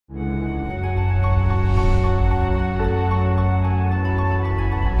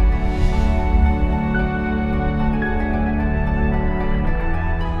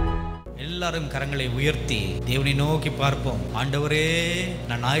எல்லாரும் கரங்களை உயர்த்தி தேவனை நோக்கி பார்ப்போம். ஆண்டவரே,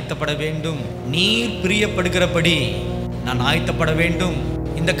 நான் ஆயத்தப்பட வேண்டும். நீர் பிரியப்படுகிறபடி நான் ஆயத்தப்பட வேண்டும்.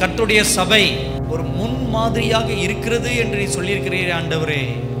 இந்த கர்த்தருடைய சபை ஒரு முன் மாதிரியாக இருக்கிறது என்று நீ சொல்லியிருக்கிறீர். ஆண்டவரே,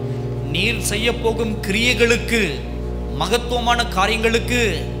 நீர் செய்ய போகும் கிரியைகளுக்கு, மகத்துவமான காரியங்களுக்கு,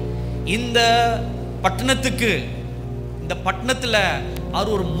 இந்த பட்டணத்துக்கு, இந்த பட்டணத்துல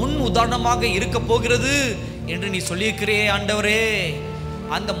அவர் ஒரு முன் உதாரணமாக இருக்க போகிறது என்று நீ சொல்லியிருக்கிறே. ஆண்டவரே,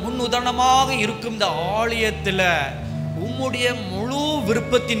 அந்த முன் உதாரணமாக இருக்கும் இந்த ஆலயத்தில் உம்முடைய முழு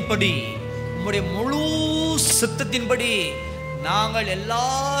விருப்பத்தின்படி, உம்முடைய முழு சித்தத்தின்படி நாங்கள்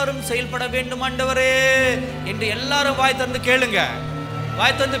எல்லாரும் செயல்பட வேண்டும் ஆண்டவரே என்று எல்லாரும் வாய் திறந்து கேளுங்க,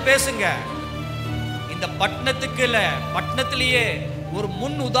 வாய் திறந்து பேசுங்க. இந்த பட்டணத்துக்கு இல்ல, பட்டணத்திலேயே ஒரு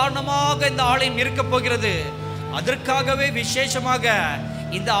முன் உதாரணமாக இந்த ஆலயம் இருக்க போகிறது. அதற்காகவே விசேஷமாக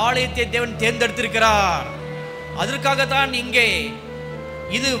இந்த ஆலயத்தை தேவன் தேர்ந்தெடுத்திருக்கிறார். அதற்காகத்தான் இங்கே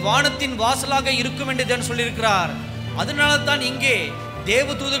இது வானத்தின் வாசலாக இருக்கும் என்று தேவன் சொல்லியிருக்கிறார். அதனால தான் இங்கே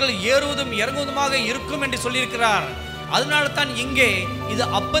தேவதூதர்கள் ஏறுவதும் இறங்குவதுமாக இருக்கும் என்று சொல்லியிருக்கிறார். அதனால தான் இங்கே இது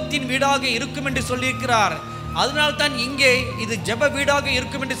அப்பத்தின் வீடாக இருக்கும் என்று சொல்லியிருக்கிறார். அதனால தான் இங்கே இது ஜெப வீடாக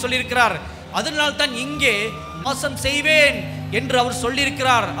இருக்கும் என்று சொல்லியிருக்கிறார். அதனால தான் இங்கே வாசம் செய்வேன் என்று அவர்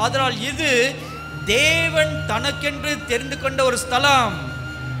சொல்லியிருக்கிறார். அதனால் இது தேவன் தனக்கென்று தெரிந்து கொண்ட ஒரு ஸ்தலம்.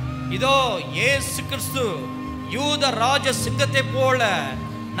 இதோ இயேசு கிறிஸ்து யூத ராஜ சிங்கத்தை போல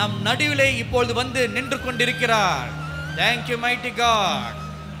நம் நடுவிலே இப்பொழுது வந்து நின்று கொண்டிருக்கிறார். Thank you mighty God,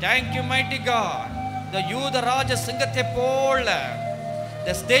 thank you mighty God. இந்த யூத ராஜ சிங்கத்தை போல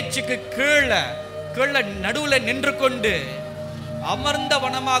இந்த ஸ்டேஜுக்கு கீழே நடுவில் நின்று கொண்டு அமர்ந்த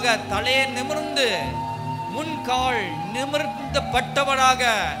வனமாக தலையை நிமிர்ந்து முன்கால் நிமிர்ந்த பட்டவனாக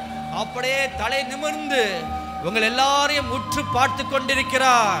அப்படியே தலை நிமிர்ந்து உங்கள் எல்லாரையும் உற்று பார்த்து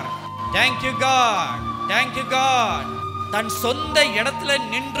கொண்டிருக்கிறார். Thank you God, thank you God. தன் சொந்த இடத்துல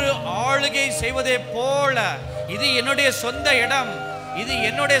நின்று ஆளுகை செய்வதே போல, இது என்னுடைய சொந்த இடம், இது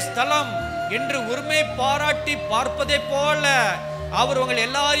என்னுடைய ஸ்தலம் என்று உரிமை பாராட்டி பார்ப்பதே போல அவர் உங்கள்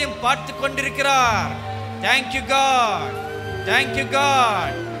எல்லாரையும் பார்த்து கொண்டிருக்கிறார். Thank you God, thank you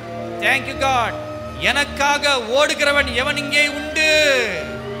God, thank you God. எனக்காக ஓடுகிறவன் எவன் இங்கே உண்டு?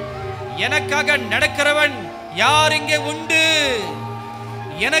 எனக்காக நடக்கிறவன் யார் இங்கே உண்டு?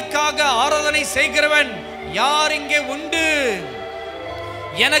 எனக்காக ஆராதனை செய்கிறவன் யார் இங்கே உண்டு?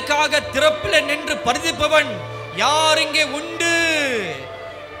 எனக்காக திறப்பில் நின்று பரிதிப்பவன் யார் இங்கே உண்டு?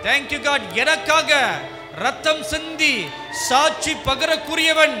 Thank you God. எனக்காக ரத்தம் சிந்தி சாட்சி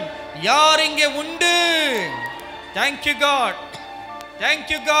பகரக்கூடியவன் யார் இங்கே உண்டு? Thank you God, thank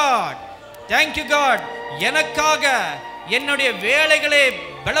you God, thank you God. எனக்காக என்னுடைய வேலைகளை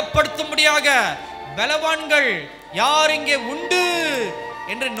பலப்படுத்தும்படியாக பலவான்கள் யார் இங்கே உண்டு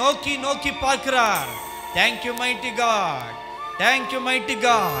என்று நோக்கி நோக்கி பார்க்கிறார். Thank you mighty God, thank you mighty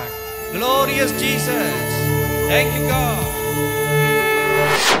God, glorious Jesus, thank you God.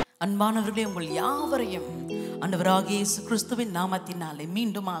 அன்பானவர்களே, உங்கள் யாவரையும் ஆண்டவராகிய இயேசு கிறிஸ்துவின் நாமத்தினாலே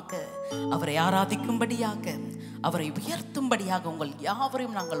மீண்டுமாக அவரை ஆராதிக்கும்படியாக, அவரை உயர்த்தும்படியாக உங்கள்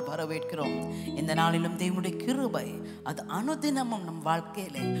யாவரையும் நாங்கள் வரவேற்கிறோம். இந்த நாளிலும் தேவனுடைய கிருபை அது அனுதினமும் நம்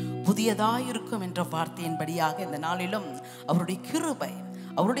வாழ்க்கையிலே புதியதாயிருக்கும் என்ற வார்த்தையின்படியாக இந்த நாளிலும் அவருடைய கிருபை,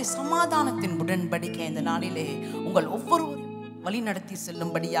 அவருடைய சமாதானத்தின் உடன்படிக்கை இந்த நாளிலே உங்கள் ஒவ்வொருவரையும் வழி நடத்தி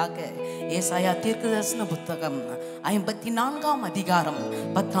செல்லும்படியாக ஏசாயா தீர்க்கதரிசன புத்தகம் 54ஆம் அதிகாரம்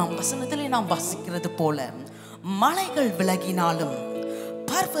 10ஆம் வசனத்திலே நாம் வாசிக்கிறது போல, மலைகள் விலகினாலும்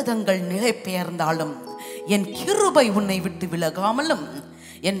பர்வதங்கள் நிலை பெயர்ந்தாலும் என் கிருபை உன்னை விட்டு விலகாமலும்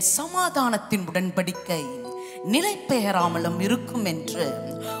என் சமாதானத்தின் உடன்படிக்கை நிலை பெயராமலும் இருக்கும் என்று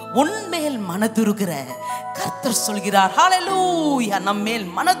உன்மேல் மனதுருகிற கர்த்தர் சொல்கிறார். ஹல்லேலூயா. நம்மேல்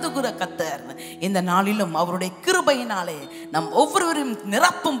மனதுருகிற கர்த்தர் இந்த நாளிலும் அவருடைய கிருபையினாலே நம் ஒவ்வொருவரும்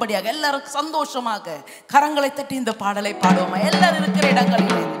நிரப்பும்படியாக எல்லாரும் சந்தோஷமாக கரங்களை தட்டி இந்த பாடலை பாடுவோம். எல்லாரும் இருக்கிற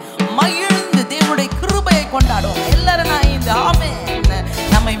இடங்களில் மகிழ்ந்து தேவனுடைய கிருபையை கொண்டாடுவோம். எல்லாரும் நான் இந்த ஆமென்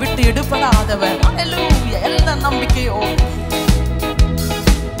நம்மை விட்டு எடுப்படாதவர். ஹல்லேலூயா. எல்லா நம்பிக்கையோடு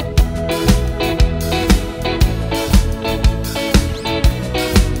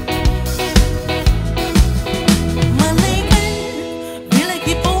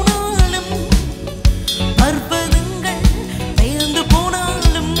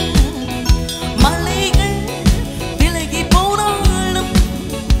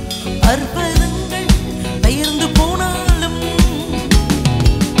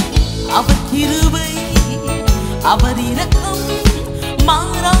அவர் இரக்கம்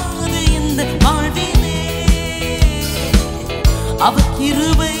மாறாது இந்த வாழ்விலே, அவர்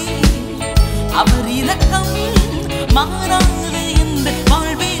கிருபை அவர் இரக்கம் மாறாது இந்த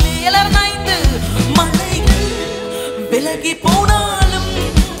வாழ்விலே. எல்லாரும் நாய்ந்து மலைகள் விலகி போனாலும்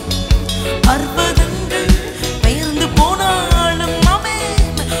பர்வதங்கள் பெயர்ந்து போனாலும்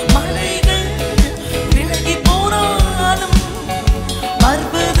ஆமென், மலைகள் விலகி போனாலும்,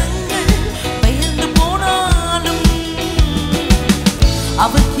 பர்வதங்கள் பெயர்ந்து போனாலும்,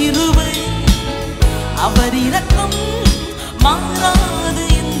 அவர் கிருபை அவர் இரக்கம் மாறாது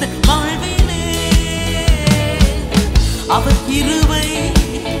இந்த வாழ்விலே. அவர் கிருபை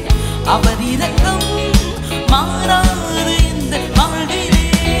அவர் இரக்கம் மாறாது இந்த வாழ்விலே.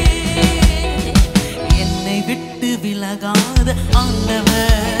 என்னை விட்டு விலகாத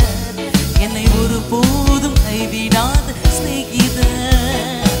ஆண்டவர், என்னை ஒருபோதும் கைவிடாத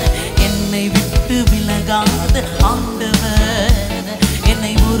சிநேகிதர். என்னை விட்டு விலகாத ஆண்டவர்,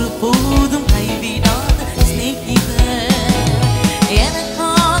 என்னை ஒருபோதும் கைவிடாத சிநேகிதர்.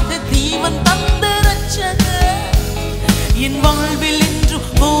 எனக்காக ஜீவன் தந்த ரட்சகர், என் வாழ்வில் இன்று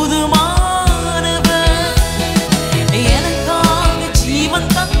போதுமானவர். எனக்காக ஜீவன்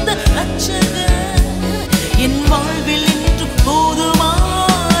தந்த ரட்சகர், என் வாழ்வில் இன்று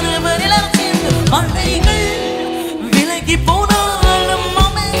போதுமானவர். எல்லாரும் சேர்ந்து மலைகள் விலகி போனாலும்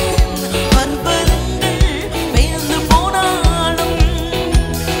ஆமென், பர்வதங்கள் பெயர்ந்து போனாலும்,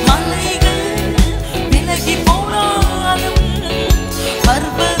 மலைகள் விலகி போனாலும்,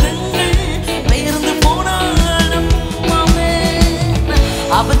 பர்வதங்கள் பெயர்ந்து போனாலும் ஆமென்,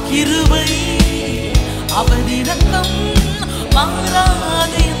 அவர் கிருபை அவர் இரக்கம்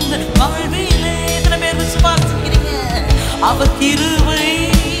மாறாது இந்த வாழ்விலே. எத்தனை பேர் விசுவாசிக்கிறீங்க? அவர் கிருபை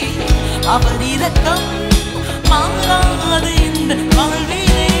அவர் இரக்கம் மாறாது இந்த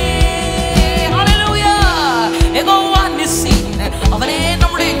வாழ்விலே. ஹல்லேலூயா. யெகோவா நிஸ்ஸி, அவரே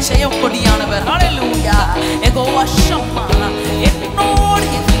நம்முடைய ஜெயக்கொடியானவர். ஹல்லேலூயா. யெகோவா ஷம்மா, என்னோடு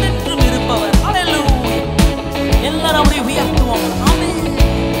என்றென்றும் இருப்பவர். ஹல்லேலூயா. எல்லாரும் அவரை உயர்த்துவோம். ஆமென்.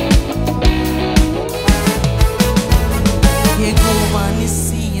 யெகோவா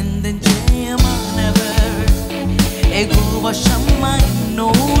நிஸ்ஸி எந்த ஜெயமானவர், யெகோவா ஷம்மா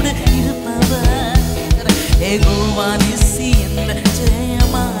என்னோடு இருப்பவர். யெகோவா நிஸ்ஸி எந்த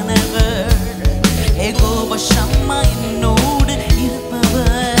ஜெயமானவர், யெகோவா ஷம்மா என்னோடு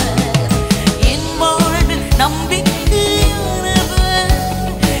இருப்பவர். என் வாழ்வில் நம்பிக்கையானவர்,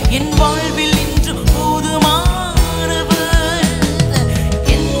 என் வாழ்வில் இன்று போதுமானவர்.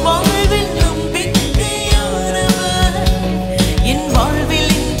 என் வாழ்வில் நம்பிக்கையானவர், என்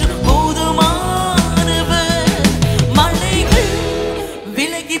வாழ்வில் இன்று போதுமானவர். மலைகள்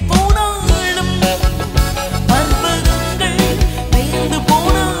விலகி போனாலும், பர்வதங்கள் பெயர்ந்து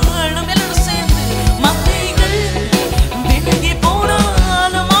போனாலும், எல்லாரும் சேர்ந்து மலைகள் விலகி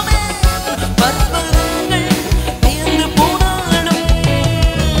போனாலும் ஆமென், பர்வதங்கள் பெயர்ந்து போனாலும்,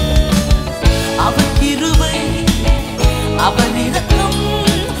 அவர் கிருபை அவர் இரக்கம்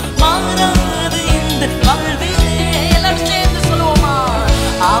மாறாது இந்த வாழ்விலே. எல்லாரும் சேர்ந்து சொல்லுவோமா?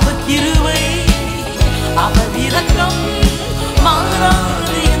 அவர் கிருபை அவர் இரக்கம்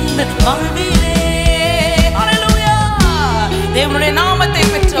மாறாது இந்த வாழ்விலே. ஹல்லேலூயா. தேவனுடைய நாமத்தை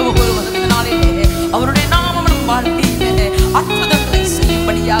பெற்ற ஒருவர் இந்த நாளிலே அவருடைய நாமம் நம் வாழ்க்கையிலே அற்புதங்களை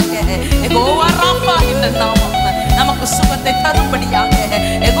செய்யும்படியாக, யெகோவா ராஃபா என்ற நாமம் நமக்கு சுகத்தை தரும்படியாக,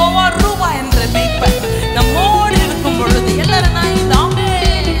 யெகோவா ரூபா என்ற மேய்ப்பர் நம்மோடு இருக்கும் பொழுது எல்லாரும் நான்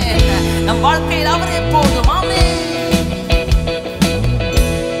ஆமென், நம் வாழ்க்கையில் அவர் எப்போதும் ஆமென்.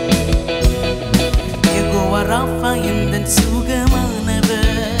 யெகோவா ராஃபா எந்த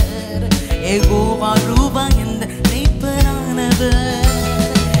சுகமானவர், யெகோவா ரூபா எந்த மேய்ப்பரானவர்.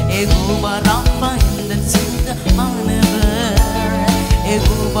 யெகோவா ராஃபா எந்த சுகமானவர்,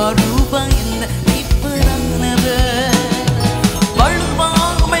 யெகோவா ரூபா எந்த மேய்ப்பரானவர்.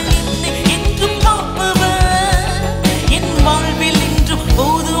 வழுவாமல் என்னை என்றும் காப்பவர், என் வாழ்வில் இன்றும்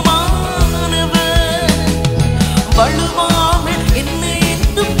போதுமானவர். வழுவாமல் என்னை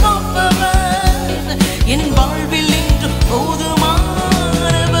என்றும் காப்பவர், என் வாழ்வில் இன்றும்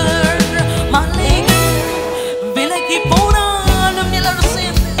போதுமானவர். மலைகள் விலகி போனாலும், எல்லாரும்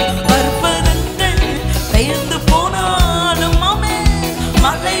சேர்ந்து பர்வதங்கள் பெயர்ந்து போனாலும் ஆமென்,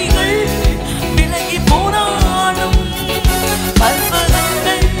 மலைகள்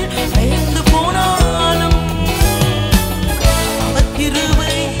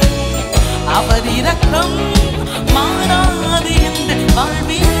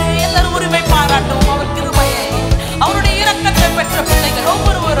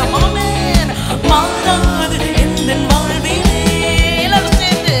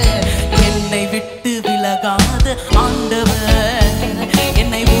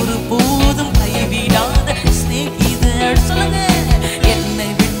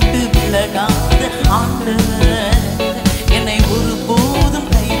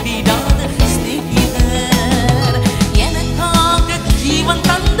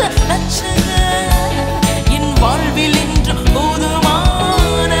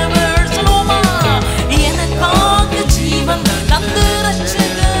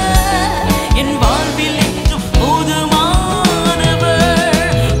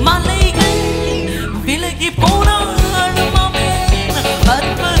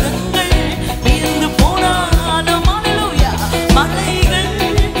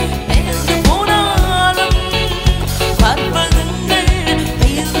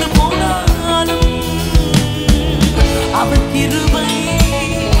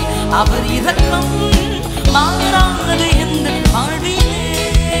அவர் இரக்கம் மாறாது எந்த வாழ்விலே.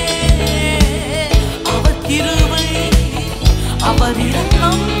 அவர் கிருபை அவர்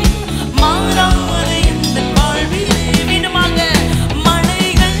இரக்கம் மாறாது எந்த வாழ்விலே. மீண்டுமாக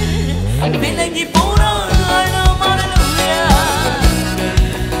மலைகள் விலகி போனாலும்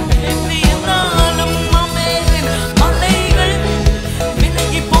மலைகள்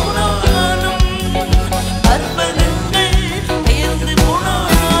விலகி போனாலும் பர்வதங்கள் பெயர்ந்து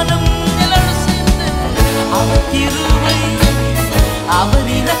போனாலும் எல்லாரும் சேர்ந்து அவர் கிருபை அவர்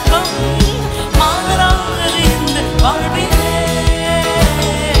இரக்கம் மாறாது இந்த வாழ்விலே.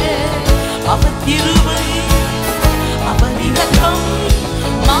 அவர் கிருபை அவர் இரக்கம்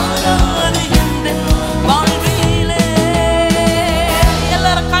மாறாது இந்த வாழ்விலே.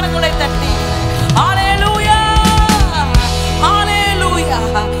 எல்லாரும் கரங்களை தட்டி ஹல்லேலூயா ஹல்லேலூயா.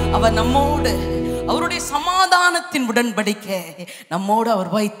 அவர் நம்மோடு அவருடைய சமாதானத்தின் உடன்படிக்கை நம்மோடு அவர்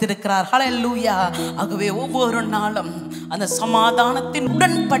வைத்திருக்கிறார். ஹல்லேலூயா. ஆகவே ஒவ்வொரு நாளும் அந்த சமாதானத்தின்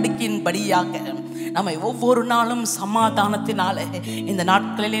உடன்படிக்கையின்படியாக நம்மை ஒவ்வொரு நாளும் சமாதானத்தினாலே இந்த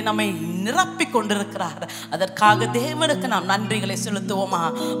நாட்களிலே நம்மை நிரப்பிக் கொண்டிருக்கிறார். அதற்காக தேவனுக்கு நாம் நன்றிகளை செலுத்துவோமா?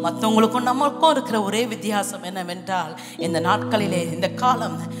 மற்றவங்களுக்கும் நம்மளுக்கும் இருக்கிற ஒரே வித்தியாசம் என்னவென்றால், இந்த நாட்களிலே இந்த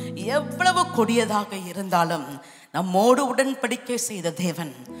காலம் எவ்வளவு கொடியதாக இருந்தாலும் நம்மோடு உடன்படிக்கை செய்த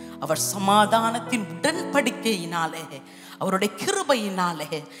தேவன் அவர் சமாதானத்தின் உடன்படிக்கையினாலே அவருடைய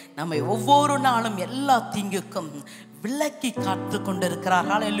கிருபையினாலே நம்மை ஒவ்வொரு நாளும் எல்லா தீங்குக்கும் விலக்கி காத்து கொண்டிருக்கிறார்.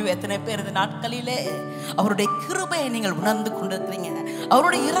 ஹல்லேலூயா. எத்தனை பேர் இந்த நாட்களிலே அவருடைய கிருபையை நீங்கள் உணர்ந்து கொண்டிருக்கிறீங்க?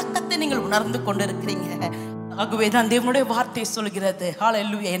 அவருடைய இரக்கத்தை நீங்கள் உணர்ந்து கொண்டிருக்கிறீங்க? ஆகவே தான் தேவனுடைய வார்த்தை சொல்கிறது,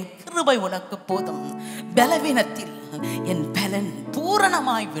 ஹல்லேலூயா, என் கிருபை உனக்கு போதும், பலவீனத்தில் என் பலன்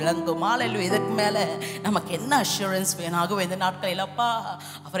பூரணமாய் விளங்கும். ஹல்லேலூயா. இதற்கு மேல நமக்கு என்ன அஷூரன்ஸ் வேணும்? ஆகவே இந்த நாட்களில் அப்பா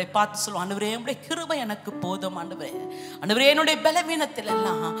அவரை பார்த்து சொல்லுவோம், ஆண்டவரே உம்முடைய கிருபை எனக்கு போதும். ஆண்டவரே ஆண்டவரே என்னுடைய பலவீனத்தில்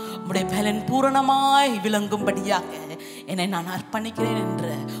எல்லாம் உம்முடைய பலன் பூரணமாய் விளங்கும்படியாக என்னை நான் அர்ப்பணிக்கிறேன் என்ற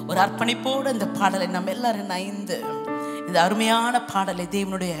ஒரு அர்ப்பணிப்போடு இந்த பாடலை நம்ம எல்லாரும் இணைந்து இந்த அருமையான பாடலை,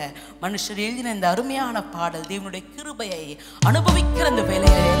 தேவனுடைய மனுஷர் எழுதின இந்த அருமையான பாடல், தேவனுடைய கிருபையை அனுபவிக்கிற இந்த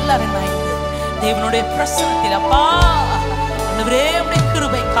வேலையில எல்லாரும் இணைந்து தேவனுடைய பிரசன்னத்தில் அப்பா ஆண்டவரே உம்முடைய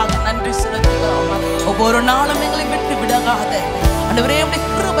கிருபைக்காக நன்றி செலுத்துகிறோம். ஒவ்வொரு நாளும் எங்களை விட்டு விலகாத ஆண்டவரே உம்முடைய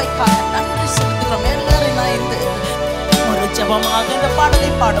கிருபைக்காக நன்றி செலுத்துகிறோம். எல்லாரும் இணைந்து ஒரு ஜெபமாக இந்த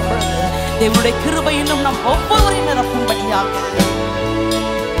பாடலை பாடும் பொழுது தேவனுடைய கிருபை இன்னும் நம் ஒவ்வொருவரையும் நிரப்பும்படியாக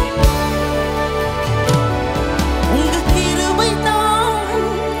உங்க கிருபைதான்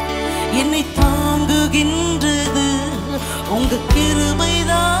என்னை தாங்குகின்றது, உங்க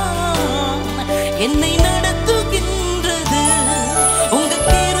கிருபைதான் என்னை நடத்துகின்றது, உங்க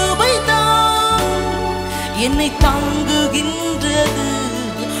கிருபைதான் என்னை தாங்குகின்றது,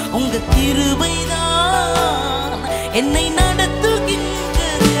 உங்க கிருபைதான் என்னை நடத்துகின்றது.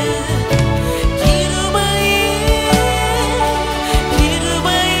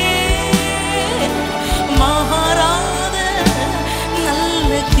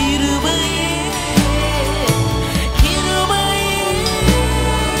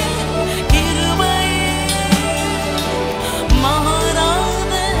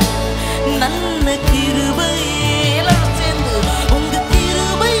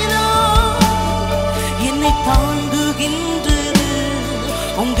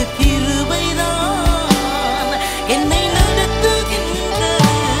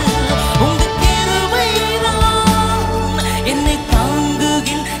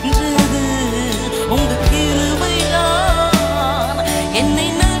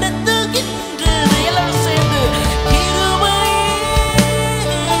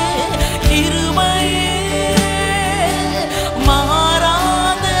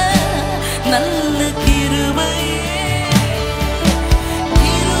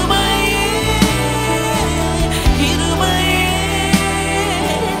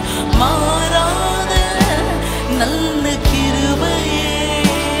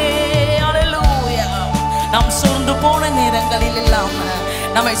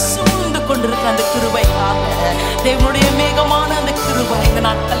 நம்மை சூழ்ந்து கொண்டிருக்கிற அந்த கிருபைக்காக தேவனுடைய மேகமான அந்த கிருபை இந்த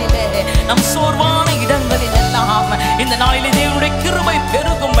நாட்களிலே நம் சோர்வான இடங்களில் எல்லாம் இந்த நாளிலே தேவனுடைய கிருபை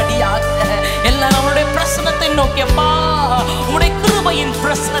பெருகும்படியாக எல்லாம் நம்மளுடைய பிரசனத்தை நோக்கியப்பா உம்முடைய கிருபையின்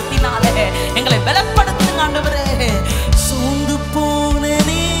பிரசனத்தினாலே எங்களை பலப்படுத்துங்க ஆண்டவரே. சூழ்ந்து போன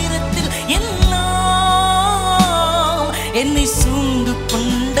நேரத்தில் எல்லாம் என்னை சூழ்ந்து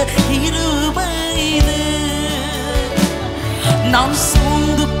கொண்ட கிருபை இது. நாம்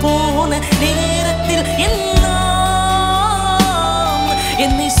சூழ்ந்து போன நேரத்தில் எல்லாம்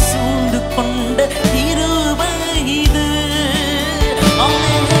என்னை சூழ்ந்து கொண்ட கிருபை இது.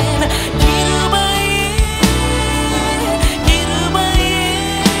 ஆமென். கிருபை கிருபை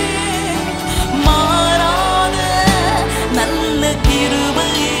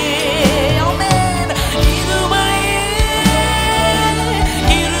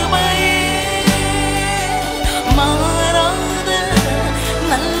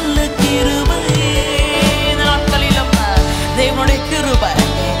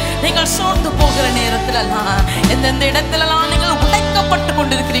நீங்கள் சோர்ந்து போகிற நேரத்திலெல்லாம், எந்தெந்த இடத்திலெல்லாம் நீங்கள் உடைக்கப்பட்டு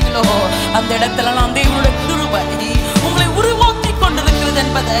கொண்டிருக்கிறீங்களோ அந்த இடத்திலெல்லாம் தேவனுடைய கிருபை உங்களை உருவாக்கி கொண்டிருக்கிறது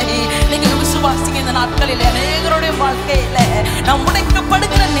என்பதை நீங்கள் விசுவாசிங்க. இந்த நாட்களில் அநேகருடைய வாழ்க்கையில நாம்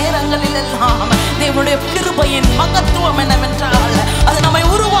உடைக்கப்படுகிற நேரங்களில் எல்லாம் தேவனுடைய கிருபையின் மகத்துவம் என்னவென்றால் அது நம்மை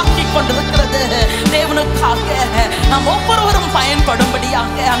உருவாக்கி கொண்டிருக்கிறது. தேவனுக்காக நாம் ஒவ்வொருவரும்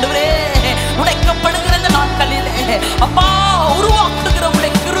பயன்படும்படியாக ஆண்டவரே உடைக்கப்படுகிற இந்த நாட்களிலே அப்பா உருவாக்குகிற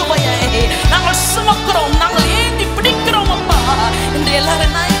உடைய கிருபையை நாங்கள் சுமக்கிறோம், நாங்கள் ஏந்தி பிடிக்கிறோம் அப்பா என்று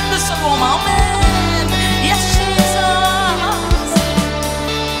எல்லாரும் நைந்து சொல்வோம். ஆமென். S Jesus.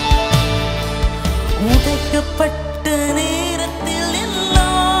 உடைக்கப்பட்ட நேரத்தில்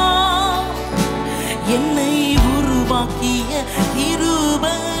எல்லாம் என்னை உருவாக்கிய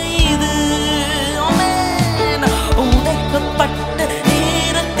கிருபை இது. ஆமென். உடைக்கப்பட்ட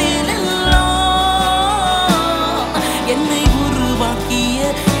நேரத்தில் எல்லாம் என்னை உருவாக்கிய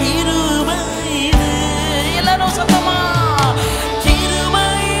கிருபை இது. எல்லாரும் சத்தமா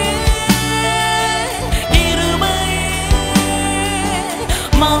கிருபை கிருபை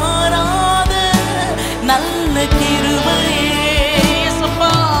மாறாத நல்ல கிருபை.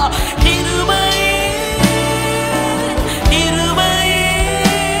 சப்பா கிருபை கிருபை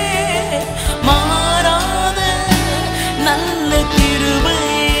மாறாத நல்ல கிருபை.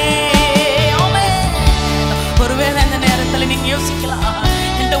 ஆமென். ஒருவேளை இந்த நேரத்துல நீங்க யோசிக்கலாம்,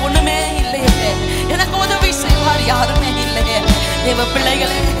 என்கிட்ட ஒண்ணுமே இல்லையே, எனக்கு உதவி செய்வார் யாருமே இல்லையே. தேவ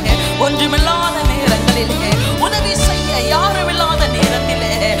பிள்ளைகளே, ஒன்றுமில்லாத நேரங்களிலே உதவி செய்ய யாரும் இல்லாத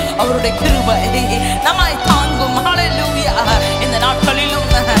நேரத்திலே அவருடைய கிருபை நம்மை தாங்கும். ஹல்லேலூயா. இந்த நாட்களிலும்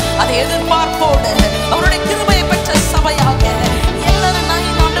அதை எதிர்பார்ப்போடு அவருடைய கிருபையை பெற்ற சபையாக எல்லாரும் நான்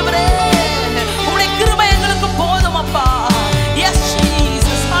ஆண்டவரே உம்முடைய கிருபை எங்களுக்கு போதும் அப்பா. S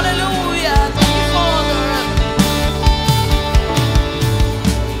Jesus. Hallelujah. Thank you Father.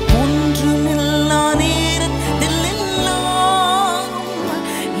 ஒன்றுமில்லா நேரத்தில் எல்லாம்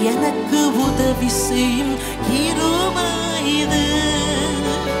எனக்கு உதவி செய்யும் கிருபை இது.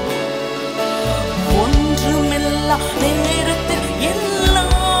 ஒன்றுமில்லா நேரத்தில்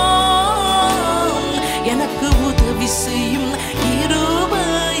எல்லாம் எனக்கு உதவி செய்யும் கிருபை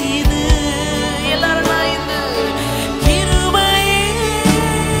இது. எல்லாரும் நான் இது கிருபை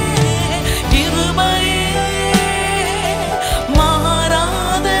கிருபை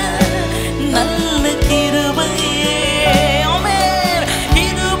மாறாத நல்ல கிருபை. ஆமென்.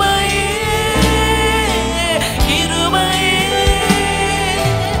 கிருபை கிருபை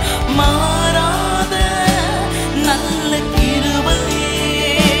மாறாத நல்ல கிருபை.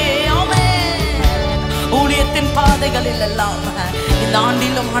 ஆமென். ஊழியத்தின் பாதைகளில் எல்லாம் இந்த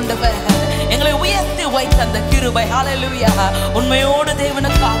ஆண்டிலும் ஆண்டவர் எங்களை உயர்த்தி வைத்த அந்த கிருபை. ஹல்லேலூயா. உண்மையோடு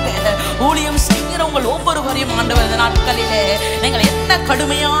தேவனுக்காக ஊழியம் செய்கிற உங்கள் ஒவ்வொருவரையும் ஆண்டவர் இந்த நாட்களிலே நீங்கள் என்ன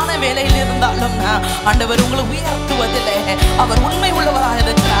கடுமையான வேலையில் இருந்தாலும் ஆண்டவர் உங்களை உயர்த்துவதில்லை. அவர் உண்மை உள்ளவராக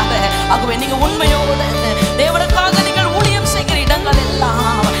இருக்கிறார். ஆகவே நீங்க உண்மையோடு தேவனுக்காக நீங்கள் ஊழியம் செய்கிற இடங்கள்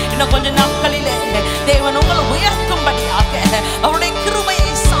எல்லாம் இன்னும் கொஞ்சம் நாட்களிலே தேவன் உங்களை உயர்த்தும்படியாக அவருடைய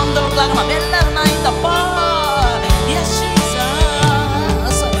கிருபையை சார்ந்தவர்களாக நாம் எல்லாரும் நான் இந்த பா. S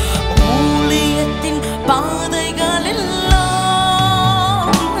Jesus. ஊழியத்தின் பாதைகளெல்லாம்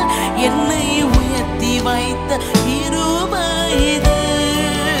என்னை உயர்த்தி வைத்த கிருபை இது.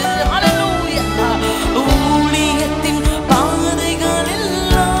 ஹல்லேலூயா. ஊழியத்தின் பாதைகளெல்லாம்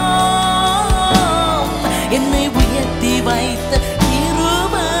என்னை உயர்த்தி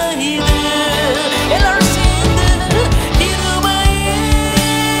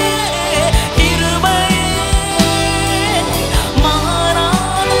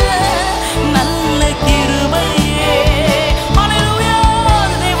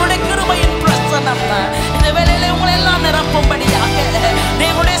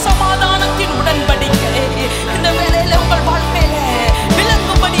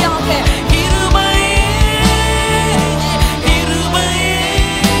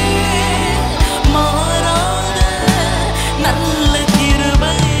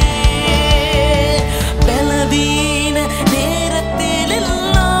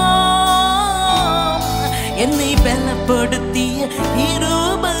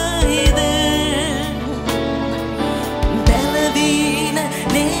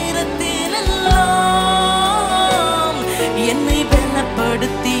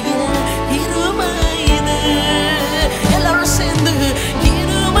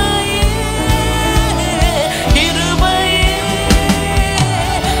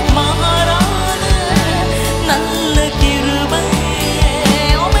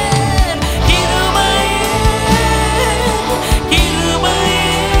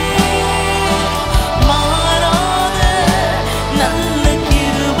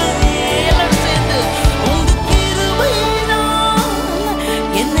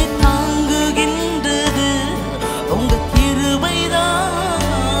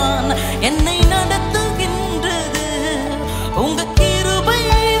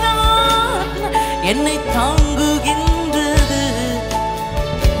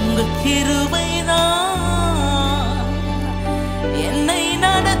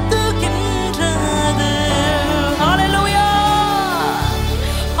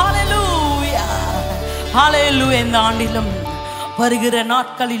ஹல்லேலூயா. இந்த ஆண்டிலும் வருகிற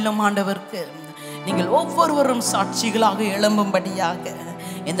நாட்களிலும் ஆண்டவருக்கு நீங்கள் ஒவ்வொருவரும் சாட்சிகளாக எழும்பும்படியாக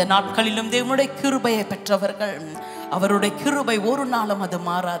இந்த நாட்களிலும் தேவனுடைய கிருபையை பெற்றவர்கள். அவருடைய கிருபை ஒரு நாளும் அது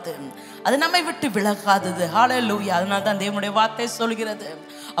மாறாது, அது நம்மை விட்டு விலகாதது. ஹல்லேலூயா. அதனால தான் தேவனுடைய வார்த்தை சொல்கிறது,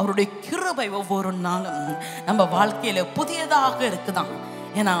 அவருடைய கிருபை ஒவ்வொரு நாளும் நம்ம வாழ்க்கையில புதியதாக இருக்குதான்.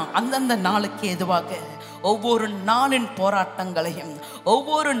 ஏன்னா அந்தந்த நாளுக்கு எதுவாக ஒவ்வொரு நாளின் போராட்டங்களையும்,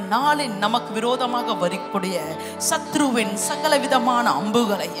 ஒவ்வொரு நாளின் நமக்கு விரோதமாக வரக்கூடிய சத்ருவின் சகல விதமான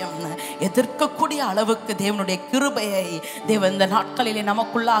அம்புகளையும் எதிர்க்கக்கூடிய அளவுக்கு தேவனுடைய கிருபையை தேவன் இந்த நாட்களிலே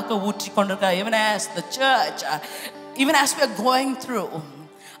நமக்குள்ளாக ஊற்றி கொண்டிருக்கிறார். Even as the church, even as we are going through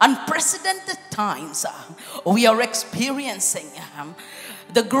unprecedented times, we are experiencing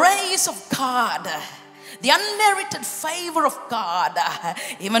the grace of God, the unmerited favor of God,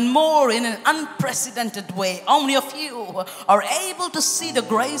 even more in an unprecedented way. How many of you are able to see the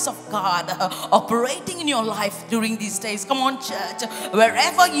grace of God operating in your life during these days? Come on, church.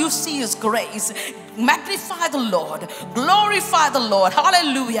 Wherever you see His grace, magnify the Lord, glorify the Lord.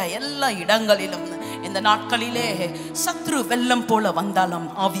 Hallelujah. எல்லா இடங்களிலும் இந்த நாட்களிலே சத்ரு வெள்ளம் போல வந்தாலும்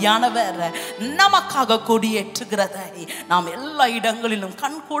ஆவியானவர் நமக்காக கொடியேற்றுகிறதை நாம் எல்லா இடங்களிலும்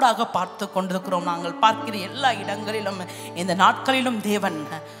கண்கூடாக பார்த்து கொண்டிருக்கிறோம். நாங்கள் பார்க்கிற எல்லா இடங்களிலும் இந்த நாட்களிலும் தேவன்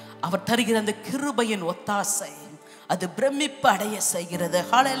அவர் தருகிற அந்த கிருபையின் ஒத்தாசை அது பிரமிப்பு அடைய செய்கிறது.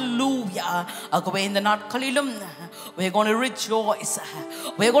 ஹல்லேலூயா. ஆகவே இந்த நாட்களிலும் we are going to rejoice,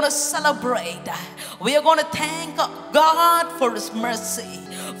 we are going to celebrate, we are going to thank God for His mercy,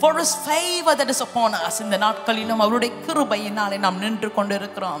 for His favor that is upon us. இந்த நாட்களிலும் அவருடைய கிருபையினாலே நாம் நின்று கொண்டு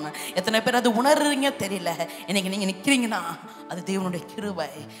இருக்கிறோம். எத்தனை பேர் அது உணர்றீங்க தெரியல. இன்னைக்கு நீங்க நிக்கிறீங்கன்னா அது தேவனுடைய கிருபை.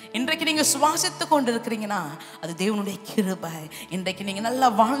 இன்றைக்கு நீங்க சுவாசித்து கொண்டு இருக்கிறீங்கன்னா அது தேவனுடைய கிருபை. இன்றைக்கு நீங்க நல்லா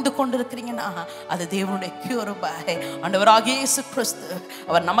வாழ்ந்து கொண்டு இருக்கிறீங்கன்னா அது தேவனுடைய கிருபை. ஆண்டவராகிய இயேசு கிறிஸ்து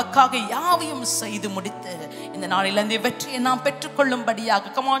அவர் நமக்காக யாவையும் செய்து முடித்து இந்த நாளில் அந்த வெற்றியை நாம்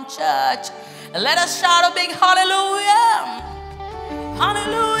பெற்றுக்கொள்ளும்படியாக. Come on, church, let us shout a big hallelujah.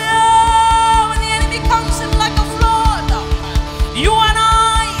 Hallelujah. When the enemy comes in like a flood, you and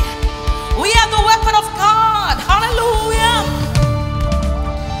I, we have the weapon of God. Hallelujah.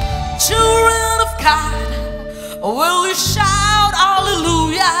 Children of God, will we shout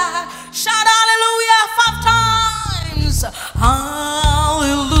hallelujah? Shout hallelujah 5 times.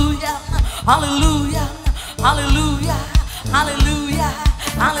 Hallelujah, hallelujah, hallelujah, hallelujah,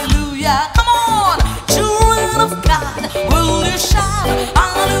 hallelujah. Come on, children of God, will you shout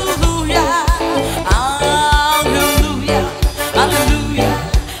hallelujah, hallelujah, hallelujah,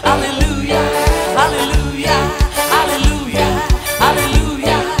 hallelujah, hallelujah, hallelujah,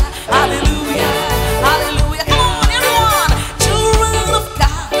 hallelujah, hallelujah, hallelujah. Come on, everyone, children of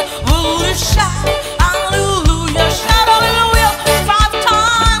God, will you shout hallelujah? Shout hallelujah 5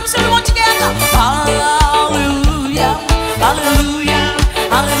 times, everyone together.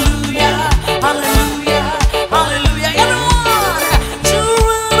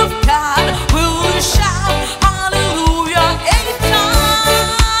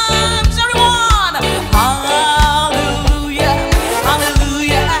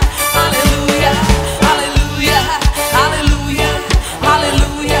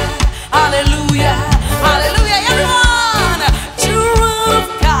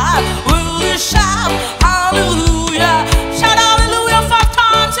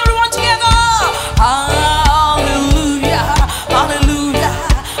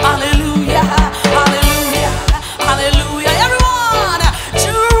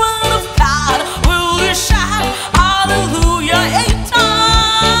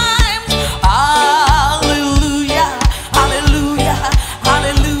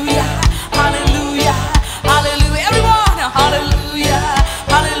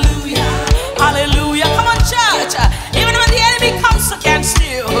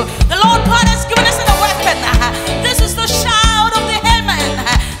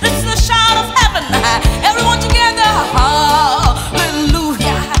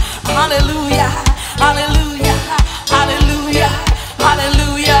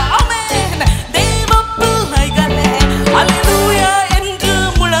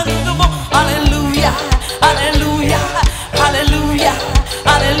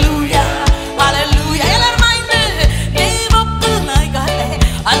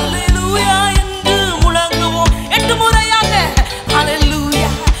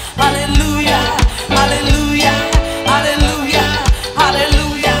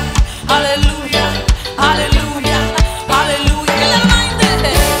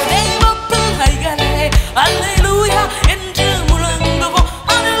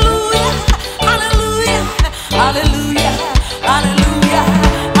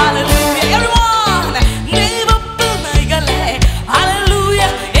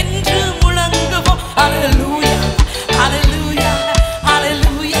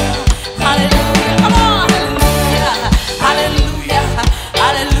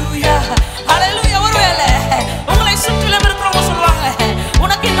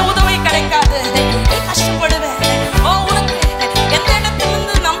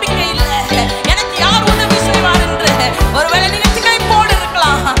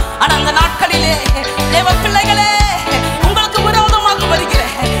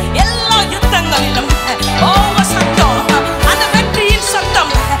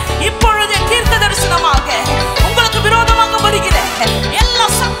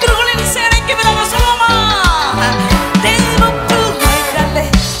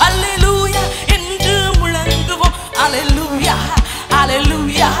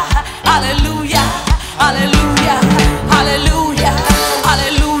 hallelujah, hallelujah, hallelujah,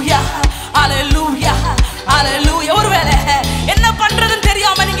 hallelujah, hallelujah, hallelujah. ஒருவேளை என்ன பண்றதுன்னு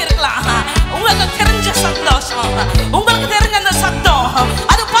தெரியாம நீங்க இருக்கலாம். உங்களுக்கு தெரிஞ்ச சந்தோஷம், உங்களுக்கு தெரிஞ்ச அந்த சத்தம்,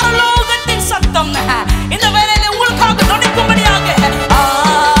 அது பரலோகத்தின் சத்தம். இந்த வேளையில உங்களுக்காக துணிக்கும்படியாக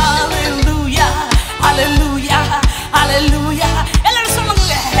hallelujah, hallelujah, hallelujah. எல்லாரும்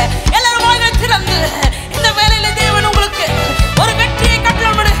சொல்லுங்க, எல்லாரும் வாயை திறந்து இந்த வேளையில தேவன் உங்களுக்கு ஒரு வெற்றியை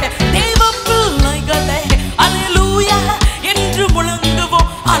கட்டளையிடு. தேவ பிள்ளைகளே hallelujah என்று முழங்குவோம்.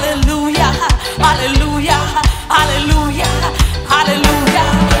 hallelujah, hallelujah, hallelujah, hallelujah,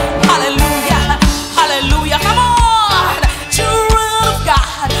 hallelujah, hallelujah. Come on, children of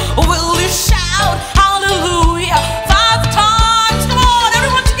God, will you shout hallelujah 5 times? Come on,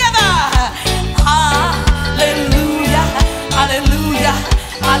 everyone together. Hallelujah, hallelujah,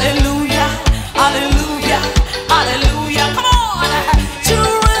 hallelujah, hallelujah, hallelujah. Come on,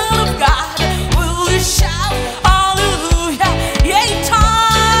 children of God, will you shout hallelujah 8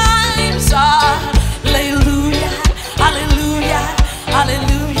 times? Hallelujah, hallelujah,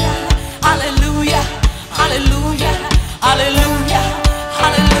 hallelujah, hallelujah, hallelujah, hallelujah,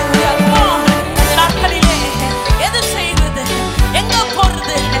 hallelujah. Come on, இந்த நாட்களிலே எது செய்வது, எங்க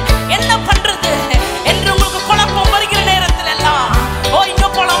போறது, என்ன பண்றது என்று உங்களுக்கு குழப்பம் வருகிற நேரத்தில் எல்லாம், ஓ இங்க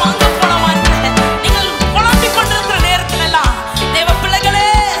போலாம் அங்க போலாம் நீங்கள் குழம்பிக் கொண்டிருக்கிற நேரத்தில் எல்லாம், தேவ பிள்ளைகளே,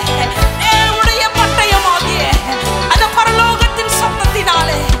 தேவனுடைய பட்டயமாகிய அந்த பரலோகத்தின்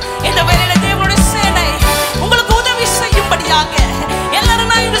சத்தத்தினாலே இந்த வேளையில தேவனுடைய சேனை உங்களுக்கு உதவி செய்யும்படியாக எல்லாரும்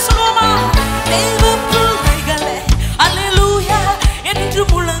நான் இன்று சொல்லுவோமா? தேவ பிள்ளைகளே hallelujah என்று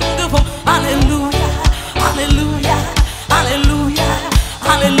முழங்குவோம். hallelujah, hallelujah, hallelujah,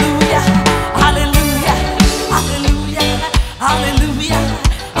 hallelujah, hallelujah, hallelujah, hallelujah,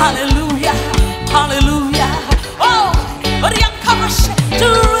 hallelujah, hallelujah. Oh, what you come to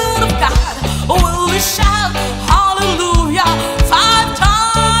rule of God, will we shout hallelujah 5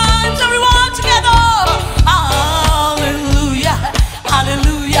 times? Everyone together. Hallelujah,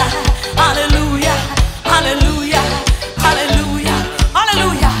 hallelujah, hallelujah, hallelujah, hallelujah,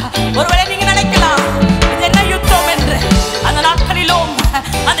 hallelujah. ஒருவேளை நீங்க நினைக்கலாம் இது என்ன யுத்தம் என்று. அந்த நாட்களிலும்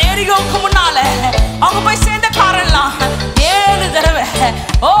அந்த எரிகோவுக்கு முன்னால அவங்க போய் சேர்ந்த காரெல்லாம் 7 தடவை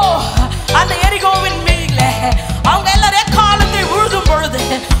ஓ அந்த எரிகோவின் மேல அவங்க எல்லாரும் காலத்தை உழுதும் பொழுது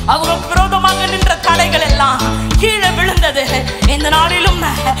அவங்களுக்கு விரோதமாக நின்ற தடைகள் எல்லாம் கீழே விழுந்தது. இந்த நாளிலும்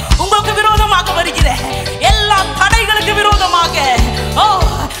உங்களுக்கு விரோதமாக வருகிற எல்லா தடைகளுக்கு விரோதமாக ஓ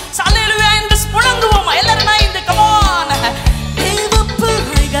ஹல்லேலூயா என்று முழங்குவோமா? எல்லாரும் நான் இந்த come on, தேவ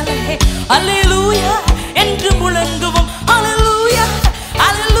பிள்ளைகளே hallelujah என்று முழங்குவோம். hallelujah,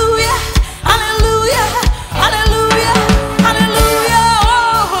 hallelujah, hallelujah, hallelujah, hallelujah.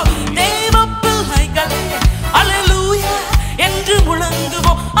 Oh, தேவ பிள்ளைகளே hallelujah என்று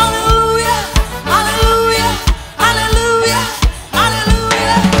முழங்குவோம். hallelujah, hallelujah, hallelujah,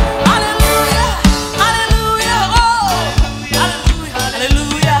 hallelujah, hallelujah, hallelujah. Oh, hallelujah,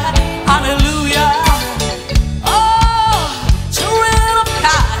 hallelujah, hallelujah. Oh, children of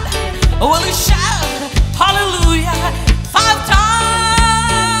God, will you shout hallelujah 5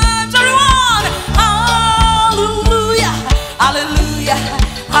 times? Everyone, hallelujah, hallelujah,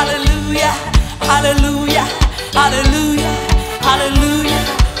 hallelujah, hallelujah, hallelujah, hallelujah,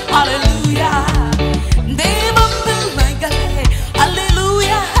 hallelujah. தேவ பிள்ளைகளே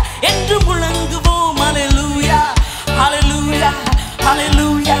hallelujah என்று முழங்குவோம். hallelujah, hallelujah,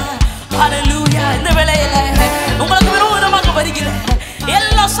 hallelujah, hallelujah. இந்த வேளையில உங்களுக்கு விரோதமாக வருகிற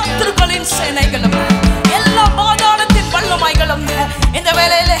எல்லா சத்துருக்களின் சேனைகளும் எல்லா பாதாளத்தின் வல்லமைகளும் இந்த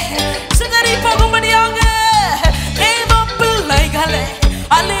வேளையில சிதறி போகும்படியாக தேவ பிள்ளைகளே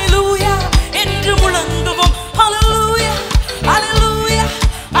hallelujah என்று முழங்குவோம். hallelujah, hallelujah,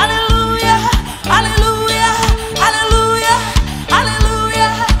 hallelujah, hallelujah, hallelujah, hallelujah,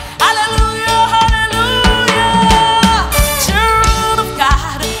 hallelujah, hallelujah. Children of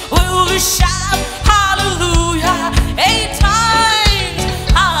God, we will shout hallelujah 8 times.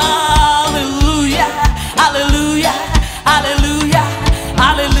 hallelujah, hallelujah, hallelujah,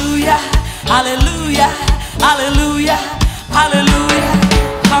 hallelujah, hallelujah, hallelujah, hallelujah,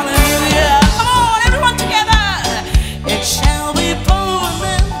 hallelujah. Come on, everyone together. It shall be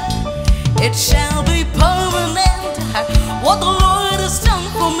permanent. It shall be permanent. What the Lord has done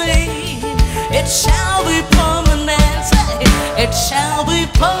for me, it shall be permanent. It shall be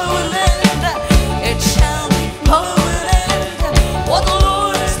permanent. It shall be permanent. What the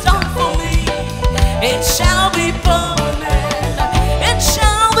Lord has done for me, it shall be permanent. It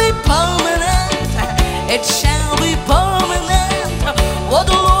shall be permanent. It shall be permanent. What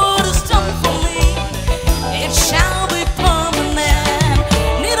the Lord has done for me, it shall be permanent.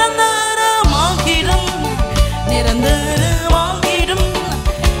 நிரந்தர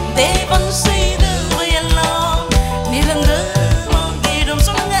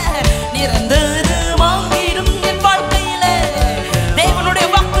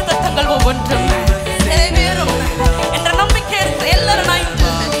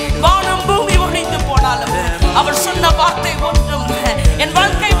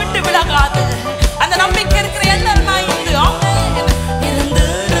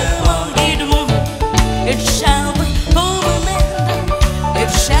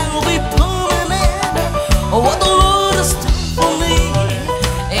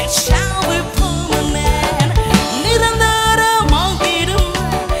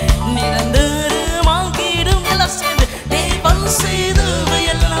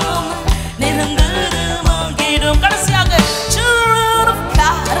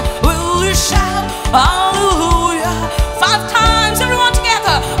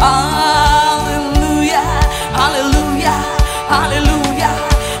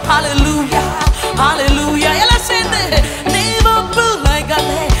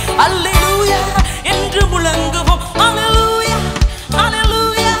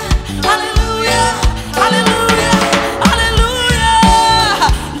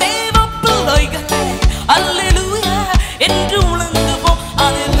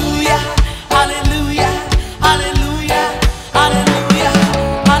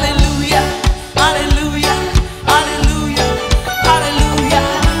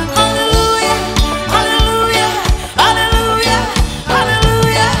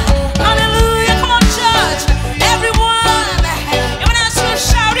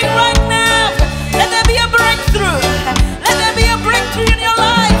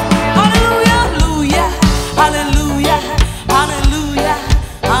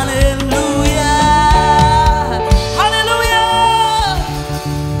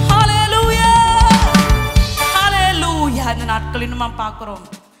தெரியுமா பார்க்குறோம்,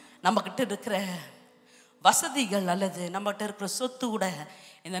 நம்மக்கிட்ட இருக்கிற வசதிகள் அல்லது நம்மகிட்ட இருக்கிற சொத்து கூட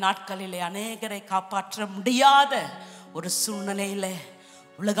இந்த நாட்களிலே அநேகரை காப்பாற்ற முடியாத ஒரு சூழ்நிலையில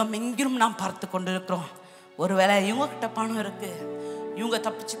உலகம் எங்கிலும் நாம் பார்த்து கொண்டு இருக்கிறோம். ஒருவேளை இவங்ககிட்ட பணம் இருக்கு, இவங்க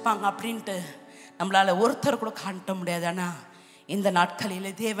தப்பிச்சுப்பாங்க அப்படின்ட்டு நம்மளால ஒருத்தர் கூட காட்ட முடியாது. ஆனால் இந்த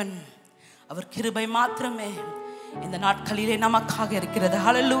நாட்களிலே தேவன் அவர் கிருபை மாத்திரமே இந்த நாட்களிலே நமக்காக இருக்கிறது.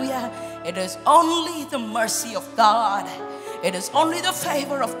 Hallelujah. It is only the mercy of God. It is only the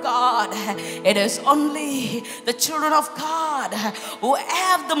favor of God. It is only the children of God who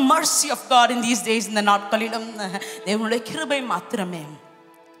have the mercy of God in these days. இந்த நாட்களிலும் தேவனுடைய கிருபை மாத்திரமே,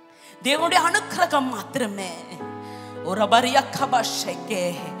 தேவனுடைய அனுக்கிரகம் மாத்திரமே. ஒரபரியா கபாஷேகே,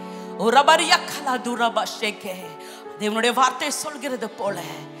 ஒரபரியா கலாதுரபாஷேகே. தேவனுடைய வார்த்தை சொல்கிறது போல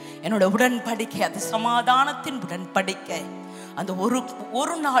என்னோட உடன்படிக்கை அது சமாதானத்தின் உடன்படிக்கை. அந்த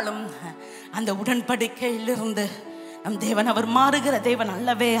ஒரு நாளும் அந்த உடன்படிக்கையிலிருந்து நம் தேவன் அவர் மாறுகிற தேவன்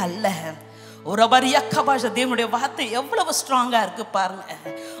அல்லவே அல்ல. ஒரு அபரியக்கபாஷ தேவனுடைய வார்த்தை எவ்வளவு ஸ்ட்ராங்கா இருக்கு பாருங்க.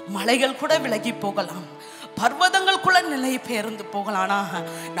 மலைகள் கூட விலகி போகலாம், பர்வதங்கள் கூட நிலை பெயர்ந்து போகலாம். ஆனா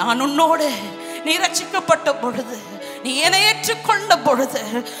நான் உன்னோடு நீ ரட்சிக்கப்பட்ட பொழுது, நீ என்னை ஏற்றுக்கொண்ட பொழுது,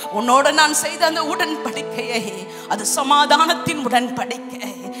 உன்னோடு நான் செய்த அந்த உடன்படிக்கையை அது சமாதானத்தின்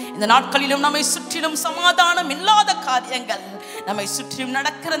உடன்படிக்கை. இந்த நாட்களிலும் நம்மை சுற்றிலும் சமாதானம் இல்லாத காரியங்கள் நம்மை சுற்றிலும்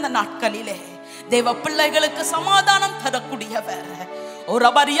நடக்கிற இந்த நாட்களிலே தேவ பிள்ளைகளுக்கு சமாதானம் தரக்கூடியவர் ஒரு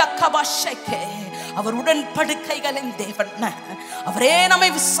அபரியக்கபாஷேகே, அவர் உடன்படிக்கைகளின் தேவன். அவரே நம்மை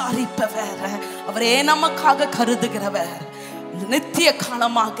விசாரிப்பவர், அவரே நமக்காக கருதுகிறவர். நித்திய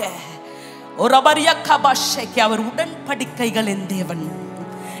காலமாக ஒரு அபரியக்கபாஷேகே அவர் உடன்படிக்கைகளின் தேவன்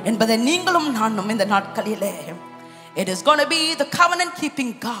என்பதை நீங்களும் நானும் இந்த நாட்களிலே it is going to be the covenant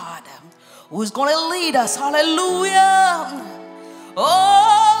keeping God who is going to lead us. Hallelujah.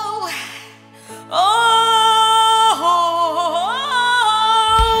 Oh,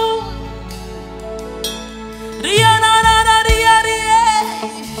 Ria na na na ria ria,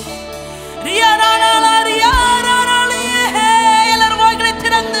 Ria na na na ria na na ria. எல்லாரும் வாய்களை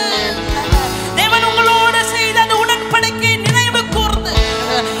திறந்து தேவன் உங்களோடு செய்த அந்த உடன்படிக்கையை நினைவு கூர்ந்து,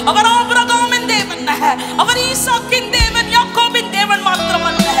 அவர் ஆபிரகாமின் தேவன், அவர் ஈசாக்கின் தேவன், யாக்கோபின் தேவன்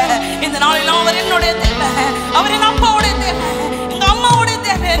மாத்திரமல்ல, இந்த நாளில் அவர் என்னுடைய தேவன், அவர் என் அப்பாவுடைய தேவன், எங்க அம்மாவுடைய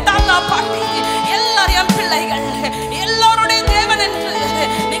தேவன், தாத்தா பாட்டி எல்லாரும் என் பிள்ளைகள் எல்லாருடைய தேவன் என்று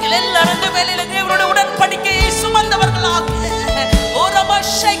நீங்கள் எல்லாரும் இந்த வேளையில தேவனுடைய உடன்படிக்கையை சுமந்தவர்களாக ஒரு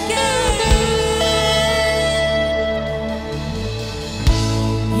அபிஷேகம்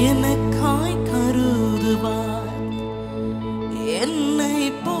எனக்காய் கருதுவார், என்னை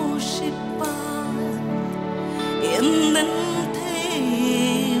போஷிப்பார், எந்த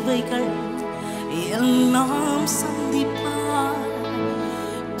தேவைகள் எல்லாம் சந்திப்பார்.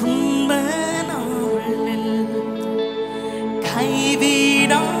 துன்ப நாளில்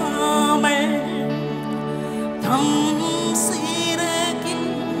கைவிடாமல் தம் சிறகில்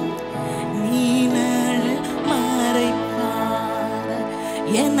நீழல் மறைப்பார்.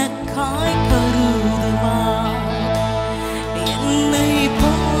 எனக்காய் கருதுவார், என்னை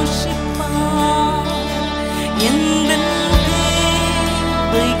போஷிப்பார், எந்த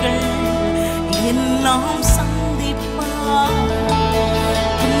தேவைகள் எல்லாம் சந்திப்பார்.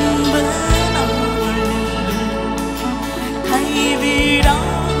 துன்ப நாளில்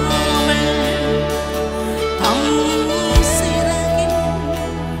கைவிடாமல் தம் சிறகில்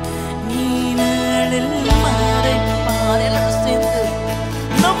நீழலில் மறைப்பார். எல்லாரும் சேர்ந்து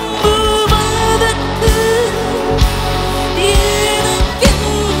நம்புவதற்கு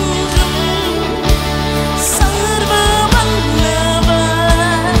எனக்கென்றும் சர்வ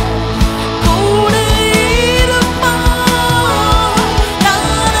வல்லவர் கூட இருப்பார்.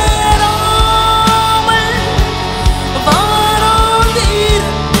 நானேறாமல்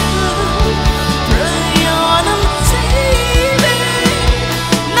வாராந்திரத்தில் பிரயாணம் செய்வேன்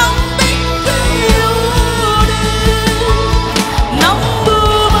நம்பிக்கையோடு.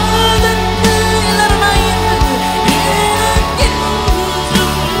 நம்புவதற்கு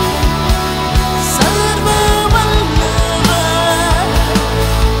எனக்கென்றும் சர்வ வல்லவர்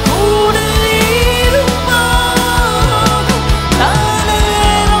கூட இருப்பார்.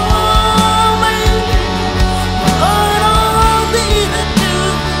 நானேறாமல் வாராந்திரத்தில்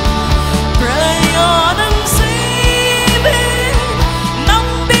பிரயாணம் செய்வேன்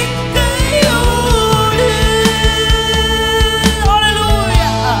நம்பிக்கையோடு.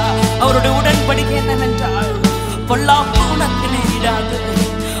 Hallelujah. அவருடைய உடன்படிக்கை என்னவென்றால், பொல்லாப்பு உனக்கு நேரிடாது,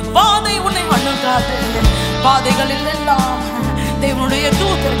 பாதை உன்னை அணுகாது, பாதைகளில் எல்லாம் தேவனுடைய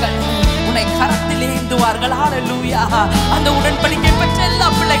தூதர்கள் உன்னை கரத்தில் ஏந்துவார்கள். ஹalleluya. அந்த உடன்படிக்கை பெற்ற எல்லா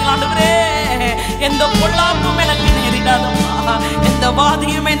பிள்ளைகள், ஆண்டவரே எந்த பொல்லாப்பும் எனக்கு நேரிடாதம்மா,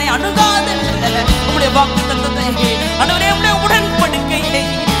 வாதியும் என்னை அணுகாது உங்களுடைய வாக்குத்தத்தத்தை ஆண்டவரே உங்களுடைய உடன்படிக்கையை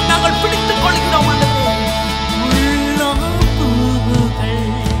நாங்கள் பிடித்துக் கொள்கிறோம்.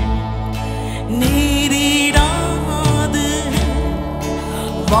 நேரிடாது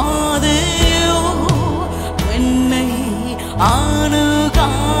வாதையோ என்னை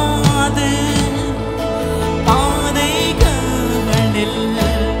அணுகாது பாதைகளில்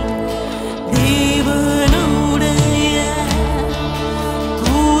தேவனுடைய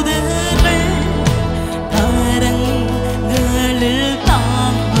தூதர்கள் கரங்களில்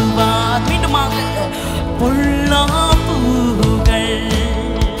தாங்குவார். மீண்டுமாக பொல்லாப்புகள்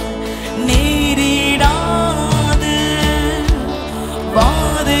நேரிடாது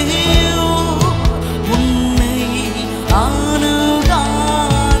வாதையோ உன்னை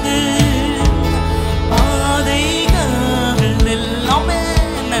அணுகாது பாதைகளில்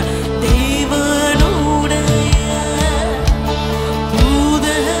ஆமென் தேவனுடைய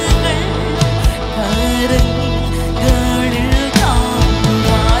தூதர்கள் கரங்களில்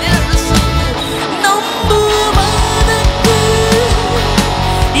தாங்குவார். நம்புவதற்கு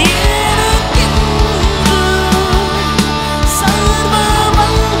எனக்கென்று சர்வ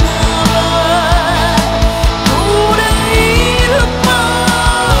வல்லவர் கூட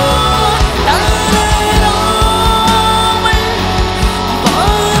இருப்பார். தளராமல்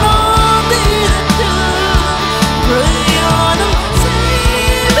வாராதிருத்தில் பிரயாணம்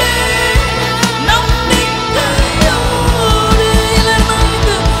செய்வேன் நம்பிக்கையோடு.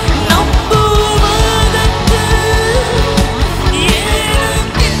 இளமைக்கு நம்புவதற்கு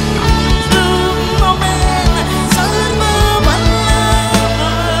எனக்கென்றும் ஆமென் சர்வ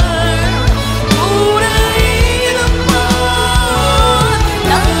வல்லவர் கூட இருப்பார்.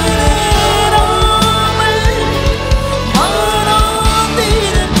 தளராமல்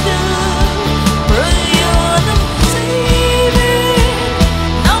வாராதிருத்தில் பிரயாணம் செய்வேன்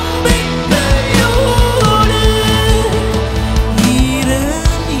நம்பிக்கையோடு.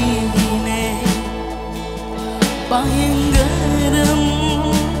 இரவிலே பயங்கரம்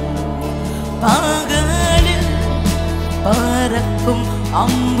பகலில் பறக்கும்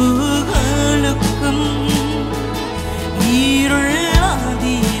அம்புகளுக்கும்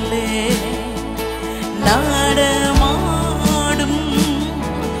இருளாதிலே நடமாடும்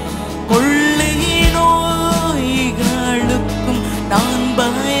கொள்ளை நோய்களுக்கும் நான்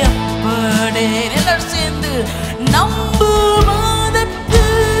பயப்படேன். எல்லாரும் சேர்ந்து நம்புவதற்கு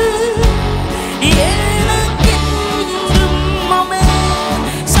எனக்கென்றும் ஆமென்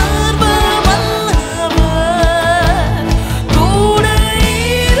சர்வ வல்லவர் கூட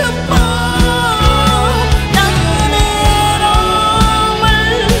இருப்பார். தளராமல்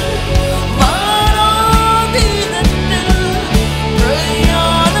வாராதிருத்தில்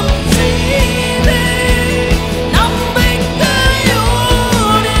பிரயாணம் செய்வேன் நம்பிக்கையோடு.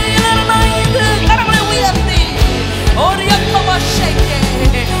 இளமைக்கு கரங்களை உயர்த்தி ஒரு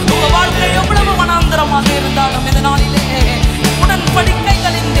உங்க வாழ்க்கை எவ்வளவு வனாந்தரமாக இருந்தாலும் இந்த நாளிலே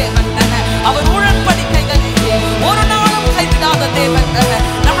உடன்படிக்கைகளின் தேவன் அவர் உடன்படிக்கைகளிலே ஒரு நாளும் கைவிடாத தேவன்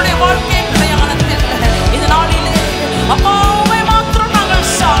நம்முடைய வாழ்க்கை பிரயாணத்தில் இந்த நாளிலே அப்பா உம்மை மாத்திரம் நாங்கள்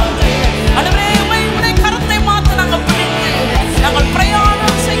சார்ந்து ஆண்டவரே உம்முடைய கரத்தை மாத்திரம் நாங்கள் பிடித்து நாங்கள்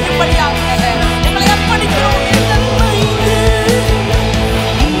பிரயாணம் செய்யும்படியாக எங்களை அர்ப்பணிக்கிறோம்.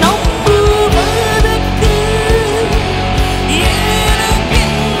 நம்புவதற்கு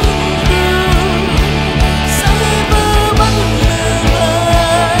சர்வ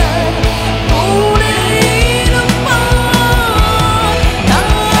வல்லவர் கூட இருப்பார்.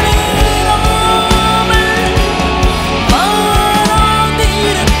 தளராமல்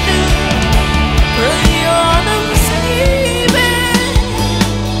வாராதிருத்தில் பிரயாணம் செய்வேன்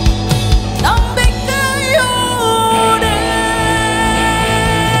நம்பிக்கையோடு.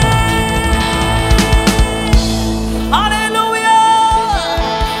 ஹalleluya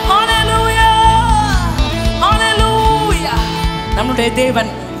ஹalleluya ஹalleluya. நம்முடைய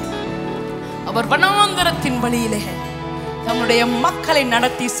தேவன் அவர் வனாந்தரத்தின் வழியிலே நம்முடைய மக்களை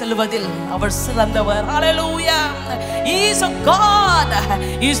நடத்தி செல்வதில் அவர் சிறந்தவர். ஹalleluya. He is a God.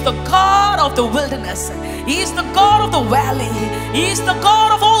 He is the God of the wilderness. He is the God of the valley. He is the God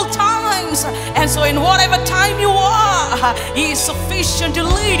of all times. And so in whatever time you are, He is sufficient to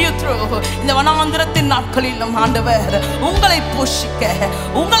lead you through. இந்த வனாந்தரத்தின் நாட்களிலும் ஆண்டவர் உங்களை போஷிக்க,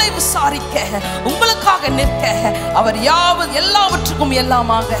 உங்களை விசாரிக்க, உங்களுக்காக நிற்க அவர் எல்லாவற்றுக்கும்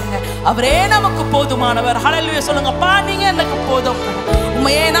எல்லாமாக அவரே நமக்கு போதுமானவர். ஹalleluya சொல்லுங்க அப்பா, நீங்க எனக்கு போதும்.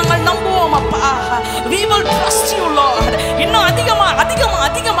 உம்மையே நாங்கள் நம்புவோம் அப்பா. We will trust you Lord. இன்னும் அதிகமா அதிகமா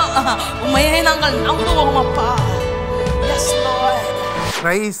அதிகமா உம்மையே நாங்கள் நம்புவோம் அப்பா. Yes Lord.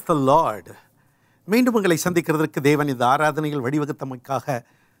 Praise the Lord. மீண்டும் உங்களை சந்திக்கிறதற்கு தேவன் இந்த ஆராதனையில் வழிவகுத்தமைக்காக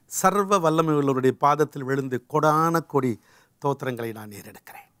சர்வ வல்லமையுள்ளவருடைய பாதத்தில் விழுந்து கொடான கொடி தோத்திரங்களை நான்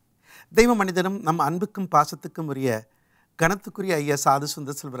ஏறெடுக்கிறேன். தெய்வ மனிதனும் நம் அன்புக்கும் பாசத்துக்கும் உரிய கனத்துக்குரிய ஐயா சாது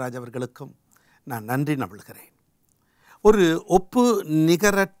சுந்தர் செல்வராஜ் அவர்களுக்கும் நான் நன்றி நல்கிறேன். ஒரு ஒப்பு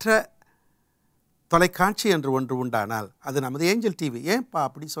நிகரற்ற தொலைக்காட்சி என்று ஒன்று உண்டானால் அது நமது ஏஞ்சல் டிவி. ஏன்ப்பா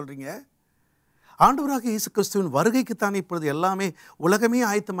அப்படி சொல்கிறீங்க? ஆண்டவராக இயேசு கிறிஸ்துவின் வருகைக்குத்தான் இப்பொழுது எல்லாமே உலகமே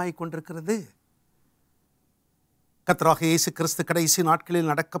ஆயத்தமாகிக் கொண்டிருக்கிறது. கர்த்தராகிய இயேசு கிறிஸ்து கடைசி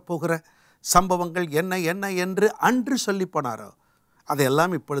நாட்களில் நடக்கப் போகிற சம்பவங்கள் என்ன என்ன என்று அன்று சொல்லி போனாரோ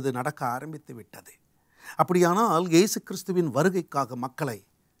அதையெல்லாம் இப்பொழுது நடக்க ஆரம்பித்து விட்டது. அப்படியானால் இயேசு கிறிஸ்துவின் வருகைக்காக மக்களை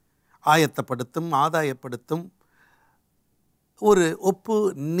ஆயத்தப்படுத்தும் ஆதாயப்படுத்தும் ஒரு ஒப்பு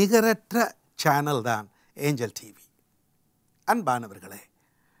நிகரற்ற சேனல் தான் ஏஞ்சல் டிவி. அன்பானவர்களே,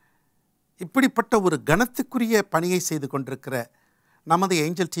 இப்படிப்பட்ட ஒரு கனத்துக்குரிய பணியை செய்து கொண்டிருக்கிற நமது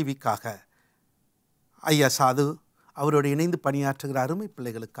ஏஞ்சல் டிவிக்காக ஐயா சாது அவரோடு இணைந்து பணியாற்றுகிற அருமை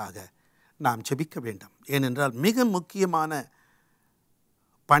பிள்ளைகளுக்காக நாம் ஜெபிக்க வேண்டும். ஏனென்றால் மிக முக்கியமான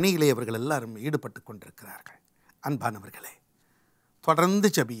பணியிலே அவர்கள் எல்லாரும் ஈடுபட்டு கொண்டிருக்கிறார்கள். அன்பானவர்களே, தொடர்ந்து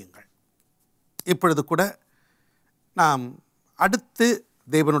ஜெபியுங்கள். இப்பொழுது கூட நாம் அடுத்து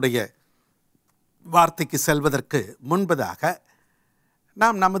தேவனுடைய வார்த்தைக்கு செல்வதற்கு முன்பதாக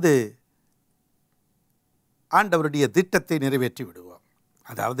நாம் நமது ஆண்டவருடைய திட்டத்தை நிறைவேற்றி விடுவோம்.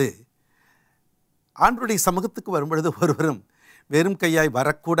 அதாவது ஆண்டவருடைய சமூகத்துக்கு வரும்பொழுது ஒருவரும் வெறும் கையாய்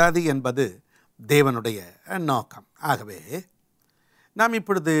வரக்கூடாது என்பது தேவனுடைய நோக்கம். ஆகவே நாம்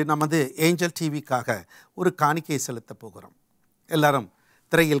இப்பொழுது நமது ஏஞ்சல் டிவிக்காக ஒரு காணிக்கையை செலுத்தப் போகிறோம். எல்லாரும்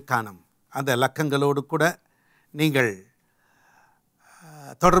திரையில் காணும் அந்த லக்கங்களோடு கூட நீங்கள்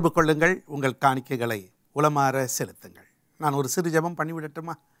தொடர்பு கொள்ளுங்கள். உங்கள் காணிக்கைகளை உளமாற செலுத்துங்கள். நான் ஒரு சிறு ஜெபம்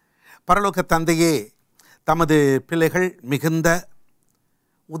பண்ணிவிடட்டுமா? பரலோக தந்தையே, தமது பிள்ளைகள் மிகுந்த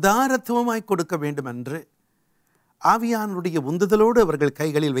உதாரத்துவமாய் கொடுக்க வேண்டும் என்று ஆவியானுடைய உந்துதலோடு அவர்கள்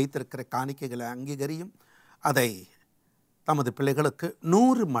கைகளில் வைத்திருக்கிற காணிக்கைகளை அங்கீகரியும். அதை தமது பிள்ளைகளுக்கு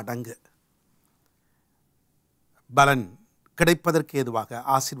 100 மடங்கு பலன் கிடைப்பதற்கு ஏதுவாக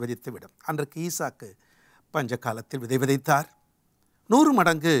ஆசீர்வதித்து விடும். அன்றைக்கு ஈசாக்கு பஞ்ச காலத்தில் விதை விதைத்தார், 100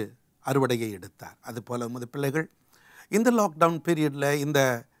 மடங்கு அறுவடையை எடுத்தார். அதுபோல் உமது பிள்ளைகள் இந்த லாக்டவுன் பீரியடில், இந்த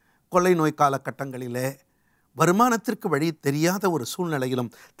கொள்ளை நோய் காலகட்டங்களிலே வருமானத்திற்கு வழி தெரியாத ஒரு சூழ்நிலையிலும்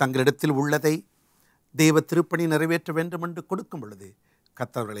தங்களிடத்தில் உள்ளதை தெய்வ திருப்பணி நிறைவேற்ற வேண்டும் என்று கொடுக்கும் பொழுது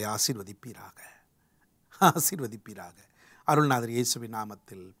கர்த்தர்களை ஆசீர்வதிப்பீராக, ஆசீர்வதிப்பீராக. அருள்நாதர் இயேசுவின்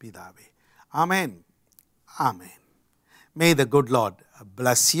நாமத்தில் பிதாவே, ஆமேன், ஆமேன். மே the good Lord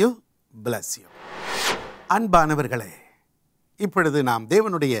bless you, bless you. அன்பானவர்களே, இப்பொழுது நாம்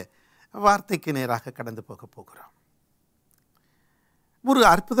தேவனுடைய வார்த்தைக்கு நேராக கடந்து போகிறோம். ஒரு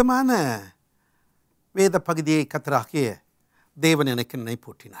அற்புதமான வேத பகுதியை கர்த்தராகிய தேவன் எனக்கு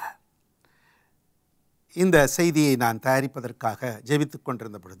நினைப்பூட்டினார். இந்த செய்தியை நான் தயாரிப்பதற்காக ஜெபித்து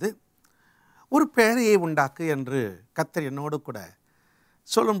கொண்டிருந்த பொழுது ஒரு பேழையை உண்டாக்கு என்று கர்த்தர் என்னோடு கூட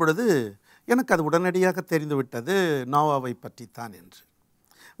சொல்லும் பொழுது எனக்கு அது உடனடியாக தெரிந்துவிட்டது நோவாவை பற்றித்தான் என்று.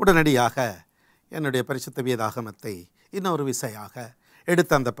 உடனடியாக என்னுடைய பரிசுத்த வேதாகமத்தை இன்னொரு விசையாக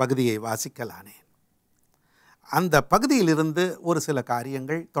எடுத்து அந்த பகுதியை வாசிக்கலானேன். அந்த பகுதியிலிருந்து ஒரு சில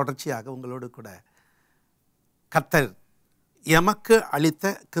காரியங்கள் தொடர்ச்சியாக உங்களோடு கூட கர்த்தர் எமக்கு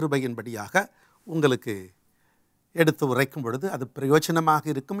அளித்த கிருபையின்படியாக உங்களுக்கு எடுத்து உரைக்கும் பொழுது அது பிரயோஜனமாக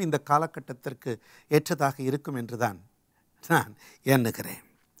இருக்கும், இந்த காலகட்டத்திற்கு ஏற்றதாக இருக்கும் என்றுதான் நான் எண்ணுகிறேன்.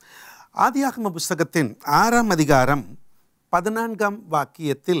 ஆதியாகம புஸ்தகத்தின் 6ஆம் அதிகாரம் 14ஆம்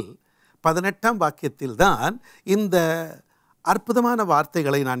வாக்கியத்தில் 18ஆம் வாக்கியத்தில் தான் இந்த அற்புதமான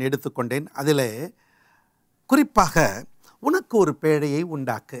வார்த்தைகளை நான் எடுத்துக்கொண்டேன். அதில் குறிப்பாக உனக்கு ஒரு பேழையை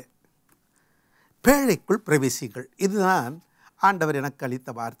உண்டாக்கு, பேழைக்குள் பிரவேசிகள். இதுதான் ஆண்டவர் எனக்கு அளித்த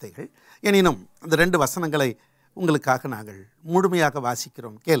வார்த்தைகள். எனினும் அந்த 2 வசனங்களை உங்களுக்காக நாங்கள் முழுமையாக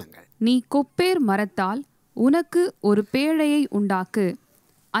வாசிக்கிறோம், கேளுங்கள். நீ கொப்பேர் மரத்தால் உனக்கு ஒரு பேழையை உண்டாக்கு,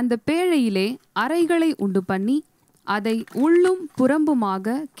 அந்த பேழையிலே அறைகளை உண்டு பண்ணி அதை உள்ளும்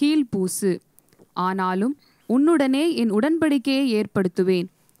புறம்புமாக கீழ்பூசு. ஆனாலும் உன்னுடனே என் உடன்படிக்கையை ஏற்படுத்துவேன்.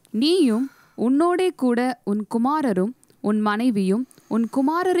 நீயும் உன்னோடே கூட உன் குமாரரும் உன் மனைவியும் உன்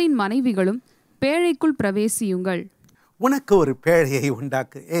குமாரரின் மனைவிகளும் பேழைக்குள் பிரவேசியுங்கள். உனக்கு ஒரு பேழையை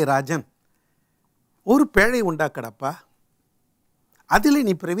உண்டாக்கு. ராஜன், ஒரு பேழை உண்டாக்கடப்பா, அதில்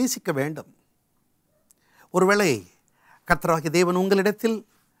நீ பிரவேசிக்க வேண்டும். ஒருவேளை கர்த்தராகிய தேவன் உங்களிடத்தில்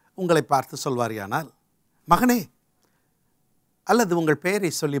உங்களை பார்த்து சொல்வாரியானால், மகனே, அல்லது உங்கள்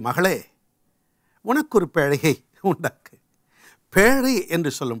பெயரை சொல்லி மகளே, உனக்கு ஒரு பேழையை உண்டாக்கு. பேழை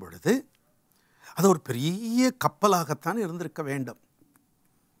என்று சொல்லும் பொழுது அது ஒரு பெரிய கப்பலாகத்தான் இருந்திருக்க வேண்டும்.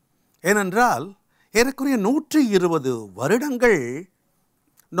 ஏனென்றால் ஏறக்குறைய 120 வருடங்கள்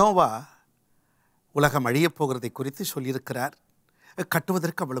நோவா உலகம் அழியப் போகிறதை குறித்து சொல்லியிருக்கிறார்.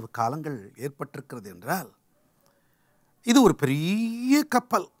 கட்டுவதற்கு அவ்வளவு காலங்கள் ஏற்பட்டிருக்கிறது என்றால் இது ஒரு பெரிய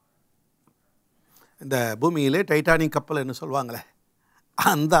கப்பல். இந்த பூமியிலே டைட்டானிக் கப்பல் என்று சொல்லுவாங்களே,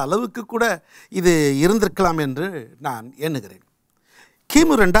 அந்த அளவுக்கு கூட இது இருந்திருக்கலாம் என்று நான் எண்ணுகிறேன்.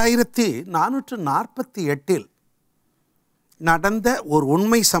 கிமு 2448 நடந்த ஒரு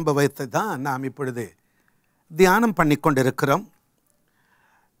உண்மை சம்பவத்தை தான் நாம் இப்பொழுது தியானம் பண்ணி கொண்டிருக்கிறோம்.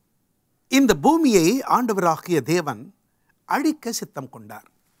 இந்த பூமியை ஆண்டவராகிய தேவன் அழிக்க சித்தம் கொண்டார்.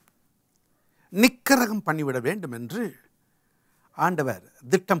 நிக்கிரகம் பண்ணிவிட வேண்டும் என்று ஆண்டவர்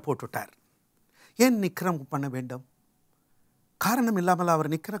திட்டம் போட்டுட்டார். ஏன் நிக்கிரகம் பண்ண வேண்டும்? காரணம் இல்லாமல்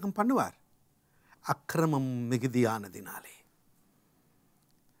அவர் நிக்கிரகம் பண்ணுவார். அக்கிரமம் மிகுதியானதினாலே.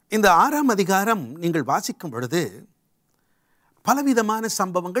 இந்த 6ஆம் அதிகாரம் நீங்கள் வாசிக்கும் பொழுது பலவிதமான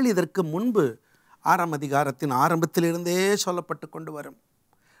சம்பவங்கள் இதற்கு முன்பு 6ஆம் அதிகாரத்தின் ஆரம்பத்திலிருந்தே சொல்லப்பட்டு கொண்டு வரும்.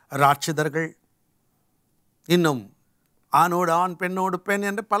 ராட்சதர்கள், இன்னும் ஆணோடு ஆண் பெண்ணோடு பெண்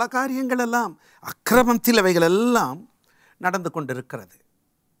என்ற பல காரியங்கள் எல்லாம் அக்கிரமத்தில் அவைகள் எல்லாம் நடந்து கொண்டிருக்கிறது.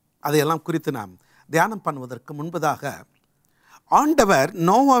 அதையெல்லாம் குறித்து நாம் தியானம் பண்ணுவதற்கு முன்பதாக ஆண்டவர்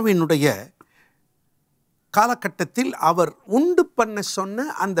நோவாவினுடைய காலகட்டத்தில் அவர் உண்டு பண்ண சொன்ன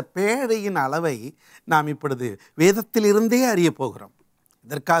அந்த பேழையின் அளவை நாம் இப்பொழுது வேதத்திலிருந்தே அறிய போகிறோம்.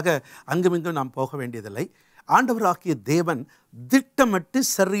 இதற்காக அங்குமிங்கும் நாம் போக வேண்டியதில்லை. ஆண்டவராகிய தேவன் திட்டமிட்டு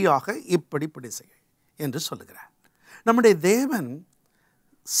சரியாக இப்படி செய்ய என்று சொல்லுகிறார். நம்முடைய தேவன்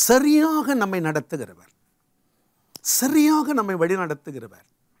சரியாக நம்மை நடத்துகிறவர், சரியாக நம்மை வழி நடத்துகிறவர்.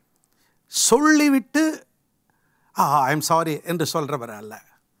 சொல்லிவிட்டு ஐ எம் சாரி என்று சொல்கிறவர் அல்ல.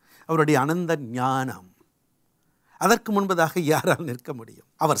 அவருடைய அனந்த ஞானம், அதற்கு முன்பதாக யாரால் நிற்க முடியும்?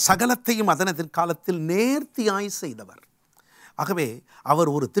 அவர் சகலத்தையும் அதனதின் காலத்தில் நேர்த்தியாய் செய்தவர். ஆகவே அவர்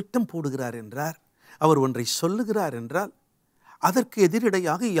ஒரு திட்டம் போடுகிறார் என்றார், அவர் ஒன்றை சொல்லுகிறார் என்றால் அதற்கு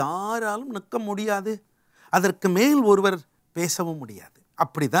எதிரிடையாக யாராலும் நிற்க முடியாது. அதற்கு மேல் ஒருவர் பேசவும் முடியாது.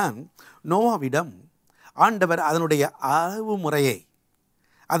 அப்படிதான் நோவாவிடம் ஆண்டவர் அதனுடைய அளவு முறையை,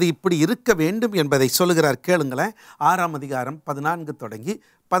 அது இப்படி இருக்க வேண்டும் என்பதை சொல்லுகிறார். கேளுங்களேன். 6ஆம் அதிகாரம் 14 தொடங்கி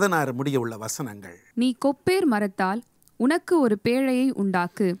 16 முடிய உள்ள வசனங்கள். நீ கொப்பேர் மரத்தால் உனக்கு ஒரு பேழையை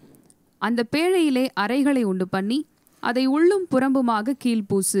உண்டாக்கு. அந்த பேழையிலே அறைகளை உண்டு பண்ணி அதை உள்ளும் புறம்புமாக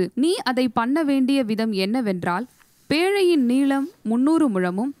கீழ்பூசு. நீ அதை பண்ண வேண்டிய விதம் என்னவென்றால், பேழையின் நீளம் 300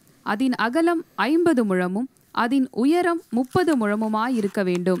 முழமும் அதன் அகலம் 50 முழமும் அதன் உயரம் 30 முழமுமாயிருக்க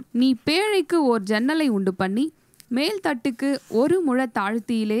வேண்டும். நீ பேழைக்கு ஓர் ஜன்னலை உண்டு பண்ணி மேல் தட்டுக்கு 1 முழ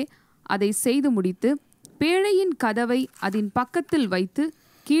தாழ்த்தியிலே அதை செய்து முடித்து பேழையின் கதவை அதன் பக்கத்தில் வைத்து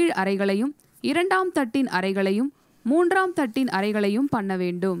கீழ் அறைகளையும் 2ஆம் தட்டின் அறைகளையும் 3ஆம் தட்டின் அறைகளையும் பண்ண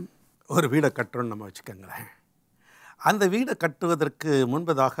வேண்டும். ஒரு வீடை கட்டுறோன்னு நம்ம வச்சுக்கோங்களேன். அந்த வீடை கட்டுவதற்கு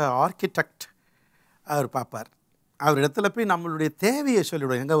முன்பதாக ஆர்கிடெக்ட் அவர் பார்ப்பார். அவர் இடத்துல போய் நம்மளுடைய தேவையை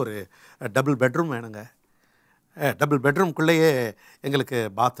சொல்லிவிடுவோம். எங்க ஒரு டபுள் பெட்ரூம் வேணுங்க, டபுள் பெட்ரூம்குள்ளேயே எங்களுக்கு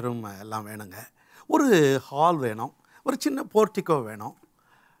பாத்ரூம் எல்லாம் வேணுங்க, ஒரு ஹால் வேணும், ஒரு சின்ன போர்ட்டிக்கோ வேணும்,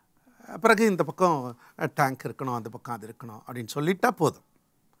 பிறகு இந்த பக்கம் டேங்க் இருக்கணும், அந்த பக்கம் அது இருக்கணும் அப்படின்னு சொல்லிட்டா போதும்.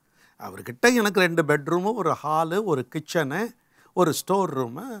 அவர்கிட்ட எனக்கு 2 பெட்ரூமு, ஒரு ஹாலு, ஒரு கிச்சனு, ஒரு ஸ்டோர்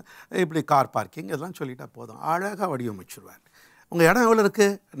ரூமு, இப்படி கார் பார்க்கிங் இதெல்லாம் சொல்லிட்டா போதும். அழகாக வடிவமைச்சிடுவார். உங்கள் இடம் எவ்வளோ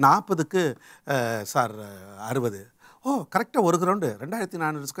இருக்குது? 40க்கு சார் 60. ஓ கரெக்டாக ஒரு ground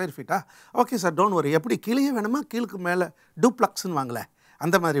 2400 square ஃபீட்டா? Okay sir, don't worry. எப்படி கீழே வேணுமா, கீழுக்கு மேலே டூப்ளக்ஸ்ன்னு வாங்கலை,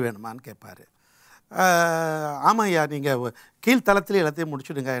 அந்த மாதிரி வேணுமான்னு கேட்பார். ஆமாம் ஐயா, நீங்கள் கீழ்த்தளத்தில் எல்லாத்தையும்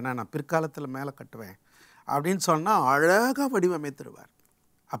முடிச்சுடுங்க, ஏன்னா நான் பிற்காலத்தில் மேலே கட்டுவேன் அப்படின்னு சொன்னால் அழகாக வடிவமைத்துடுவார்.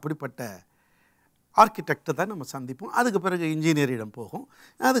 அப்படிப்பட்ட ஆர்கிடெக்டை தான் நம்ம சந்திப்போம். அதுக்கு பிறகு இன்ஜினியரிடம் போகும்.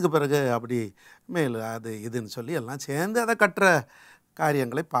 அதுக்கு பிறகு அப்படி மேல் அது இதுன்னு சொல்லி எல்லாம் சேர்ந்து அதை கட்டுற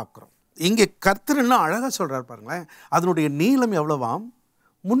காரியங்களை பார்க்குறோம். இங்கே கர்த்தர் இன்னும் அழகாக சொல்கிறார் பாருங்களேன். அதனுடைய நீளம் எவ்வளவாம்?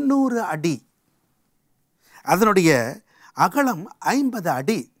 300 அடி. அதனுடைய அகலம் 50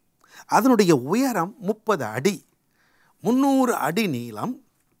 அடி. அதனுடைய உயரம் 30 அடி. 300 அடி நீளம்,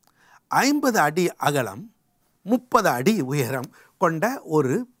 50 அடி அகலம், 30 அடி உயரம் கொண்ட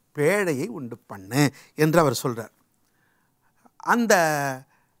ஒரு பேழையை உண்டு பண்ணு என்று அவர் சொல்கிறார். அந்த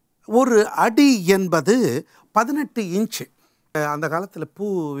ஒரு அடி என்பது 18 இன்ச்சு. அந்த காலத்தில் பூ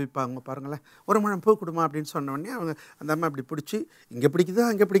விற்பாங்க பாருங்களேன். ஒரு முழம் பூ கொடுமா அப்படின்னு சொன்னோடனே அவங்க அந்த அம்மா இப்படி பிடிச்சி, இங்கே பிடிக்குதா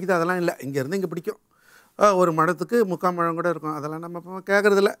அங்கே பிடிக்குதா அதெல்லாம் இல்லை, இங்கேருந்து இங்கே பிடிக்கும். ஒரு முழத்துக்கு 3/4 முழம் கூட இருக்கும். அதெல்லாம் நம்ம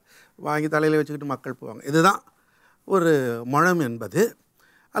கேட்குறதில்ல, வாங்கி தலையில் வச்சுக்கிட்டு மக்கள் போவாங்க. இதுதான் ஒரு முழம் என்பது,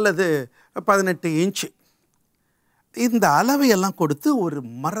 அல்லது 18 இன்ச்சு. இந்த அளவையெல்லாம் கொடுத்து ஒரு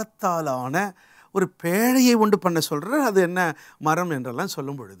மரத்தாலான ஒரு பேழையை உண்டு பண்ண சொல்கிறார். அது என்ன மரம் என்றெல்லாம்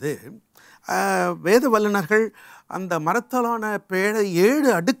சொல்லும் பொழுது வேத வல்லுநர்கள் அந்த மரத்தாலான பேழை 7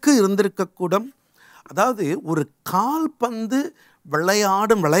 அடுக்கு இருந்திருக்கக்கூடும். அதாவது ஒரு கால் பந்து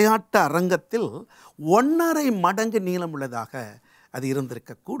விளையாடும் விளையாட்டு அரங்கத்தில் 1.5 மடங்கு நீளம் உள்ளதாக அது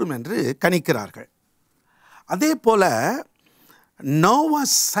இருந்திருக்கக்கூடும் என்று கணிக்கிறார்கள். அதே போல Noah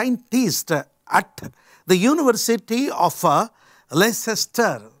scientist at the university of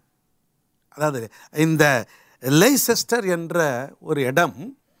Leicester, அதாவது இந்த லெய்செஸ்டர் என்ற ஒரு இடம்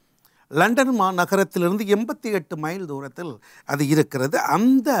லண்டன் மாநகரத்திலிருந்து 88 மைல் தூரத்தில் அது இருக்கிறது.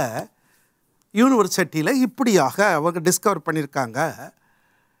 அந்த யூனிவர்சிட்டியில் இப்படியாக அவங்க டிஸ்கவர் பண்ணியிருக்காங்க,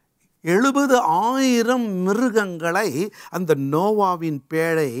 70,000 மிருகங்களை அந்த நோவாவின்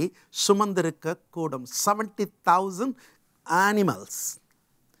பேழை சுமந்திருக்கக்கூடும். 70,000 ஆனிமல்ஸ்.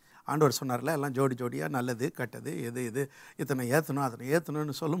 ஆண்டவர் சொன்னார்ல, எல்லாம் ஜோடி ஜோடியாக நல்லது கெட்டது எது இத்தனை ஏற்றணும் அதனை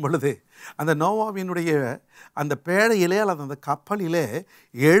ஏற்றணும்னு சொல்லும் பொழுது அந்த நோவாவினுடைய அந்த பேழையிலே அல்லது அந்த கப்பலிலே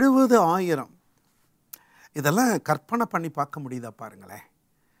 70,000, இதெல்லாம் கற்பனை பண்ணி பார்க்க முடியுதா பாருங்களேன்.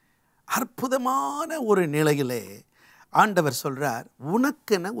 அற்புதமான ஒரு நிலையிலே ஆண்டவர் சொல்கிறார்,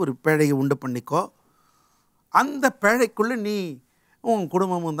 உனக்கென ஒரு பேழையை உண்டு பண்ணிக்கோ, அந்த பேழைக்குள்ளே நீ உன்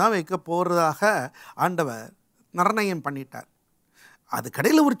குடும்பமும் தான் வைக்க போகிறதாக ஆண்டவர் நிர்ணயம் பண்ணிட்டார். அது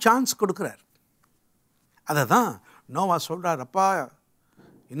கடையில் ஒரு சான்ஸ் கொடுக்குறார். அதை தான் நோவா சொல்கிறார், அப்பா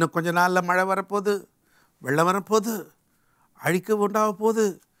இன்னும் கொஞ்ச நாளில் மழை வரப்போகுது, வெள்ளம் வரப்போகுது, அழிக்க உண்டாக போகுது.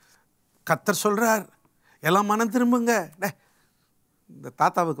 கர்த்தர் சொல்கிறார், எல்லாம் மனம் திரும்புங்க. இந்த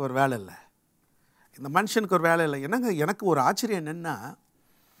தாத்தாவுக்கு ஒரு வேலை இல்லை, இந்த மனுஷனுக்கு ஒரு வேலை இல்லை. எனக்கு ஒரு ஆச்சரியம் என்னென்னா,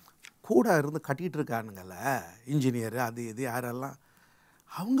 கூட இருந்து கட்டிகிட்டு இருக்கானுங்கள இன்ஜினியரு அது இது யாரெல்லாம்,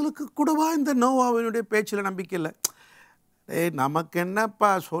 அவங்களுக்கு கூடவா இந்த நோவாவினுடைய பேச்சில் நம்பிக்கை இல்லை. நமக்கு என்னப்பா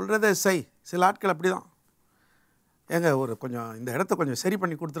சொல்கிறத செய். சில ஆட்கள் அப்படி தான், ஒரு கொஞ்சம் இந்த இடத்த கொஞ்சம் சரி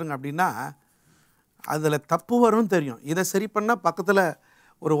பண்ணி கொடுத்துருங்க அப்படின்னா அதில் தப்பு வரும்னு தெரியும். இதை சரி பண்ணால் பக்கத்தில்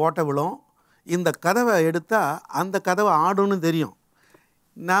ஒரு ஓட்டை விழும், இந்த கதவை எடுத்தால் அந்த கதவை ஆடும்னு தெரியும்.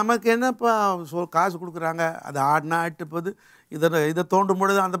 நமக்கு என்னப்பா காசு கொடுக்குறாங்க, அது ஆடினா ஆட்டு போகுது, இதை தோண்டும்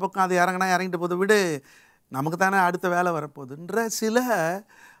பொழுது அந்த பக்கம் அது இறங்கினா இறங்கிட்டு போகுது, விடு நமக்கு தானே அடுத்த வேலை வரப்போகுதுன்ற சில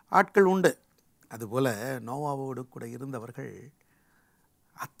ஆட்கள் உண்டு. அதுபோல் நோவாவோடு கூட இருந்தவர்கள்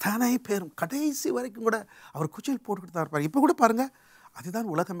அத்தனை பேரும் கடைசி வரைக்கும் கூட அவர் குச்சில் போட்டுக்கிட்டு தான் இருப்பார். இப்போ கூட பாருங்கள், அதுதான்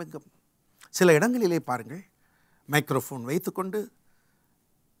உலகமெங்கும். சில இடங்களிலே பாருங்கள், மைக்ரோஃபோன் வைத்துக்கொண்டு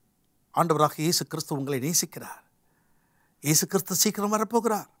ஆண்டவராக இயேசு கிறிஸ்து உங்களை நேசிக்கிறார், இயேசு கிறிஸ்து சீக்கிரம்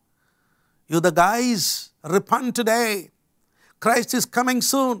வரப்போகிறார், you the guys repent today, Christ is coming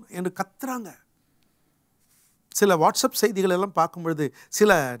soon என்று கத்துறாங்க. சில வாட்ஸ்அப் செய்திகள் எல்லாம் பார்க்கும்பொழுது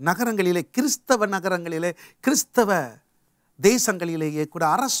சில நகரங்களிலே, கிறிஸ்தவ நகரங்களிலே, கிறிஸ்தவ தேசங்களிலேயே கூட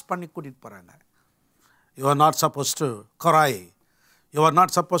அரெஸ்ட் பண்ணி கூட்டிகிட்டு போகிறாங்க. You are not suppose to கொராய், you are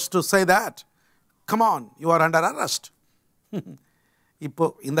not suppose to say that, come on, you are under arrest.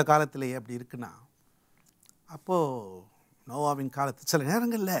 இப்போது இந்த காலத்திலேயே அப்படி இருக்குன்னா, அப்போது நோவாவின் காலத்து சில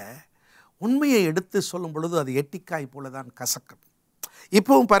நேரங்களில் உண்மையை எடுத்து சொல்லும் பொழுது அது எட்டிக்காய் போல தான் கசக்கும்.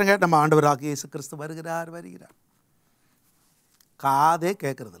 இப்போவும் பாருங்கள், நம்ம ஆண்டவராகிய இயேசு கிறிஸ்து வருகிறார், காதே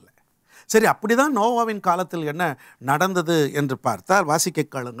கேட்கறதில்ல. சரி, அப்படி தான் நோவாவின் காலத்தில் என்ன நடந்தது என்று பார்த்தால் வாசிக்க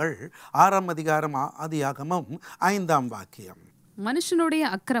கேளுங்கள். 6ஆம் அதிகாரம் ஆதியாகமம் 5ஆம் வாக்கியம். மனுஷனுடைய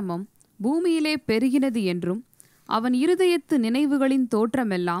அக்கிரமம் பூமியிலே பெருகினது என்றும் அவன் இருதயத்து நினைவுகளின்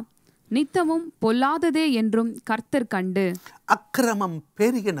தோற்றமெல்லாம் நித்தமும் பொல்லாததே என்றும் கர்த்தர் கண்டு. அக்கிரமம்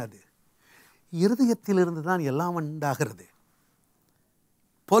பெருகினது, இருதயத்திலிருந்து தான் எல்லாம் உண்டாகிறது.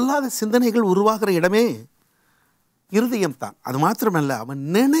 பொல்லாத சிந்தனைகள் உருவாகிற இடமே இருதயம்தான். அது மாத்திரமல்ல, அவன்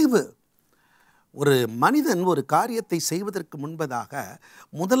நினைவு. ஒரு மனிதன் ஒரு காரியத்தை செய்வதற்கு முன்பதாக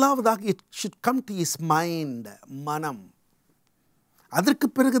முதலாவதாக it should come to his mind, மனம். அதற்கு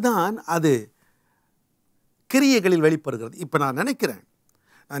பிறகுதான் அது கிரியைகளில் வெளிப்படுகிறது. இப்போ நான் நினைக்கிறேன்,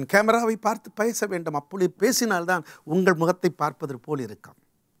 நான் கேமராவை பார்த்து பேச வேண்டும், அப்படி பேசினால்தான் உங்கள் முகத்தை பார்ப்பதற்கு போல் இருக்கும்.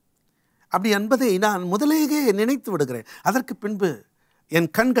 அப்படி என்பதை நான் முதலேயே நினைத்து விடுகிறேன். அதற்கு பின்பு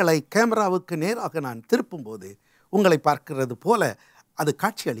என் கண்களை கேமராவுக்கு நேராக நான் திருப்பும்போது உங்களை பார்க்கிறது போல அது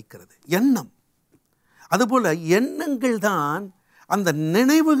காட்சி அளிக்கிறது. எண்ணம், அதுபோல் எண்ணங்கள் தான், அந்த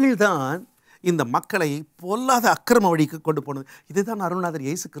நினைவுகள் தான் இந்த மக்களை பொல்லாத அக்கிரம வழிக்கு கொண்டு போனது. இதுதான் அருள்நாதர்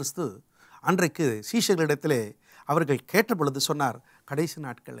இயேசு கிறிஸ்து அன்றைக்கு சீஷர்களிடத்திலே அவர்கள் கேட்ட பொழுது சொன்னார், கடைசி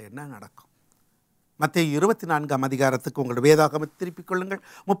நாட்களில் என்ன நடக்கும். மத்தேயு 24ஆம் அதிகாரத்துக்கு உங்கள் வேதாகமத்தை திருப்பிக் கொள்ளுங்கள்.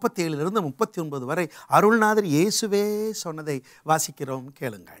 37 39 வரை அருள்நாதர் இயேசுவே சொன்னதை வாசிக்கிறோம்,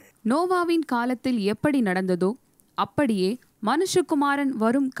 கேளுங்கள். நோவாவின் காலத்தில் எப்படி நடந்ததோ அப்படியே மனுஷகுமாரன்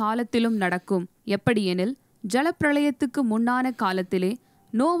வரும் காலத்திலும் நடக்கும். எப்படியெனில், ஜலப்பிரளயத்துக்கு முன்னான காலத்திலே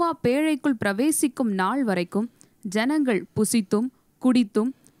நோவா பேழைக்குள் பிரவேசிக்கும் நாள் வரைக்கும் ஜனங்கள் புசித்தும்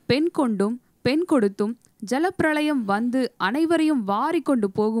குடித்தும் பெண் கொண்டும் பெண் கொடுத்தும் ஜலப்பிரளயம் வந்து அனைவரையும் வாரிக்கொண்டு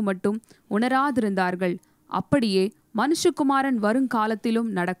போகும் மட்டும் உணராதிருந்தார்கள். அப்படியே மனுஷகுமாரன் வருங்காலத்திலும்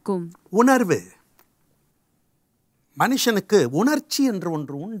நடக்கும். உணர்வு, மனுஷனுக்கு உணர்ச்சி என்று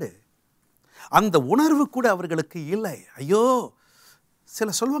ஒன்று உண்டு. அந்த உணர்வு கூட அவர்களுக்கு இல்லை. ஐயோ,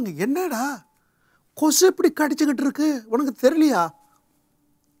 சில சொல்லுவாங்க, என்னடா கொசு இப்படி கடிச்சுக்கிட்டு இருக்கு, உனக்கு தெரியலையா?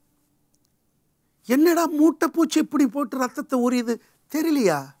 என்னடா மூட்டை பூச்சி இப்படி போட்டு ரத்தத்தை உரியுது,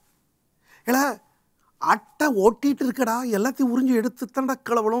 தெரியலையா? இல்லை, அட்டை ஓட்டிகிட்டு இருக்கடா, எல்லாத்தையும் உறிஞ்சி எடுத்து தண்டா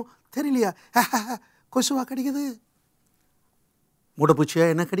கிளவலும், தெரியலையா? கொசுவா கடிக்குது, மூட்டைப்பூச்சியா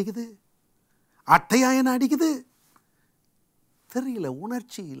என்ன கடிக்குது, அட்டையா என்ன அடிக்குது, தெரியல.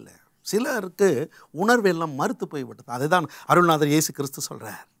 உணர்ச்சி இல்லை. சிலருக்கு உணர்வு எல்லாம் மறுத்து போய்விட்டது. அதுதான் அருள்நாதர் இயேசு கிறிஸ்து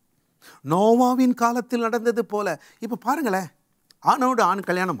சொல்கிறார். நோவாவின் காலத்தில் நடந்தது போல. இப்போ பாருங்களேன், ஆணோடு ஆண்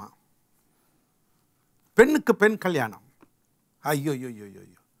கல்யாணமா, பெண்ணுக்கு பெண் கல்யாணம். ஐயோ ஐயோ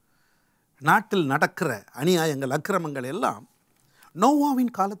ஐயோ, நாட்டில் நடக்கிற அநியாயங்கள் அக்கிரமங்கள் எல்லாம்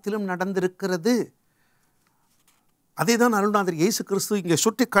நோவாவின் காலத்திலும் நடந்திருக்கிறது. அதை தான் அருள்நாதர் இயேசு கிறிஸ்து இங்கே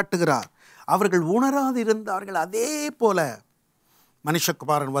சுட்டி காட்டுகிறார். அவர்கள் உணராது இருந்தார்கள். அதே போல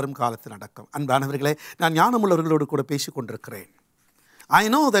மனுஷகுமாரன் வரும் காலத்தில் நடக்கும். அன்பானவர்களே, நான் ஞானமுள்ளவர்களோடு கூட பேசிக் கொண்டிருக்கிறேன். I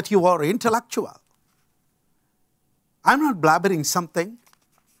know that you are intellectual. I'm not blabbering something.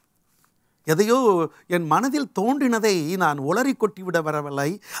 எதையோ என் மனதில் தோன்றினதை நான் உளறி கொட்டிவிட வரவில்லை.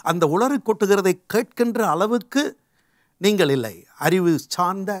 அந்த உளறி கொட்டுகிறதை கேட்கின்ற அளவுக்கு நீங்கள் இல்லை. அறிவு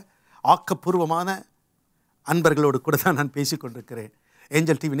சார்ந்த ஆக்கப்பூர்வமான அன்பர்களோடு கூட தான் நான் பேசிக்கொண்டிருக்கிறேன்.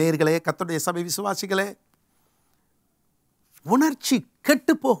 ஏஞ்சல் டிவி நேயர்களே, கர்த்தருடைய சபை விசுவாசிகளே, உணர்ச்சி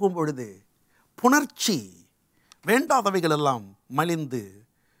கெட்டு போகும் பொழுது புணர்ச்சி வேண்டாதவைகள் எல்லாம் மலிந்து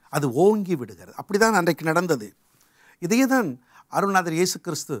அது ஓங்கி விடுகிறது. அப்படிதான் அன்றைக்கு நடந்தது. இதையே தான் அருள்நாதர் இயேசு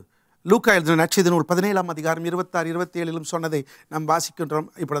கிறிஸ்து லூக்கா எழுதின நற்செய்தி நூல் 17ஆம் அதிகாரம் 26, 27 சொன்னதை நாம் வாசிக்கின்றோம்.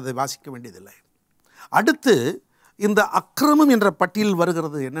 இப்பொழுது வாசிக்க வேண்டியதில்லை. அடுத்து இந்த அக்கிரமம் என்ற பட்டியல்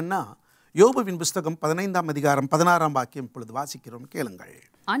வருகிறது. என்னென்னா, யோபுவின் புஸ்தகம் 15ஆம் அதிகாரம் 16ஆம் வாக்கியம் இப்பொழுது வாசிக்கிறோம், கேளுங்கள்.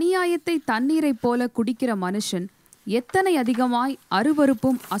 அநியாயத்தை தண்ணீரைப் போல குடிக்கிற மனுஷன் எத்தனை அதிகமாய்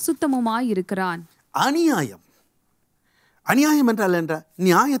அருவருப்பும் அசுத்தமுமாய் இருக்கிறான். அநியாயம், அநியாயம் என்றால் என்ற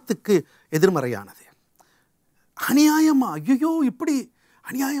நியாயத்துக்கு எதிர்மறையானது. அநியாயமா, ஐயோ இப்படி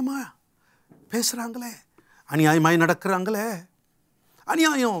அநியாயமா பேசுகிறாங்களே, அநியாயமாய் நடக்கிறாங்களே,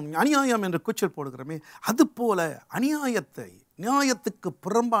 அநியாயம் அநியாயம் என்று கூச்சல் போடுகிறோமே, அதுபோல அநியாயத்தை, நியாயத்துக்கு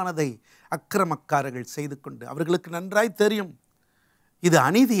புறம்பானதை அக்கிரமக்காரர்கள் செய்து கொண்டு அவர்களுக்கு நன்றாய் தெரியும் இது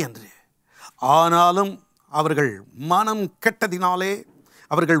அநீதி என்று. ஆனாலும் அவர்கள் மனம் கெட்டதினாலே,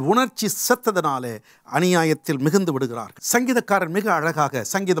 அவர்கள் உணர்ச்சி செத்ததினாலே அநியாயத்தில் மிகுந்து விடுகிறார்கள். சங்கீதக்காரர் மிக அழகாக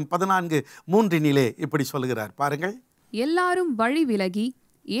சங்கீதம் 14:3 இப்படி சொல்லுகிறார், பாருங்கள். எல்லாரும் வழி விலகி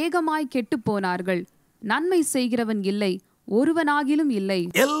ஏகமாய் கெட்டு போனார்கள், நன்மை செய்கிறவன் இல்லை, ஒருவனாகிலும் இல்லை.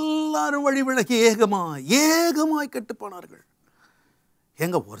 எல்லாரும் வழி விலகி ஏகமாய் கெட்டு போனார்கள்.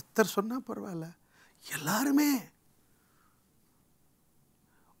 எங்க ஒருத்தர் சொன்னா பரவாயில்ல, எல்லாருமே.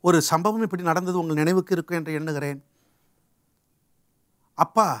 ஒரு சம்பவம் இப்படி நடந்தது உங்கள் நினைவுக்கு இருக்கும் என்று எண்ணுகிறேன்.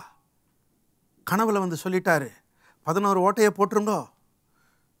 அப்பா கனவுல வந்து சொல்லிட்டாரு, 11 ஓட்டையை போட்டுருங்கோ,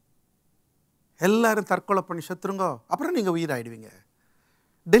 எல்லாரும் தற்கொலை பண்ணி செத்துருங்கோ, அப்புறம் நீங்கள் உயிராயிடுவீங்க.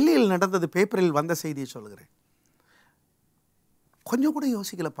 டெல்லியில் நடந்தது, பேப்பரில் வந்த செய்தியை சொல்கிறேன். கொஞ்சம் கூட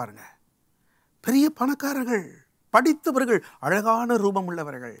யோசிக்கல பாருங்க. பெரிய பணக்காரர்கள், படித்தவர்கள், அழகான ரூபம்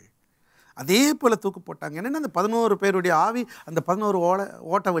உள்ளவர்கள், அதே போல் தூக்கு போட்டாங்க. என்னென்னா, அந்த 11 பேருடைய ஆவி அந்த 11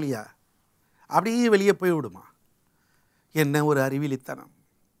 ஓட்ட வழியா அப்படியே வெளியே போய் விடுமா? என்ன ஒரு அறிவிலித்தனம்!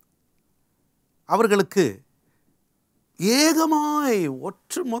 அவர்களுக்கு ஏகமாய்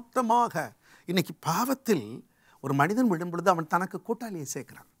ஒற்று மொத்தமாக இன்னைக்கு பாவத்தில் ஒரு மனிதன் விடும் பொழுது அவன் தனக்கு கூட்டாளியை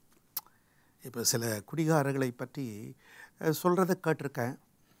சேர்க்கிறான். இப்போ சில குடிகாரர்களை பற்றி சொல்கிறத கேட்டிருக்கேன்.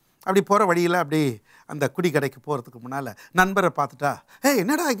 அப்படி போகிற வழியில் அப்படி அந்த குடி கடைக்கு போகிறதுக்கு முன்னால் நண்பரை பார்த்துட்டா,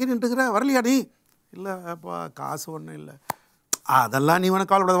 என்னடா இங்கே நின்றுக்கிற, வரலையா நீ? இல்லைப்பா, காசு ஒன்றும் இல்லை. அதெல்லாம் நீ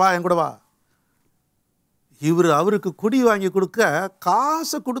உனக்கு கால் விடவா, என் கூட வா. அவருக்கு குடி வாங்கி கொடுக்க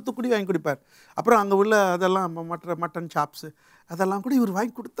காசை கொடுத்து குடி வாங்கி கொடுப்பார். அப்புறம் அங்கே உள்ள அதெல்லாம் மட்டன் சாப்ஸு அதெல்லாம் கூட இவர்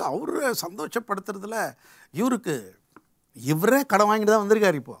வாங்கி கொடுத்து அவரை சந்தோஷப்படுத்துறதுல இவரே கடன் வாங்கிட்டு தான்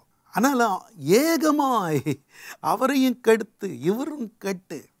வந்திருக்கார் இப்போ. ஆனாலும் ஏகமாய் அவரையும் கெடுத்து இவரும்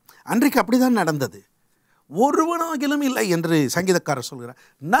கெட்டு அன்றைக்கு அப்படி தான் நடந்தது. ஒருவனாகிலும் இல்லை என்று சங்கீதக்காரர் சொல்கிறார்.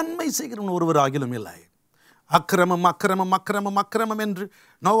 நன்மை செய்கிறவன் ஒருவராகிலும் இல்லை. அக்கிரமம் அக்கிரமம் அக்கிரமம் அக்கிரமம் என்று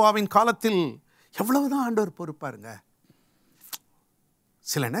நோவாவின் காலத்தில் எவ்வளவுதான் ஆண்டவர் பொறுப்பாருங்க.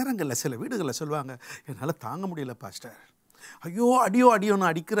 சில நேரங்களில் சில வீடுகளில் சொல்லுவாங்க, என்னால் தாங்க முடியல பாஸ்டர், ஐயோ அடியோன்னு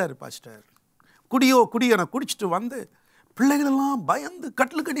அடிக்கிறாரு பாஸ்டர், குடியோ நான் குடிச்சிட்டு வந்து பிள்ளைகளெல்லாம் பயந்து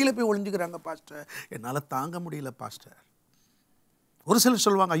கட்டிலுக்கடியில் போய் ஒளிஞ்சுக்கிறாங்க பாஸ்டர், என்னால் தாங்க முடியல பாஸ்டர். ஒரு சிலர்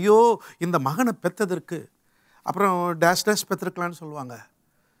சொல்லுவாங்க, ஐயோ இந்த மகனை பெற்றதற்கு அப்புறம் டேஷ் பெற்றிருக்கலான்னு சொல்லுவாங்க,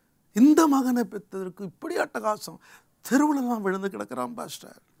 இந்த மகனை பெற்றதற்கு இப்படி அட்டகாசம், தெருவிலலாம் விழுந்து கிடக்கிறான்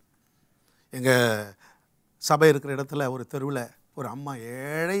பாஸ்டர். எங்கள் சபை இருக்கிற இடத்துல ஒரு தெருவில் ஒரு அம்மா,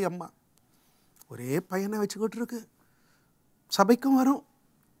 ஏழை அம்மா, ஒரே பையனை வச்சுக்கிட்டு இருக்கு. சபைக்கும் வரும்.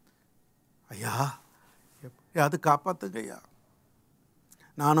 ஐயா எப்படியாவது காப்பாற்றுங்க ஐயா.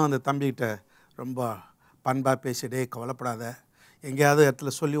 நானும் அந்த தம்பிகிட்ட ரொம்ப பண்பாக பேசிட்டே, கவலைப்படாத, எங்கேயாவது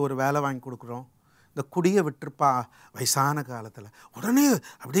இடத்துல சொல்லி ஒரு வேலை வாங்கி கொடுக்குறோம், இந்த குடியை விட்டுருப்பா வயசான காலத்தில். உடனே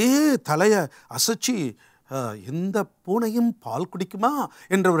அப்படியே தலையை அசைச்சி எந்த பூனையும் பால் குடிக்குமா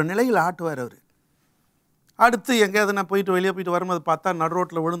என்ற ஒரு நிலையில் ஆட்டுவார் அவர். அடுத்து எங்கேயாவது நான் போயிட்டு வெளியே போயிட்டு வரும்போது பார்த்தா நடு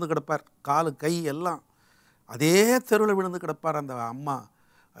ரோட்டில் விழுந்து கிடப்பார், காலு கை எல்லாம் அதே தெருவில் விழுந்து கிடப்பார். அந்த அம்மா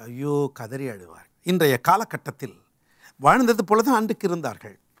ஐயோ கதறி அழுவார். இன்றைய காலகட்டத்தில் வாழ்ந்தது போல தான் அன்றைக்கு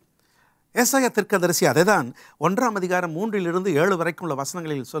இருந்தார்கள். ஏசாயா தீர்க்கதரிசி அதை தான் 1ஆம் அதிகாரம் 3-7 வரைக்கும் உள்ள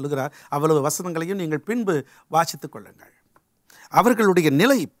வசனங்களில் சொல்லுகிறார். அவ்வளவு வசனங்களையும் நீங்கள் பின்பு வாசித்துக் கொள்ளுங்கள். அவர்களுடைய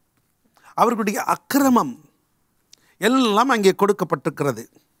நிலை, அவர்களுடைய அக்கிரமம் எல்லாம் அங்கே கொடுக்கப்பட்டிருக்கிறது.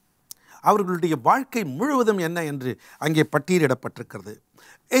 அவர்களுடைய வாழ்க்கை முழுவதும் என்ன என்று அங்கே பட்டியலிடப்பட்டிருக்கிறது.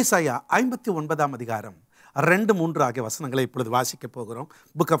 ஏசாயா 59ஆம் அதிகாரம் 2-3 ஆகிய வசனங்களை இப்பொழுது வாசிக்கப் போகிறோம்.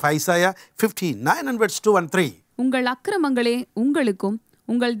 Book of Isaiah 59 and verse 2 and 3. உங்கள் அக்கிரமங்களே உங்களுக்கும்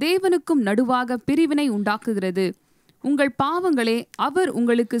உங்கள் தேவனுக்கும் நடுவாக பிரிவினை உண்டாக்குகிறது. உங்கள் பாவங்களே அவர்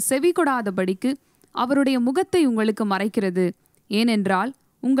உங்களுக்கு செவி கொடாதபடிக்கு அவருடைய முகத்தை உங்களுக்கு மறைக்கிறது. ஏனென்றால்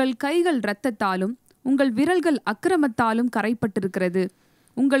உங்கள் கைகள் இரத்தத்தாலும் உங்கள் விரல்கள் அக்கிரமத்தாலும் கரைப்பட்டிருக்கிறது.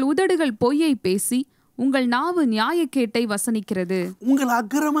 உங்கள் உதடுகள் பொய்யை பேசி உங்கள் நாவு நியாயக்கேட்டை வசனிக்கிறது. உங்கள்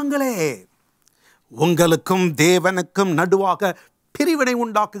அக்கிரமங்களே உங்களுக்கும் தேவனுக்கும் நடுவாக பிரிவினை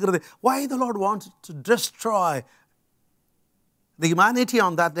உண்டாக்குகிறது. Why the Lord wants to destroy the humanity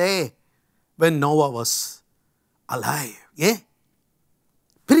on that day when Noah was alive?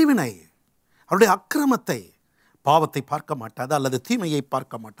 பிரிவினை, அவருடைய அக்கிரமத்தை, பாவத்தை பார்க்க மாட்டாத அல்லது தீமையை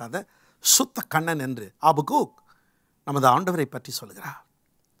பார்க்க மாட்டாத சுத்த கண்ணன் என்று ஆபுகூக் நமது ஆண்டவரை பற்றி சொல்கிறார்.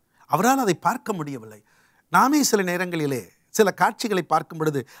 அவரால் அதை பார்க்க முடியவில்லை. நாமே சில நேரங்களிலே சில காட்சிகளை பார்க்கும்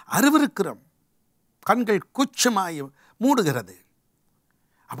பொழுது அருவருக்கிறோம், கண்கள் குச்சமாய் மூடுகிறது.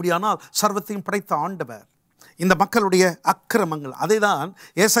 அப்படியானால் சர்வத்தையும் படைத்த ஆண்டவர் இந்த மக்களுடைய அக்கிரமங்கள், அதை தான்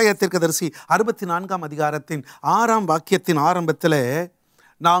ஏசாயா தீர்க்கதரிசி 64ஆம் அதிகாரத்தின் 6ஆம் வாக்கியத்தின் ஆரம்பத்தில்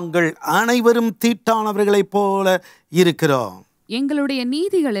நாங்கள் அனைவரும் தீட்டானவர்களைப் போல இருக்கிறோம். எங்களுடைய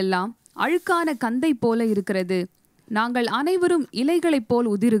நீதிகள் எல்லாம் அழுக்கான கந்தை போல இருக்கிறது. நாங்கள் அனைவரும் இலைகளைப் போல்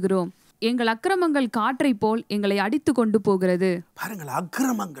உதிருகிறோம். எங்கள் அக்கிரமங்கள் காற்றை போல் எங்களை அடித்து கொண்டு போகிறது. பாருங்கள்,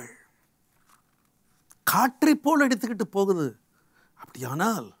 அக்கிரமங்கள் காற்றை போல் எடுத்துக்கிட்டு போகுது.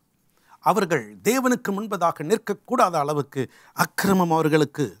 அப்படியானால் அவர்கள் தேவனுக்கு முன்பதாக நிற்கக்கூடாத அளவுக்கு அக்கிரமம்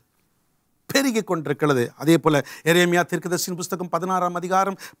அவர்களுக்கு பெருகி கொண்டிருக்கிறது. அதே போல எரேமியா தீர்க்கதரிசியின் புஸ்தகம் 16ஆம்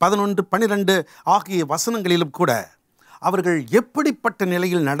அதிகாரம் 11-12 ஆகிய வசனங்களிலும் கூட அவர்கள் எப்படிப்பட்ட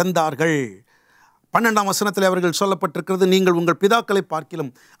நிலையில் நடந்தார்கள். 12ஆம் வசனத்தில் அவர்கள் சொல்லப்பட்டிருக்கிறது, நீங்கள் உங்கள் பிதாக்களை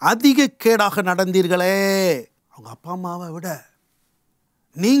பார்க்கிலும் அதிக கேடாக நடந்தீர்களே. அவங்க அப்பா அம்மாவை விட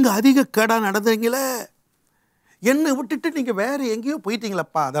நீங்கள் அதிக கேடாக நடந்தீங்களே, என்னை விட்டுட்டு நீங்கள் வேறு எங்கேயோ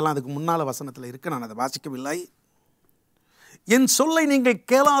போயிட்டீங்களப்பா. அதெல்லாம் அதுக்கு முன்னால் வசனத்தில் இருக்கு, நான் அதை வாசிக்கவில்லை. என் சொல்லை நீங்கள்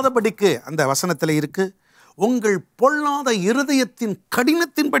கேளாதபடிக்கு அந்த வசனத்தில் இருக்கு, உங்கள் பொல்லாத இருதயத்தின்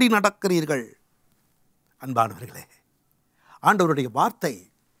கடினத்தின்படி நடக்கிறீர்கள். அன்பானவர்களே, ஆண்டவருடைய வார்த்தை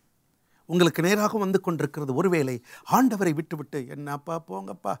உங்களுக்கு நேராக வந்து கொண்டிருக்கிறது. ஒருவேளை ஆண்டவரை விட்டுவிட்டு என்னப்பா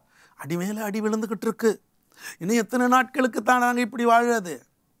போங்கப்பா, அடி மேலே அடி விழுந்துக்கிட்டு இருக்கு, இன்னும் எத்தனை நாட்களுக்கு தான் நாங்கள் இப்படி வாழறது,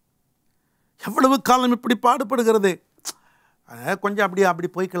 எவ்வளவு காலம் இப்படி பாடுபடுகிறது, கொஞ்சம் அப்படி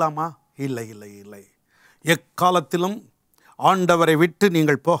போய்க்கலாமா? இல்லை இல்லை இல்லை, எக்காலத்திலும் ஆண்டவரை விட்டு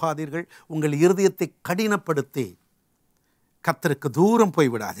நீங்கள் போகாதீர்கள். உங்கள் இருதயத்தை கடினப்படுத்தி கர்த்தருக்கு தூரம்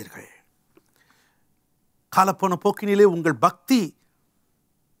போய்விடாதீர்கள். காலப்போன போக்கினிலே உங்கள் பக்தி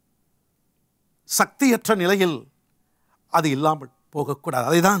சக்தியற்ற நிலையில் அது இல்லாமல் போகக்கூடாது.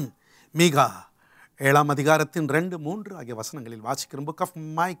 அதைதான் மீகா 7ஆம் அதிகாரத்தின் 2-3 ஆகிய வசனங்களில் வாசிக்கிறோம். Book of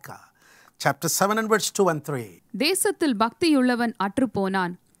mica chapter 7 and verse 2 and 3. தேசத்தில் பக்தியுள்ளவன்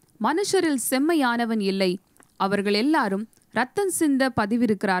அற்றுப்போனான், மனுஷரில் செம்மையானவன் இல்லை. அவர்கள் எல்லாரும் இரத்தம் சிந்த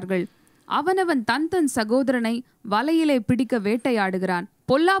பதிவிருக்கிறார்கள். அவனவன் தன் தன் சகோதரனை வலையிலே பிடிக்க வேட்டையாடுகிறான்.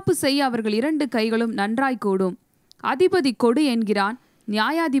 பொல்லாப்பு செய்ய அவர்கள் 2 கைகளும் நன்றாய் கூடும். அதிபதி கொடு என்கிறான்,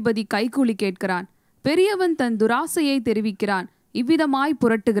 நியாயாதிபதி கைக்கூலி கேட்கிறான். பெரியவன் தன் துராசையை தெரிவிக்கிறான். இவ்விதமாய்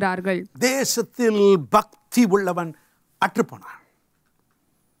புரட்டுகிறார்கள். தேசத்தில் பக்தி உள்ளவன் அற்றுப்போனான்.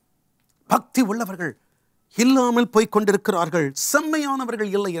 பக்தி உள்ளவர்கள் இல்லாமல் போய்க் கொண்டிருக்கிறார்கள். செம்மையானவர்கள்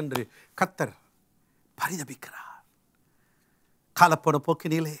இல்லை என்று கர்த்தர் பரிதபிக்கிறார். காலப்போன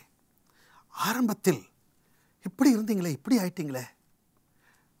போக்கினிலே ஆரம்பத்தில் இப்படி இருந்தீங்களே, இப்படி ஆயிட்டீங்களே,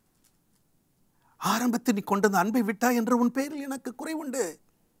 ஆரம்பத்தில் நீ கொண்டு வந்த அன்பை விட்டாய் என்று உன் பேரில் எனக்கு குறைவுண்டு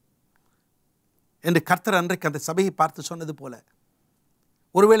என்று கர்த்தர் அன்றைக்கு அந்த சபையை பார்த்து சொன்னது போல,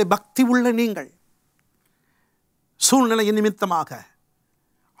 ஒருவேளை பக்தி உள்ள நீங்கள் சூழ்நிலையின் நிமித்தமாக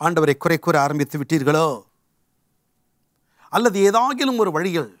ஆண்டவரை குறை கூற ஆரம்பித்து விட்டீர்களோ, அல்லது ஏதாகிலும் ஒரு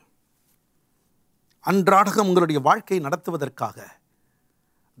வழியில் அன்றாடம் உங்களுடைய வாழ்க்கையை நடத்துவதற்காக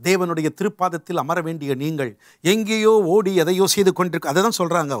தேவனுடைய திருப்பாதத்தில் அமர வேண்டிய நீங்கள் எங்கேயோ ஓடி எதையோ செய்து கொண்டிருக்க, அதை தான்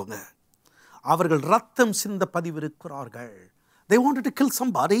சொல்கிறாங்க அவங்க. அவர்கள் ரத்தம் சிந்த பதிவிருக்கிறார்கள். They wanted to kill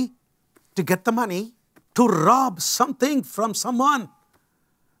somebody to get the money, to rob something from someone.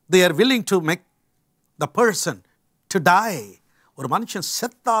 They are willing to make the person to die. ஒரு மனுஷன்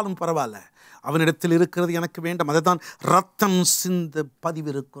செத்தாலும் பரவாயில்ல, அவனிடத்தில் இருக்கிறது எனக்கு வேண்டும். அதை தான் ரத்தம் சிந்த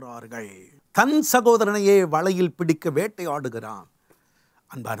பதிவிருக்கிறார்கள். தன் சகோதரனையே வலையில் பிடிக்க வேட்டையாடுகிறான்.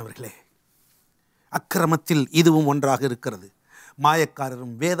 அன்பானவர்களே, அக்கிரமத்தில் இதுவும் ஒன்றாக இருக்கிறது.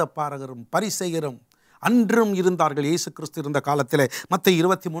 மாயக்காரரும் வேதபாரகரும் பரிசேயரும் அன்றும் இருந்தார்கள் இயேசு கிறிஸ்து இருந்த காலத்தில். மத்தேயு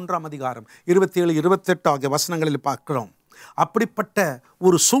 23 27 28 ஆகிய வசனங்களில் பார்க்கிறோம். அப்படிப்பட்ட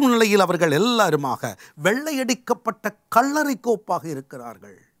ஒரு சூழ்நிலையில் அவர்கள் எல்லாருமாக வெள்ளையடிக்கப்பட்ட கல்லறை கோப்பாக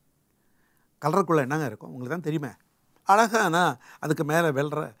இருக்கிறார்கள். கல்லறைக்குள்ளே என்னங்க இருக்கும் உங்களுக்கு தான் தெரியுமே. அழகான அதுக்கு மேலே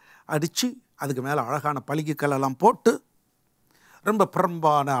வெள்ளை அடித்து அதுக்கு மேலே அழகான பளிங்குக்கல்லெல்லாம் போட்டு ரொம்ப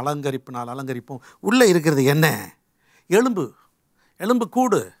பிரம்பான அலங்கரிப்பினால் அலங்கரிப்போம். உள்ளே இருக்கிறது என்ன? எலும்பு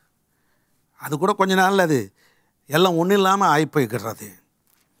கூடு. அது கூட கொஞ்ச நாள் அது எல்லாம் ஒன்றும் இல்லாமல் ஆகிப்போய்கிறது.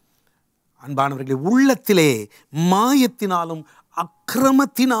 அன்பானவர்களே, உள்ளத்திலே மாயத்தினாலும்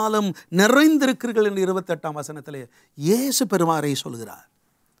அக்கிரமத்தினாலும் நிறைந்திருக்கிறீர்கள் என்று 28ஆம் வசனத்திலே இயேசு பெருமாரை சொல்கிறார்.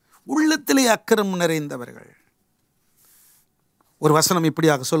 உள்ளத்திலே அக்கிரமம் நிறைந்தவர்கள். ஒரு வசனம்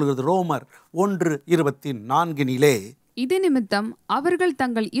இப்படியாக சொல்கிறது, ரோமர் 1:24 இது நிமித்தம் அவர்கள்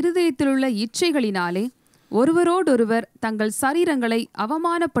தங்கள் இருதயத்திலுள்ள இச்சைகளினாலே ஒருவரோடொருவர் தங்கள் சரீரங்களை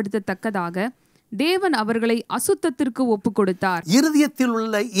அவமானப்படுத்தத்தக்கதாக தேவன் அவர்களை அசுத்தத்திற்கு ஒப்பு கொடுத்தார். இருதயத்தில்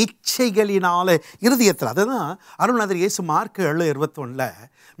உள்ள இச்சைகளினாலே, இருதயத்தில், அதுதான் அருள்நாதர் இயேசு மார்க் 7:21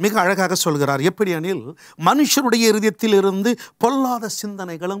 மிக அழகாக சொல்கிறார். எப்படி எனில், மனுஷருடைய இருதயத்தில் இருந்து பொல்லாத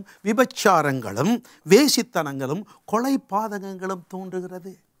சிந்தனைகளும் விபச்சாரங்களும் வேசித்தனங்களும் கொலை பாதகங்களும்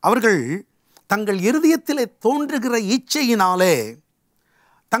தோன்றுகிறது. அவர்கள் தங்கள் இருதயத்திலே தோன்றுகிற இச்சையினாலே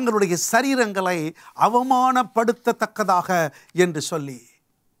தங்களுடைய சரீரங்களை அவமானப்படுத்தத்தக்கதாக என்று சொல்லி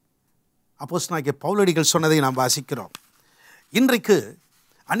அப்போஸ்தலனாகிய பவுலடிகள் சொன்னதை நாம் வாசிக்கிறோம். இன்றைக்கு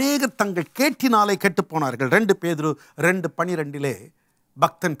அநேகர் தங்கள் கேட்டினாலே கெட்டுப்போனார்கள். 2 பேதுரு 2:12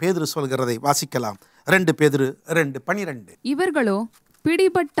 பக்தன் பேதுரு சொல்கிறதை வாசிக்கலாம். 2 பேதுரு 2:12 இவர்களோ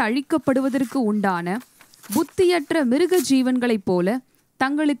பிடிபட்டு அழிக்கப்படுவதற்கு உண்டான புத்தியற்ற மிருக ஜீவன்களைப் போல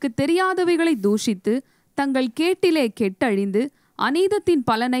தங்களுக்கு தெரியாதவைகளை தூஷித்து தங்கள் கேட்டிலே கெட்டழிந்து அநீதத்தின்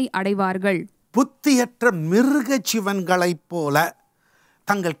பலனை அடைவார்கள். புத்தியற்ற மிருக ஜீவன்களைப் போல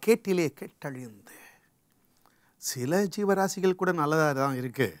தங்கள் கேட்டிலே கெட்டழிந்து. சில ஜீவராசிகள் கூட நல்லதாக தான்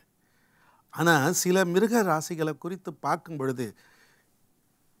இருக்குது. ஆனால் சில மிருக ராசிகளை குறித்து பார்க்கும் பொழுது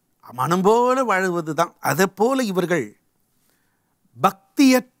மனம் போல வாழுவது தான். அதை போல இவர்கள்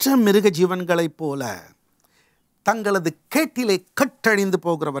பக்தியற்ற மிருக ஜீவன்களைப் போல தங்களது கேட்டிலே கட்டழிந்து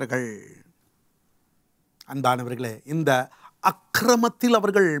போகிறவர்கள். அன்பானவர்களே, இந்த அக்கிரமத்தில்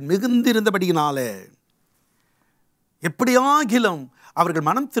அவர்கள் மிகுந்திருந்தபடியினாலே எப்படியாகிலும் அவர்கள்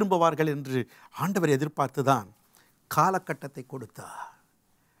மனம் திரும்புவார்கள் என்று ஆண்டவர் எதிர்பார்த்து தான் காலகட்டத்தை கொடுத்தார்.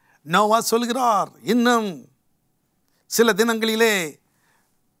 நோவா சொல்கிறார், இன்னும் சில தினங்களிலே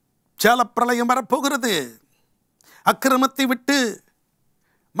ஜலப்பிரளயம் வரப்போகிறது. அக்கிரமத்தை விட்டு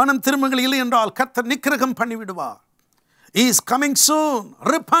மனம் திரும்புங்கள், இல்லை என்றால் கர்த்தர் நிக்கிரகம் பண்ணிவிடுவார். He is coming soon,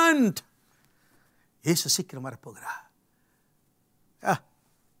 repent. இயேசு சீக்கிரம் வரப்போகிறார்.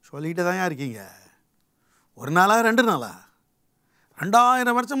 சொல்லிட்டு தான் இருக்கீங்க. ஒரு நாளா 2 நாளா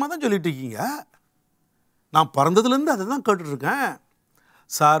 2000 வருஷமாக தான் சொல்லிட்டு இருக்கீங்க. நான் பிறந்ததுலேருந்து அதை தான் கேட்டுட்ருக்கேன்.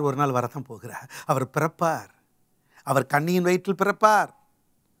 சார் ஒரு நாள் வரத்தான் போகிறார். அவர் பிறப்பார். அவர் கன்னியின் வயிற்றில் பிறப்பார்.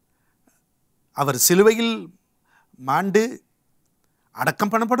 அவர் சிலுவையில் மாண்டு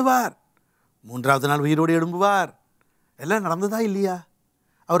அடக்கம் பண்ணப்படுவார். 3ஆவது நாள் உயிரோடு எழும்புவார். எல்லாம் நடந்ததா இல்லையா?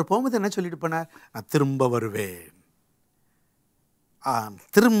 அவர் போகும்போது என்ன சொல்லிட்டு போனார்? நான் திரும்ப வருவேன்,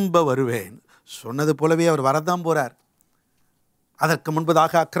 திரும்ப வருவேன் சொன்னது போலவே அவர் வரதான் போகிறார். அதற்கு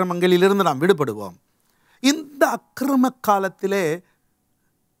முன்பதாக அக்கிரமங்களிலிருந்து நாம் விடுபடுவோம். இந்த அக்கிரம காலத்திலே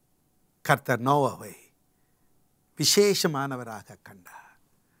கர்த்தர் நோவாவை விசேஷமானவராக கண்டார்.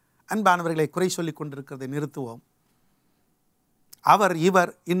 அன்பானவர்களை, குறை சொல்லிக் கொண்டிருக்கிறதை நிறுத்துவோம். அவர்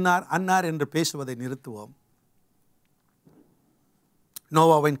இவர் இன்னார் அன்னார் என்று பேசுவதை நிறுத்துவோம்.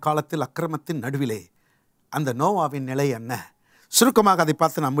 நோவாவின் காலத்தில் அக்கிரமத்தின் நடுவிலே அந்த நோவாவின் நிலை என்ன? சுருக்கமாக அதை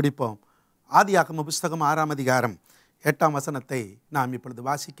பார்த்து நாம் முடிப்போம். ஆதியாகம புஸ்தகம் 6ஆம் அதிகாரம் 8ஆம் வசனத்தை நாம் இப்பொழுது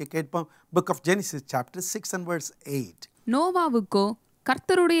வாசிக்க கேட்போம். Book of Genesis chapter 6 and verse 8. நோவாவுக்கோ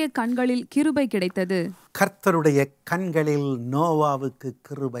கர்த்தருடைய கண்களில் கிருபை கிடைத்தது. கர்த்தருடைய கண்களில் நோவாவுக்கு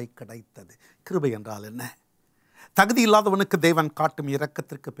கிருபை கிடைத்தது. கிருபை என்றால் என்ன? தகுதி இல்லாதவனுக்கு தேவன் காட்டும்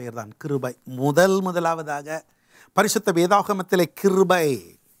இரக்கத்திற்கு பெயர்தான் கிருபை. முதலாவதாக பரிசுத்த வேதாகமத்திலே கிருபை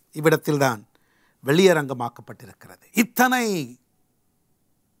இவ்விடத்தில்தான் வெளியரங்கமாக்கப்பட்டிருக்கிறது. இத்தனை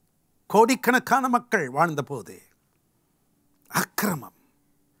கோடிக்கணக்கான மக்கள் வாழ்ந்தபோது அக்கிரமம்,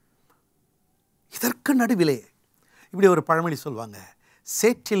 இதற்கு நடுவிலே இப்படி ஒரு பழமொழி சொல்வாங்க,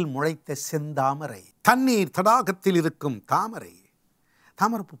 சேற்றில் முளைத்த செந்தாமரை, தண்ணீர் தடாகத்தில் இருக்கும் தாமரை.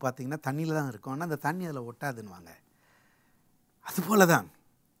 தாமரைப்பூ பார்த்தீங்கன்னா தண்ணியில் தான் இருக்கும், ஆனால் அந்த தண்ணி அதில் ஒட்டாதுன்னுவாங்க. அதுபோல தான்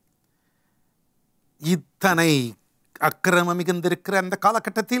இத்தனை அக்கிரமம் மிகுந்திருக்கிற அந்த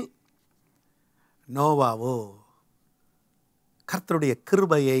காலகட்டத்தில் நோவாவோ கர்த்தருடைய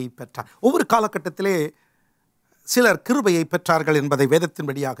கிருபையை பெற்றார். ஒவ்வொரு காலகட்டத்திலே சிலர் கிருபையை பெற்றார்கள் என்பதை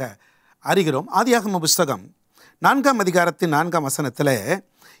வேதத்தின்படியாக அறிகிறோம். ஆதியாகம புஸ்தகம் 4ஆம் அதிகாரத்தின் 4ஆம் வசனத்தில்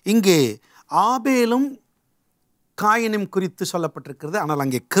இங்கே ஆபேலும் காயினும் குறித்து சொல்லப்பட்டிருக்கிறது. ஆனால்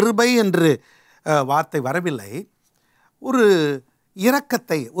அங்கே கிருபை என்று வார்த்தை வரவில்லை. ஒரு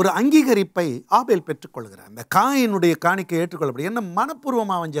இரக்கத்தை, ஒரு அங்கீகரிப்பை ஆபேல் பெற்றுக்கொள்கிறார். அந்த காயினுடைய காணிக்கை ஏற்றுக்கொள்ளப்படும் என்ன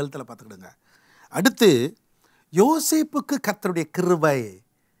மனப்பூர்வமாக அவன் ஜெலத்தில் பார்த்துக்கிடுங்க. அடுத்து யோசேப்புக்கு கர்த்தருடைய கிருபை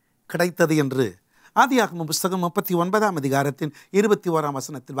கிடைத்தது என்று ஆதியாகம புஸ்தகம் 39ஆம் அதிகாரத்தின் 21ஆம்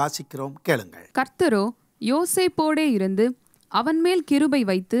வசனத்தில் வாசிக்கிறோம். கேளுங்கள். கர்த்தரோ யோசேப்போடே இருந்து அவன் மேல் கிருபை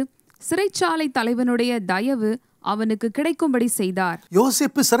வைத்து சிறைச்சாலை தலைவனுடைய தயவு அவனுக்கு கிடைக்கும்படி செய்தார்.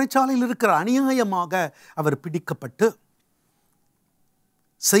 யோசேப்பு சிறைச்சாலையில் இருக்கிற அநியாயமாக அவர் பிடிக்கப்பட்டு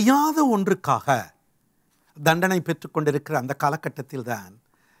செய்யாத ஒன்றுக்காக தண்டனை பெற்றுக்கொண்டிருக்கிற அந்த காலகட்டத்தில் தான்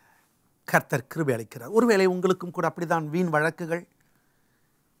கர்த்தர் கிருபை அளிக்கிறார். ஒருவேளை உங்களுக்கும் கூட அப்படிதான் வீண் வழக்குகள்,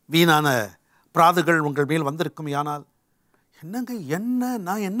 வீணான பிராதுகள் உங்கள் மேல் வந்திருக்கும். ஆனால்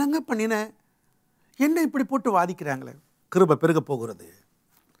நான் என்னங்க பண்ணினேன், என்ன இப்படி போட்டு வாதிக்கிறாங்களே, கிருபை பெருக போகிறது.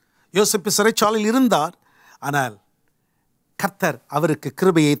 யோசேப்பு சிறைச்சாலையில் இருந்தார், ஆனால் கர்த்தர் அவருக்கு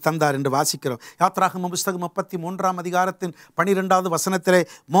கிருபையை தந்தார் என்று வாசிக்கிறோம். யாத்ராகம புஸ்தகம் 33ஆம் அதிகாரத்தின் 12வது வசனத்திலே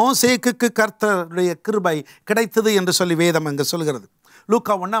மோசேக்கு கர்த்தருடைய கிருபை கிடைத்தது என்று சொல்லி வேதம் அங்கு சொல்கிறது.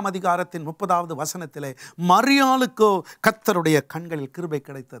 லூக்கா 1ஆம் அதிகாரத்தின் 30வது வசனத்திலே மரியாளுக்கோ கர்த்தருடைய கண்களில் கிருபை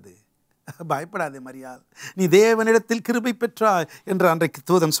கிடைத்தது. பயப்படாதே மரியாள், நீ தேவனிடத்தில் கிருபை பெற்றாய் என்று அன்றைக்கு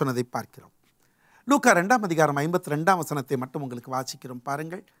தூதன் சொன்னதை பார்க்கிறோம். லூக்கா 2ஆம் அதிகாரம் 52ஆம் வசனத்தை மட்டும் உங்களுக்கு வாசிக்கிறோம்,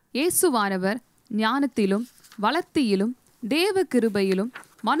 பாருங்கள். இயேசுவானவர் ஞானத்திலும் வளர்த்தியிலும் தேவ கிருபையிலும்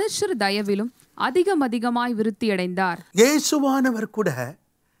மனுஷர் தயவிலும் அதிகமாய் விருத்தியடைந்தார். இயேசுவானவர் கூட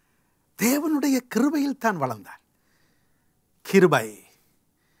தேவனுடைய கிருபையில் தான் வளர்ந்தார். கிருபை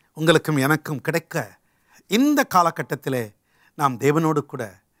உங்களுக்கும் எனக்கும் கிடைக்க இந்த காலகட்டத்திலே நாம் தேவனோடு கூட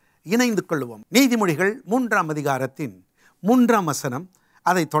இணைந்து கொள்வோம். நீதிமொழிகள் 3ஆம் அதிகாரத்தின் 3ஆம் வசனம்,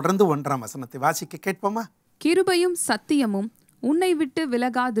 அதை தொடர்ந்து 1ஆம் வசனத்தை வாசிக்க கேட்போமா? கிருபையும் சத்தியமும் உன்னை விட்டு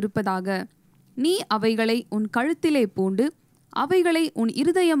விலகாதிருப்பதாக, நீ அவைகளை உன் கழுத்திலே பூண்டு அவைகளை உன்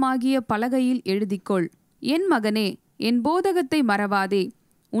இருதயமாகிய பலகையில் எழுதிக்கொள். என் மகனே, என் போதகத்தை மறவாதே,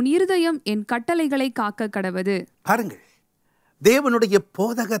 உன் இருதயம் என் கட்டளைகளை காக்க கடவது. பாருங்கள், தேவனுடைய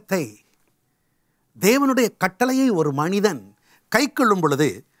போதகத்தை, தேவனுடைய கட்டளையை ஒரு மனிதன் கை கொள்ளும் பொழுது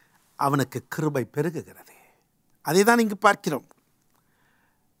அவனுக்கு கிருபை பெருகுகிறது. அதை தான் இங்கு பார்க்கிறோம்.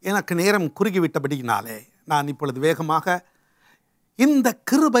 எனக்கு நேரம் குறுகிவிட்டபடியினாலே நான் இப்பொழுது வேகமாக இந்த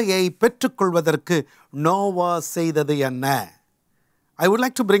கிருபையை பெற்றுக்கொள்வதற்கு நோவா செய்தது என்ன? I would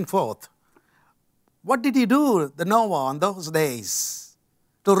like to bring forth, what did he do, the Noah, on those days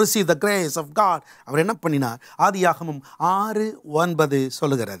to receive the grace of God? அவர் என்ன பண்ணினார்? ஆதியாகமம் 6:9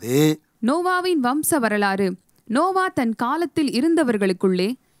 சொல்லுகிறது. நோவாவின் வம்ச வரலாறு. நோவா தன் காலத்தில் இருந்தவர்களுக்குள்ளே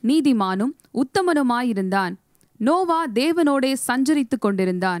நீதிமானும் உத்தமனுமாயிருந்தான். நோவா தேவனோடே சஞ்சரித்துக்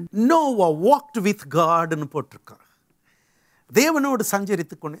கொண்டிருந்தான். Noah walked with God ன்னு போட்டிருக்கார். தேவனோடு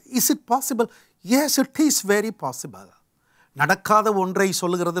சஞ்சரித்துக் கொண்டு. Is it possible? S, it is very possible. நடக்காத ஒன்றை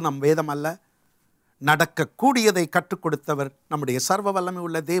சொல்லுகிறது நம் வேதம் அல்ல, நடக்கக்கூடியதை கற்றுக் கொடுத்தவர் நம்முடைய சர்வ வல்லமை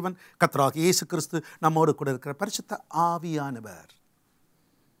உள்ள தேவன் கர்த்தராகிய இயேசு கிறிஸ்து, நம்மோடு கூட இருக்கிற பரிசுத்த ஆவியானவர்.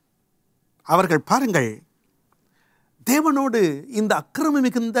 அவர்கள் பாருங்கள், தேவனோடு இந்த அக்கிரமம்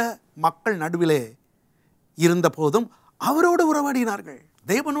மிகுந்த மக்கள் நடுவிலே இருந்த போதும் அவரோடு உறவாடினார்கள்,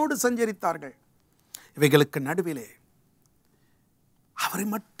 தேவனோடு சஞ்சரித்தார்கள். இவைகளுக்கு நடுவிலே அவரை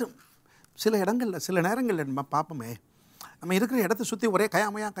மட்டும் சில இடங்களில், சில நேரங்களில் நம்ம பார்ப்போமே, நம்ம இருக்கிற இடத்தை சுற்றி ஒரே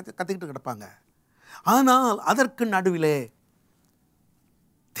கயாமையாக கத்திக்கிட்டு கிடப்பாங்க. ஆனால் அதற்கு நடுவிலே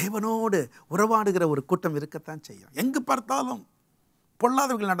தேவனோடு உறவாடுகிற ஒரு கூட்டம் இருக்கத்தான் செய்யும். எங்கு பார்த்தாலும்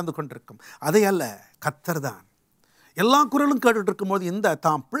பொல்லாதவர்கள் நடந்து கொண்டிருக்கும். அதை அல்ல, கர்த்தர் தான் எல்லா குரலும் கேட்டுட்டு இருக்கும்போது இந்த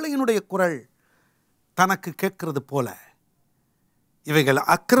தாம் பிள்ளையினுடைய குரல் தனக்கு கேட்கிறது போல இவைகள்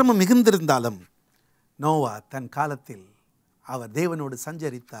அக்கிரமம் மிகுந்திருந்தாலும் நோவா தன் காலத்தில் அவர் தேவனோடு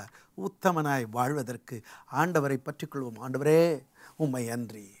சஞ்சரித்தார். உத்தமனாய் வாழ்வதற்கு ஆண்டவரை பற்றிக்கொள்வோம். ஆண்டவரே, உம்மை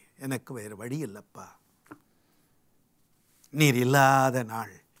அன்றி எனக்கு வேறு வழி இல்லைப்பா. நீர் இல்லாத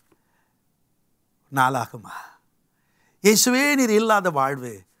நாளாகுமா? இயேசுவே நீர் இல்லாத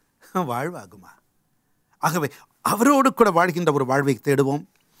வாழ்வாகுமா? ஆகவே அவரோடு கூட வாழ்கின்ற ஒரு வாழ்வை தேடுவோம்.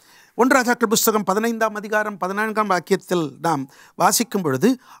 1 ராஜாக்கள் புஸ்தகம் 15ஆம் அதிகாரம் 14ஆம் வாக்கியத்தில் நாம் வாசிக்கும் பொழுது,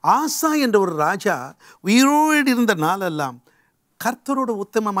 ஆசா என்ற ஒரு ராஜா உயிரோடு இருந்த நாளெல்லாம் கர்த்தரோடு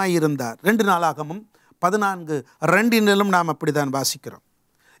உத்தமமாய் இருந்தார். 2 நாளாகமும் 14:2 நாம் அப்படித்தான் வாசிக்கிறோம்.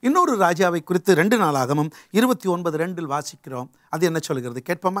 இன்னொரு ராஜாவை குறித்து 2 நாளாகமும் 29:2 வாசிக்கிறோம். அது என்ன சொல்கிறது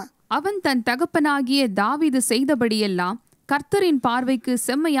கேட்போமா? அவன் தன் தகப்பனாகிய தாவீது செய்தபடியெல்லாம் கர்த்தரின் பார்வைக்கு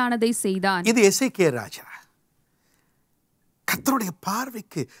செம்மையானதை செய்தான். இது எசேக்கியா ராஜா. கர்த்தருடைய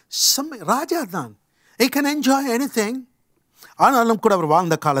பார்வைக்கு ராஜா தான். He can enjoy anything. ஆனாலும் கூட அவர்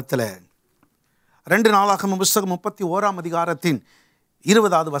வாழ்ந்த காலத்தில் 2 நாளாகமும் புஸ்தகம் 31ஆம் அதிகாரத்தின்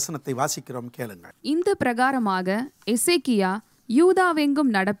 20வது வசனத்தை வாசிக்கிறோம், கேளுங்கள். இந்த பிரகாரமாக எசேக்கியா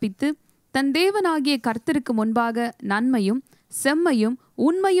யூதாவெங்கும் நடப்பித்து தன் தேவனாகிய கர்த்தருக்கு முன்பாக நன்மையும் செம்மையும்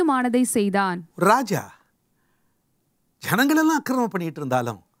உண்மையுமானதை செய்தான். ராஜா ஜனங்களெல்லாம் அக்கிரமம் பண்ணிட்டு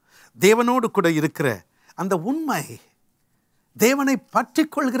இருந்தாலும் தேவனோடு கூட இருக்கிற அந்த உண்மை, தேவனை பற்றி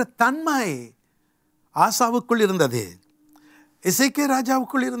கொள்கிற தன்மை ஆசாவுக்குள் இருந்தது, எசேக்கியா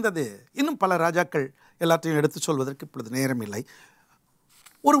ராஜாவுக்குள் இருந்தது. இன்னும் பல ராஜாக்கள், எல்லாத்தையும் எடுத்து சொல்வதற்கு இப்பொழுது நேரம் இல்லை.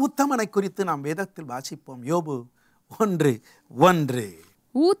 ஒரு உத்தமனை குறித்து நாம் வேதத்தில் வாசிப்போம். யோபு 1:1.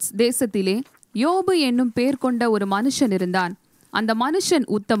 ஊத்ஸ் தேசத்திலே யோபு என்னும் பேர் கொண்ட ஒரு மனுஷன் இருந்தான். அந்த மனுஷன்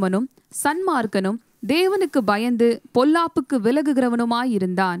உத்தமனும் சன்மார்க்கனும் தேவனுக்கு பயந்து பொல்லாப்புக்கு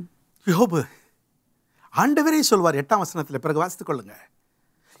விலகுகிறவனுமாயிருந்தான். யோபு ஆண்டவரே சொல்வார் 8ஆம் வசனத்தில், பிறகு வாசித்துக் கொள்ளுங்க.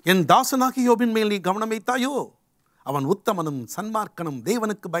 என் தாசனாகி யோபின் மேல் நீ கவனம் வைத்தாயோ, அவன் உத்தமனும் சன்மார்க்கனும்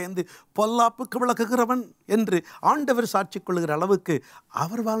தேவனுக்கு பயந்து பொல்லாப்புக்கு விலகுகிறவன் என்று ஆண்டவர் சாட்சி கொள்ளுகிற அளவுக்கு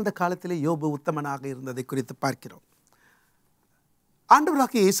அவர் வாழ்ந்த காலத்திலே யோபு உத்தமனாக இருந்ததை குறித்து பார்க்கிறோம்.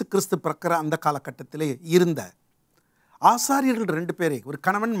 ஆண்டவராகிய இயேசு கிறிஸ்து பிறக்கிற அந்த காலகட்டத்திலே இருந்த ஆசாரியர்கள் 2 பேரை, ஒரு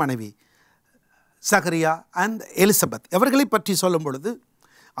கணவன் மனைவி, சகரியா அண்ட் எலிசபெத், அவர்களை பற்றி சொல்லும் பொழுது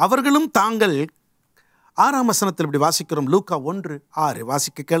அவர்களும் தாங்கள் 6ஆம் வசனத்தில் இப்படி வாசிக்கிறோம். லூக்கா 1:6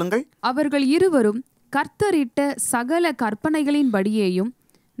 வாசிக்க கேளுங்கள். அவர்கள் இருவரும் கர்த்தரிட்ட சகல கற்பனைகளின்படியேயும்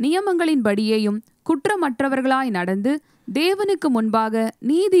நியமங்களின்படியேயும் குற்றமற்றவர்களாய் நடந்து தேவனுக்கு முன்பாக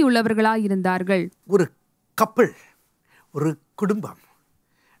நீதியுள்ளவர்களாயிருந்தார்கள். ஒரு கப்பல், ஒரு குடும்பம்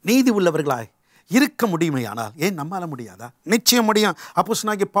நீதி உள்ளவர்களாய் இருக்க முடியுமையானால் ஏன் நம்மால முடியாதா? நிச்சயம் முடியும்.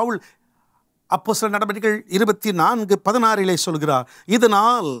 அப்போஸ்தலனாகிய பவுல் அப்போஸ்தலர் நடவடிக்கைகள் 24:16 சொல்கிறார்,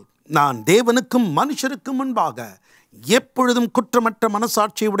 இதனால் நான் தேவனுக்கும் மனுஷருக்கும் முன்பாக எப்பொழுதும் குற்றமற்ற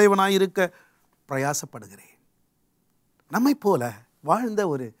மனசாட்சி உடையவனாயிருக்க பிரயாசப்படுகிறேன். நம்மை போல வாழ்ந்த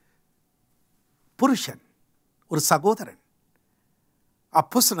ஒரு புருஷன், ஒரு சகோதரன்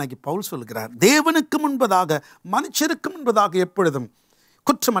அப்போஸ்தலனாகிய பவுல் சொல்கிறார், தேவனுக்கு முன்பதாக மனுஷருக்கு முன்பதாக எப்பொழுதும்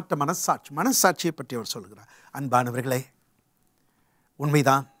குற்றமற்ற மனசாட்சியை பற்றி அவர் சொல்கிறார். அன்பானவர்களே,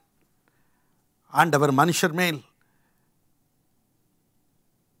 உண்மைதான், ஆண்டவர் மனுஷர் மேல்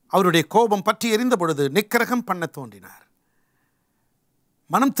அவருடைய கோபம் பற்றி எரிந்த பொழுது நிக்கிரகம் பண்ண தோன்றினார்.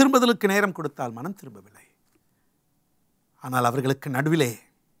 மனம் திரும்புதலுக்கு நேரம் கொடுத்தால் மனம் திரும்பவில்லை. ஆனால் அவர்களுக்கு நடுவிலே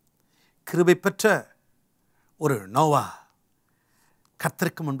கிருபை பெற்ற ஒரு நோவா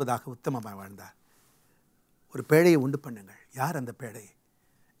கர்த்தருக்கு முன்பதாக உத்தமமாக வாழ்ந்தார். ஒரு பேழையை உண்டு பண்ணுங்கள். யார் அந்த பேழை?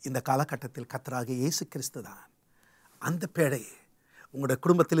 இந்த காலகட்டத்தில் கர்த்தராகிய இயேசு கிறிஸ்து தான். அந்த பேழை உங்களுடைய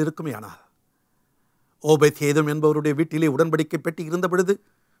குடும்பத்தில் இருக்குமே. ஆனால் ஓபேத் ஏதோம் என்பவருடைய வீட்டிலே உடன்படிக்கை பெட்டி இருந்த பொழுது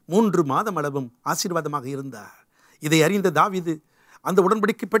 3 மாதம் அளவும் ஆசீர்வாதமாக இருந்தார். இதை அறிந்த தாவீது அந்த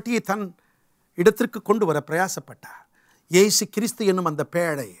உடன்படிக்கை பெட்டியை தன் இடத்திற்கு கொண்டு வர பிரயாசப்பட்டார். இயேசு கிறிஸ்து என்னும் அந்த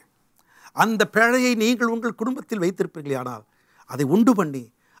பேழையை நீங்கள் உங்கள் குடும்பத்தில் வைத்திருப்பீர்களே, ஆனால் அதை உண்டு பண்ணி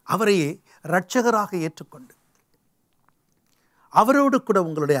அவரையே இரட்சகராக ஏற்றுக்கொண்டு அவரோடு கூட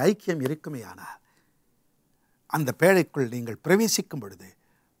உங்களுடைய ஐக்கியம் இருக்குமே. ஆனால் அந்த பேழைக்குள் நீங்கள் பிரவேசிக்கும் பொழுது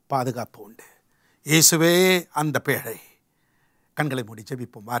பாதுகாப்பு உண்டு. இயேசுவே அந்த பேழை. கண்களை மூடி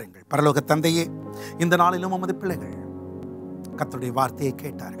ஜெபிப்போம். வாருங்கள். பரலோக தந்தையே, இந்த நாளிலும் உமது பிள்ளைகள் கர்த்தருடைய வார்த்தையை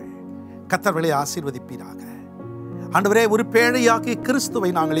கேட்டார்கள். கர்த்தர்களை ஆசீர்வதிப்பீராக. ஆண்டவரே, ஒரு பேழையாகிய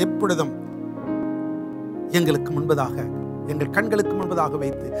கிறிஸ்துவை நாங்கள் எப்பொழுதும் எங்களுக்கு முன்பதாக, எங்கள் கண்களுக்கு முன்பதாக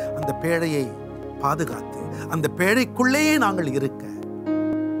வைத்து அந்த பேழையை பாதுகாத்து அந்த பேழைக்குள்ளே நாங்கள் இருக்க,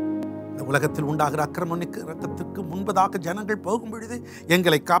 இந்த உலகத்தில் உண்டாகிற அக்கிரமத்துக்கு முன்பதாக ஜனங்கள் போகும் பொழுது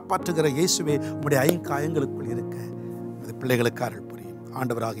எங்களை காப்பாற்றுகிற இயேசுவே, உம்முடைய ஐங்காயங்களுக்குள் இருக்க அது பிள்ளைகளுக்கு அருள் புரியும்.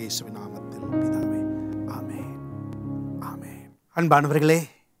 ஆண்டவராக இயேசுவின் நாமத்தில் பிதாவே, ஆமென், ஆமென். அன்பானவர்களே,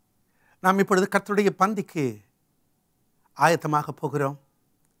 நாம் இப்பொழுது கர்த்தருடைய பந்திக்கு ஆயத்தமாக போகிறோம்.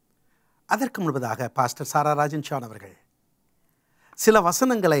 அதற்கு முன்பதாக பாஸ்டர் சாரா ராஜன் ஷான் அவர்கள் சில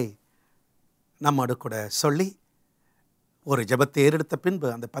வசனங்களை நம்மோடு கூட சொல்லி ஒரு ஜெபத்தை ஏறெடுத்த பின்பு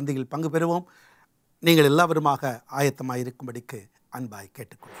அந்த பந்தியில் பங்கு பெறுவோம். நீங்கள் எல்லாவருமாக ஆயத்தமாயிருக்கும்படிக்கு அன்பாய்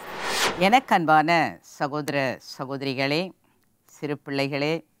கேட்டுக்கொள்கிறேன். எனக்கு அன்பான சகோதர சகோதரிகளே, சிறு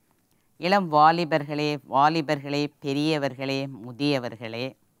பிள்ளைகளே, இளம் வாலிபர்களே, பெரியவர்களே, முதியவர்களே,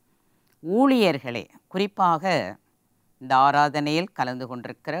 ஊழியர்களே, குறிப்பாக இந்த ஆராதனையில் கலந்து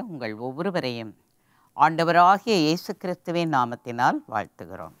கொண்டிருக்கிற உங்கள் ஒவ்வொருவரையும் ஆண்டவராகிய இயேசு கிறிஸ்துவின் நாமத்தினால்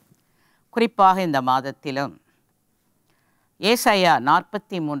வாழ்த்துகிறோம். குறிப்பாக இந்த மாதத்திலும் ஏசாயா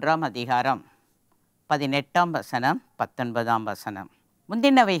 43 அதிகாரம் 18 வசனம் 19 வசனம்,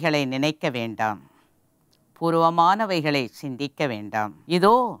 முந்தினவைகளை நினைக்க வேண்டாம், பூர்வமானவைகளை சிந்திக்க வேண்டாம்.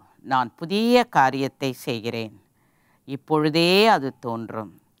 இதோ நான் புதிய காரியத்தை செய்கிறேன், இப்பொழுதே அது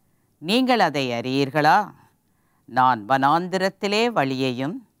தோன்றும், நீங்கள் அதை அறியீர்களா? நான் வனாந்திரத்திலே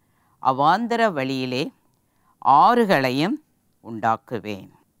வழியையும் அவாந்தர வழியிலே ஆறுகளையும் உண்டாக்குவேன்.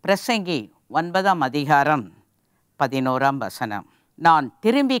 பிரசங்கி 9 அதிகாரம் 11 வசனம், நான்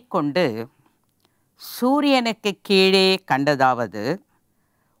திரும்பிக் கொண்டு சூரியனுக்கு கீழே கண்டதாவது,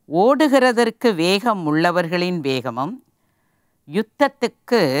 ஓடுகிறதற்கு வேகம் உள்ளவர்களின் வேகமும்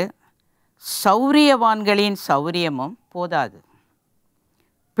யுத்தத்துக்கு சௌரியவான்களின் சௌரியமும் போதாது,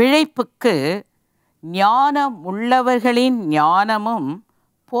 பிழைப்புக்கு ஞானம் உள்ளவர்களின் ஞானமும்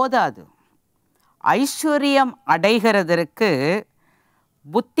போதாது, ஐஸ்வர்யம் அடைகிறதற்கு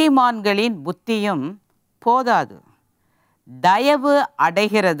புத்திமான்களின் புத்தியும் போதாது, தயவு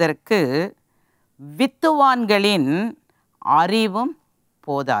அடைகிறதற்கு வித்துவான்களின் அறிவும்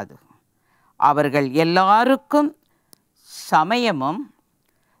போதாது, அவர்கள் எல்லாருக்கும் சமயமும்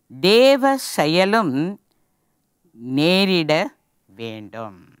தேவ செயலும் நேரிட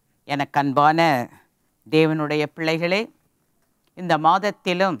வேண்டும். எனக்கு அன்பான தேவனுடைய பிள்ளைகளே, இந்த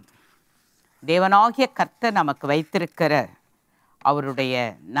மாதத்திலும் தேவனாகிய கர்த்தர் நமக்கு வைத்திருக்கிற அவருடைய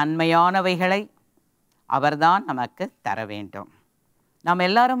நன்மையானவைகளை அவர்தான் நமக்கு தர வேண்டும். நாம்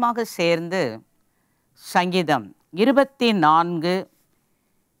எல்லாருமாக சேர்ந்து சங்கீதம் 24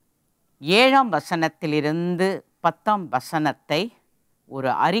 7 வசனத்திலிருந்து 10 வசனத்தை ஒரு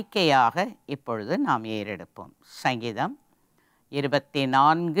அறிக்கையாக இப்பொழுது நாம் ஏறெடுப்போம். சங்கீதம்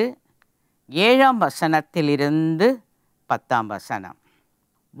 24 7 வசனத்திலிருந்து 10 வசனம்.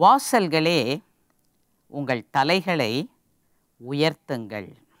 வாசல்களே, உங்கள் தலைகளை உயர்த்துங்கள்,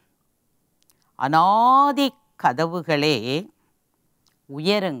 அநாதி கதவுகளே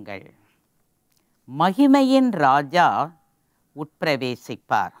உயருங்கள், மகிமையின் ராஜா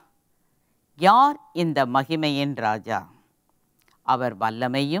உட்பிரவேசிப்பார். யார் இந்த மகிமையின் ராஜா? அவர்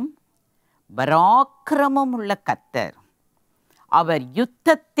வல்லமையும் பராக்கிரமும் உள்ள கர்த்தர், அவர்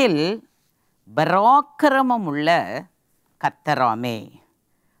யுத்தத்தில் பராக்கிரமம் உள்ள கர்த்தராமே.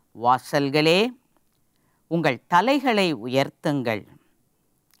 வாசல்களே, உங்கள் தலைகளை உயர்த்துங்கள்,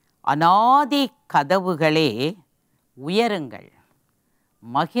 அநாதி கதவுகளே உயருங்கள்,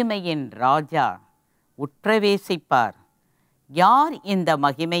 மகிமையின் ராஜா உட்பிரவேசிப்பார். யார் இந்த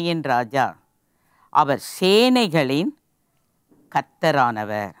மகிமையின் ராஜா? அவர் சேனைகளின்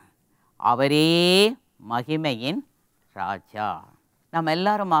கர்த்தரானவர், அவரே மகிமையின் ராஜா. நாம்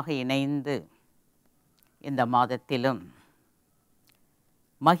எல்லாருமாக இணைந்து இந்த மாதத்திலும்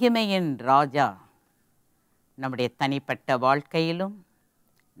மகிமையின் ராஜா நம்முடைய தனிப்பட்ட வாழ்க்கையிலும்,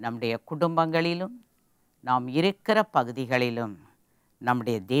 நம்முடைய குடும்பங்களிலும், நாம் இருக்கிற பகுதிகளிலும்,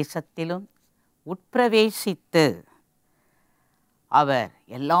 நம்முடைய தேசத்திலும் உட்பிரவேசித்து அவர்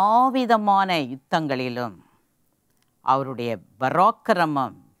எல்லாவிதமான யுத்தங்களிலும் அவருடைய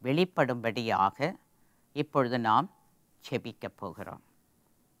பராக்கிரமம் வெளிப்படும்படியாக இப்பொழுது நாம் ஜெபிக்கப் போகிறோம்.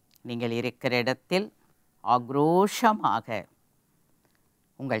 நீங்கள் இருக்கிற இடத்தில் ஆக்ரோஷமாக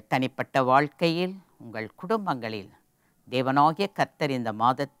உங்கள் தனிப்பட்ட வாழ்க்கையில், உங்கள் குடும்பங்களில் தேவனாகிய கர்த்தர் இந்த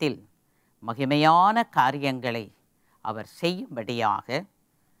மாதத்தில் மகிமையான காரியங்களை அவர் செய்யும்படியாக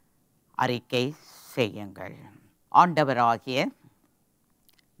அறிக்கை செய்யுங்கள். ஆண்டவராகிய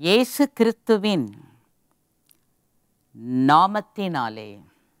இயேசு கிறிஸ்துவின் நாமத்தினாலே,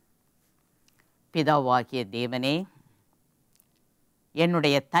 பிதாவாகிய தேவனே,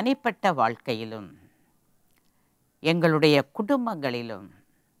 என்னுடைய தனிப்பட்ட வாழ்க்கையிலும் எங்களுடைய குடும்பங்களிலும்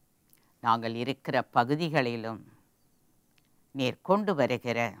நாங்கள் இருக்கிற பகுதிகளிலும் நீர் கொண்டு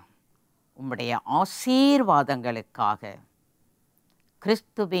வருகிற உம்முடைய ஆசீர்வாதங்களுக்காக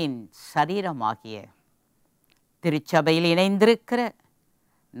கிறிஸ்துவின் சரீரமாகிய திருச்சபையில் இணைந்திருக்கிற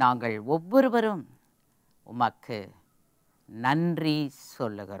நாங்கள் ஒவ்வொருவரும் உமக்கு நன்றி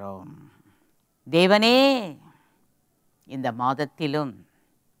சொல்லுகிறோம். தேவனே, இந்த மாதத்திலும்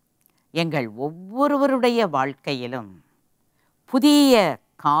எங்கள் ஒவ்வொருவருடைய வாழ்க்கையிலும் புதிய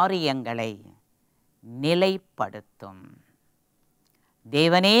காரியங்களை நிலைப்படுத்தும்.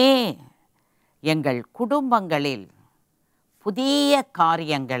 தேவனே, எங்கள் குடும்பங்களில் புதிய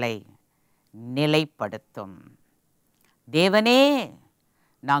காரியங்களை நிலைப்படுத்தும். தேவனே,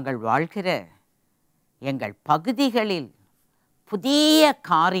 நாங்கள் வாழ்கிற எங்கள் பகுதிகளில் புதிய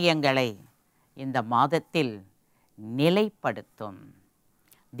காரியங்களை இந்த மாதத்தில் நிலைப்படுத்தும்.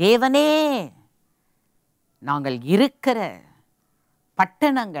 தேவனே, நாங்கள் இருக்கிற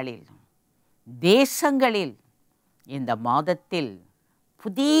பட்டணங்களில், தேசங்களில் இந்த மாதத்தில்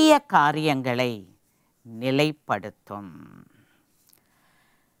புதிய காரியங்களை நிலைப்படுத்தும்.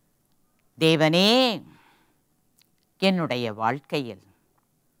 தேவனே, என்னுடைய வாழ்க்கையில்,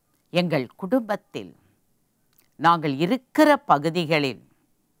 எங்கள் குடும்பத்தில், நாங்கள் இருக்கிற பகுதிகளில்,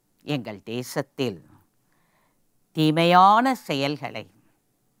 எங்கள் தேசத்தில் தீமையான செயல்களை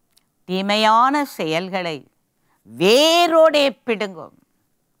வேரோடே பிடுங்கும்,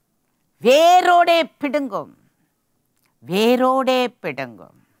 வேரோடே பிடுங்கும், வேரோடே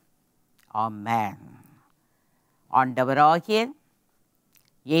பிடுங்கும். ஆமென். ஆண்டவராகிய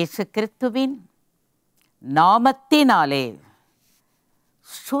இயேசு கிறிஸ்துவின் நாமத்தினாலே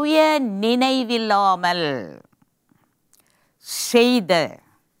சுய நினைவில்லாமல் செய்த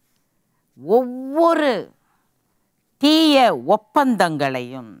ஒவ்வொரு தீய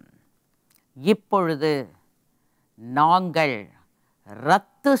ஒப்பந்தங்களையும் இப்பொழுது நாங்கள்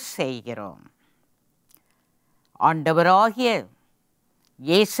ரத்து செய்கிறோம். ஆண்டவராகிய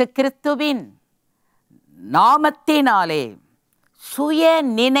இயேசு கிறிஸ்துவின் நாமத்தினாலே சுய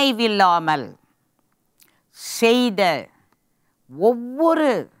நினைவில்லாமல் செய்த ஒவ்வொரு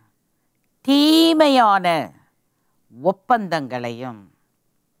தீமையான ஒப்பந்தங்களையும்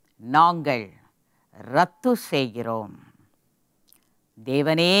நாங்கள் ரத்து செய்கிறோம்.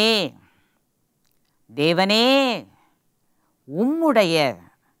 தேவனே, தேவனே, உம்முடைய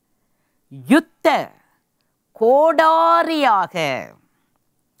யுத்த கோடாரியாக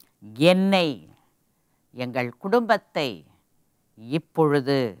என்னை, எங்கள் குடும்பத்தை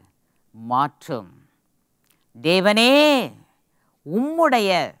இப்பொழுது மாற்றும். தேவனே, உம்முடைய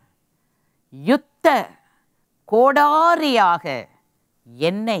யுத்த கோடாரியாக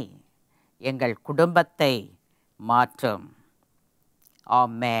என்னை, எங்கள் குடும்பத்தை மாற்றும்.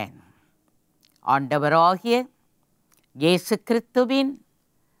 ஆமென். ஆண்டவராகிய இயேசு கிறிஸ்துவின்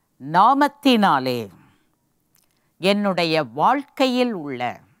நாமத்தினாலே என்னுடைய வாழ்க்கையில் உள்ள,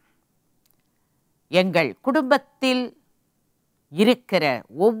 எங்கள் குடும்பத்தில் இருக்கிற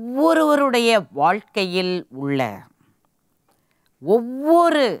ஒவ்வொருவருடைய வாழ்க்கையில் உள்ள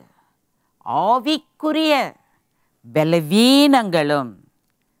ஒவ்வொரு ஆவிக்குரிய பலவீனங்களும்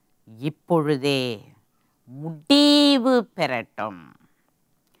இப்பொழுதே முடிவு பெறட்டும்,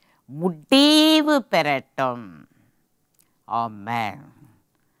 முடிவு பெறட்டும். ஆமென்.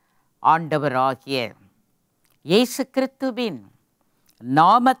 ஆண்டவராகிய இயேசு கிறிஸ்துவின்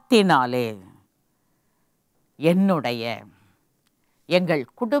நாமத்தினாலே என்னுடைய, எங்கள்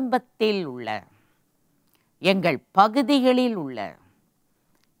குடும்பத்தில் உள்ள, எங்கள் பகுதிகளில் உள்ள,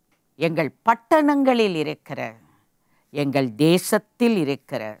 எங்கள் பட்டணங்களில் இருக்கிற, எங்கள் தேசத்தில்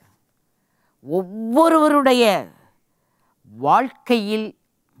இருக்கிற ஒவ்வொருவருடைய வாழ்க்கையில்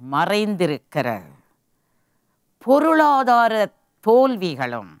மறைந்திருக்கிற பொருளாதார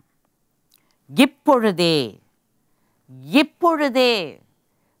தோல்விகளும் இப்பொழுதே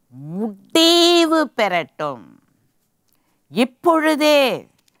முடிவு பெறட்டும், இப்பொழுதே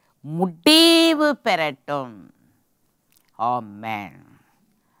முடிவு பெறட்டும். ஆமென்,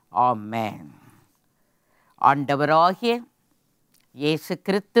 ஆமென். ஆண்டவராகிய இயேசு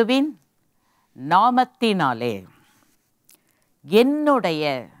கிறிஸ்துவின் நாமத்தினாலே என்னுடைய,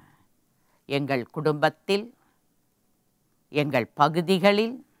 எங்கள் குடும்பத்தில், எங்கள்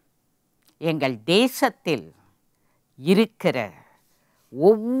பகுதிகளில், எங்கள் தேசத்தில் இருக்கிற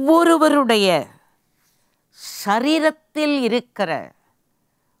ஒவ்வொருவருடைய சரீரத்தில் இருக்கிற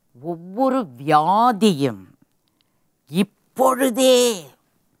ஒவ்வொரு வியாதியும் இப்பொழுதே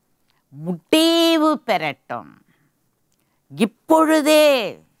முடிவு பெறட்டும், இப்பொழுதே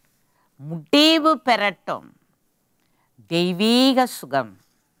முடிவு பெறட்டும். தெய்வீக சுகம்,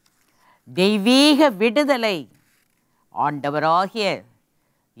 தெய்வீக விடுதலை ஆண்டவராகிய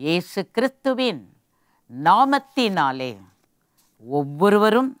இயேசு கிறிஸ்துவின் நாமத்தினாலே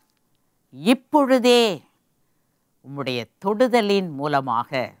ஒவ்வொருவரும் இப்பொழுதே உம்முடைய தொடுதலின்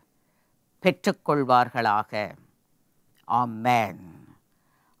மூலமாக பெற்றுக்கொள்வார்களாக. ஆமென்.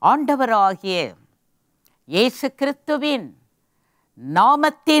 ஆண்டவராகிய இயேசு கிறிஸ்துவின்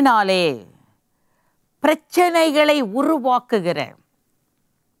நாமத்தினாலே பிரச்சனைகளை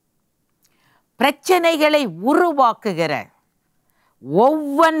உருவாக்குகிற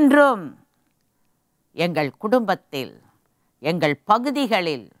ஒவ்வொன்றும் எங்கள் குடும்பத்தில், எங்கள்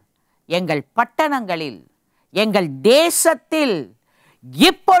பகுதிகளில், எங்கள் பட்டணங்களில், எங்கள் தேசத்தில்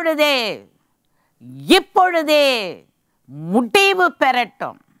இப்பொழுதே இப்பொழுதே முடிவு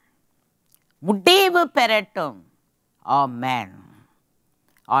பெறட்டும், முடிவு பெறட்டும். ஆமென்.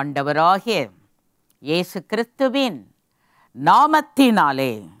 ஆண்டவராகிய இயேசு கிறிஸ்துவின்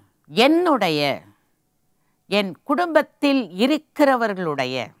நாமத்தினாலே என்னுடைய, என் குடும்பத்தில்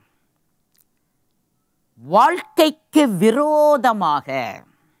இருக்கிறவர்களுடைய வாழ்க்கைக்கு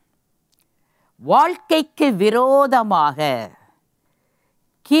விரோதமாக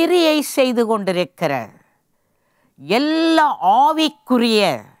கிரியை செய்து கொண்டிருக்கிற எல்லா ஆவிக்குரிய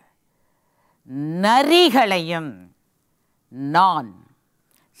நரிகளையும் நான்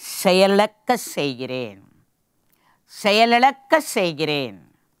செயலிழக்க செய்கிறேன்.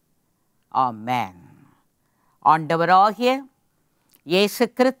 ஆமென். ஆண்டவராகிய இயேசு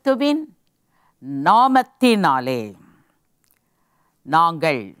கிறிஸ்துவின் நாமத்தினாலே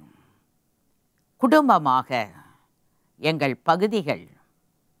நாங்கள் குடும்பமாக எங்கள் பகுதிகள்,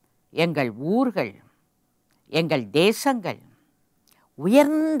 எங்கள் ஊர்கள், எங்கள் தேசங்கள்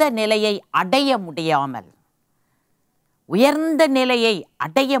உயர்ந்த நிலையை அடைய முடியாமல்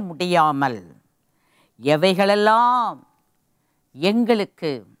எவைகளெல்லாம்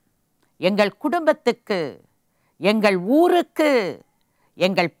எங்களுக்கு, எங்கள் குடும்பத்துக்கு, எங்கள் ஊருக்கு,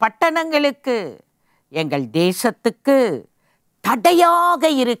 எங்கள் பட்டணங்களுக்கு, எங்கள் தேசத்துக்கு தடையாக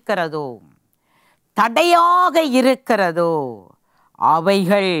இருக்கிறதோ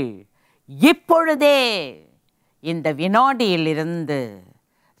அவைகள் இப்பொழுதே இந்த வினாடியிலிருந்து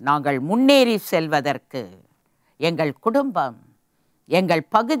நாங்கள் முன்னேறி செல்வதற்கு, எங்கள் குடும்பம், எங்கள்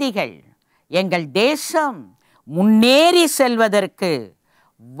பகுதிகள், எங்கள் தேசம் முன்னேறி செல்வதற்கு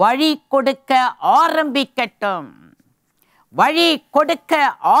வழி கொடுக்க ஆரம்பிக்கட்டும்.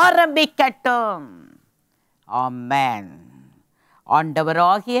 ஆமென்.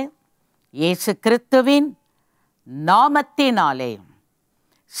 ஆண்டவராகிய இயேசு கிறிஸ்துவின் நாமத்தினாலே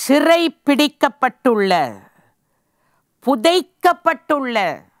சிறை பிடிக்கப்பட்டுள்ள, புதைக்கப்பட்டுள்ள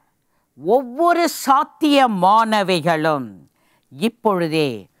ஒவ்வொரு சாத்தியமானவைகளும் இப்பொழுதே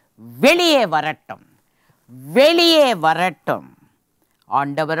வெளியே வரட்டும்.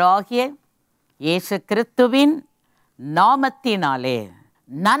 ஆண்டவராகிய இயேசு கிறிஸ்துவின் நாமத்தினாலே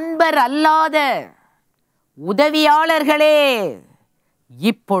நண்பர் அல்லாத உதவியாளர்களே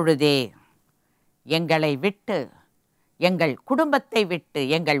இப்பொழுதே எங்களை விட்டு, எங்கள் குடும்பத்தை விட்டு,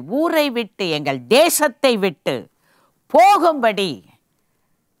 எங்கள் ஊரை விட்டு, எங்கள் தேசத்தை விட்டு போகும்படி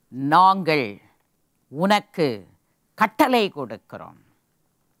நாங்கள் உனக்கு கட்டளை கொடுக்கிறோம்.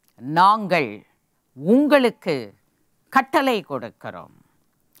 நாங்கள் உங்களுக்கு கட்டளை கொடுக்கிறோம்.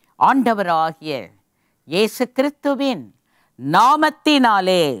 ஆண்டவராகிய இயேசு கிறிஸ்துவின்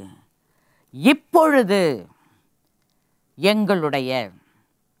நாமத்தினாலே இப்பொழுது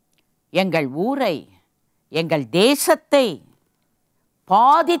எங்கள் ஊரை, எங்கள் தேசத்தை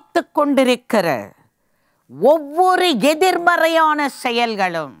பாதித்து கொண்டிருக்கிற ஒவ்வொரு எதிர்மறையான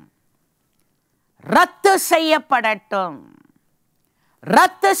செயல்களும் ரத்து செய்யப்படட்டும்.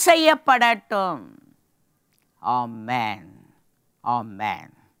 ஆமென்.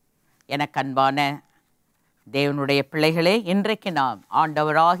 ஆமென். எனக்கு அன்பான தேவனுடைய பிள்ளைகளே, இன்றைக்கு நாம்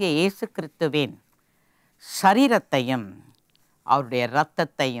ஆண்டவராகிய இயேசு கிறிஸ்துவின் சரீரத்தையும் அவருடைய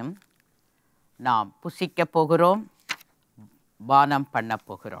இரத்தத்தையும் நாம் புசிக்கப் போகிறோம், பானம் பண்ண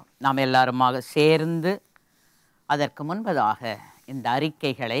போகிறோம். நாம் எல்லாருமாக சேர்ந்து அதற்கு முன்பதாக இந்த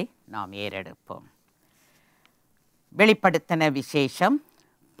அறிக்கைகளை நாம் ஏறெடுப்போம். வெளிப்படுத்தின விசேஷம்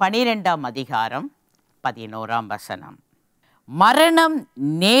 12ஆம் அதிகாரம் 11ஆம் வசனம். மரணம்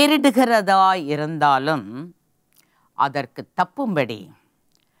நேரிடுகிறதாயிருந்தாலும் அதற்கு தப்பும்படி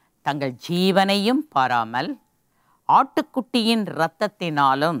தங்கள் ஜீவனையும் பாராமல் ஆட்டுக்குட்டியின்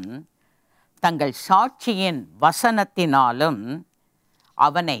இரத்தத்தினாலும் தங்கள் சாட்சியின் வசனத்தினாலும்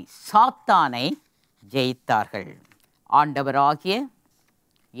சாத்தானை ஜெயித்தார்கள். ஆண்டவராகிய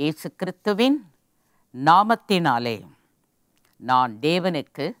இயேசு கிறிஸ்துவின் நாமத்தினாலே நான்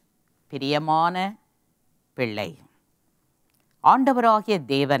தேவனுக்கு பிரியமான பிள்ளை. ஆண்டவராகிய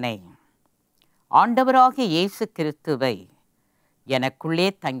தேவனை, ஆண்டவராகிய இயேசு கிறிஸ்துவை, எனக்குள்ளே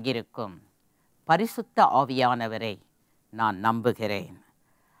தங்கியிருக்கும் பரிசுத்த ஆவியானவரை நான் நம்புகிறேன்.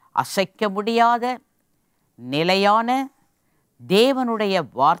 அசைக்க முடியாத நிலையான தேவனுடைய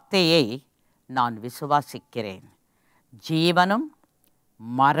வார்த்தையை நான் விசுவாசிக்கிறேன். ஜீவனும்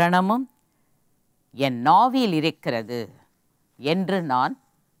மரணமும் என் நாவில் இருக்கிறது என்று நான்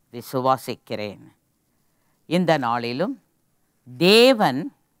விசுவாசிக்கிறேன். இந்த நாளிலும் தேவன்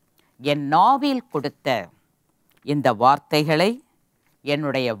என் நாவில் கொடுத்த இந்த வார்த்தைகளை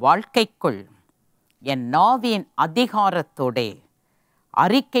என்னுடைய வாழ்க்கைக்குள் என் நாவின் அதிகாரத்தோடு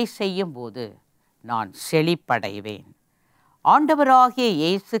அறிக்கை செய்யும்போது நான் செழிப்படைவேன். ஆண்டவராகிய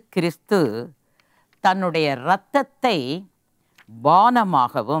இயேசு கிறிஸ்து தன்னுடைய இரத்தத்தை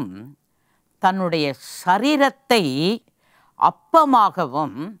பானமாகவும் தன்னுடைய சரீரத்தை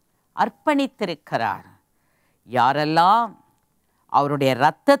அப்பமாகவும் அர்ப்பணித்திருக்கிறார். யாரெல்லாம் அவருடைய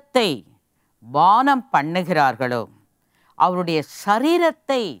இரத்தத்தை பானம் பண்ணுகிறார்களோ, அவருடைய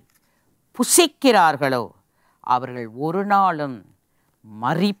சரீரத்தை புசிக்கிறார்களோ, அவர்கள் ஒரு நாளும்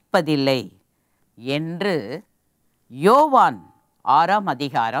மரிப்பதில்லை என்று யோவான் 6ஆம்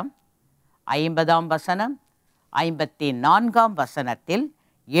அதிகாரம் 50ஆம் வசனம் 54ஆம் வசனத்தில்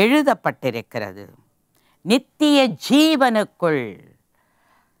எழுதப்பட்டிருக்கிறது. நித்திய ஜீவனுக்குள்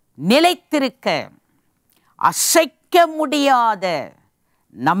நிலைத்திருக்க அசைக்க முடியாத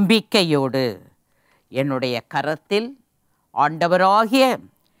நம்பிக்கையோடு என்னுடைய கரத்தில் ஆண்டவராகிய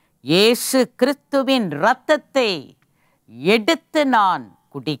இயேசு கிறிஸ்துவின் இரத்தத்தை எடுத்து நான்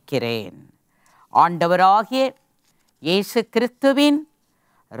குடிக்கிறேன். ஆண்டவராகிய இயேசு கிறிஸ்துவின்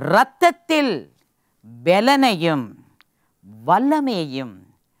இரத்தத்தில் பலனையும் வல்லமையையும்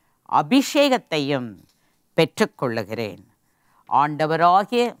அபிஷேகத்தையும் பெற்றுக்கொள்ளுகிறேன்.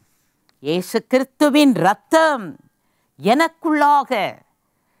 ஆண்டவராகிய இயேசு கிறிஸ்துவின் இரத்தம் எனக்குள்ளாக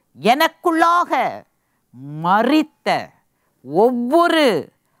மரித்த ஒவ்வொரு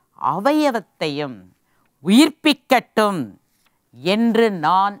அவயவத்தையும் உயிர்ப்பிக்கட்டும் என்று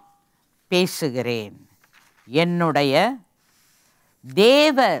நான் பேசுகிறேன். என்னுடைய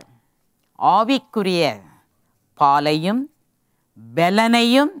தேவ ஆவிக்குரிய பாலையும்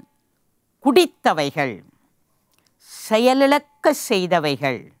பலனையும் குடித்தவைகள், செயலிழக்க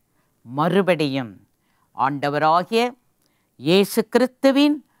செய்தவைகள் மறுபடியும் ஆண்டவராகிய இயேசு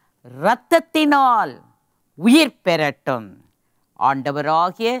கிறிஸ்துவின் இரத்தத்தினால் உயிர் பெறட்டும்.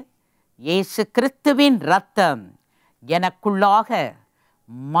 ஆண்டவராகிய இயேசு கிறிஸ்துவின் இரத்தம் எனக்குள்ளாக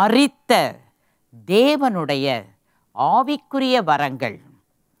மரித்த தேவனுடைய ஆவிக்குரிய வரங்கள்,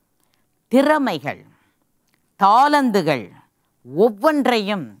 திறமைகள், தாளந்துகள்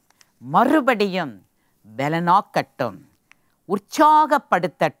ஒவ்வொன்றையும் மறுபடியும் பலனாக்கட்டும்,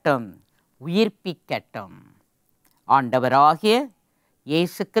 உற்சாகப்படுத்தட்டும், உயிர்ப்பிக்கட்டும். ஆண்டவராகிய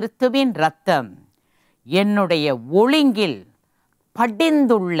இயேசு கிறிஸ்துவின் இரத்தம் என்னுடைய ஒழுங்கில்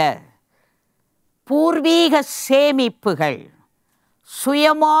படிந்துள்ள பூர்வீக சேமிப்புகள்,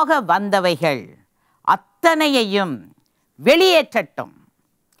 சுயமாக வந்தவைகள் அத்தனையையும் வெளியேற்றட்டும்.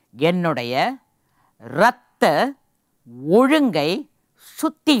 என்னுடைய இரத்த ஒழுங்கை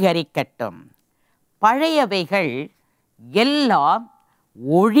சுத்திகரிக்கட்டும். பழையவைகள் எல்லாம்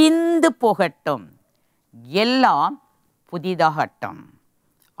ஒழிந்து போகட்டும், எல்லாம் புதிதாகட்டும்.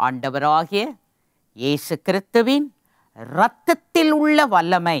 ஆண்டவராகிய இயேசு கிறிஸ்துவின் இரத்தத்தில் உள்ள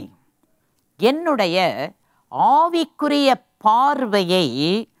வல்லமை என்னுடைய ஆவிக்குரிய பார்வையை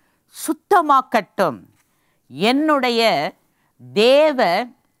சுத்தமாக்கட்டும். என்னுடைய தேவ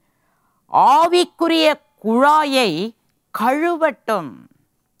ஆவிக்குரிய குழாயை கழுவட்டும்.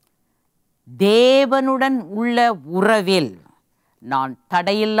 தேவனுடன் உள்ள உறவில் நான்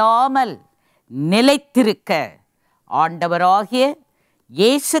தடையில்லாமல் நிலைத்திருக்க ஆண்டவராகிய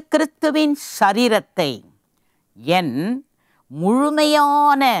இயேசு கிறிஸ்துவின் சரீரத்தை என்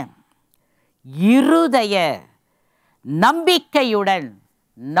முழுமையான இருதய நம்பிக்கையுடன்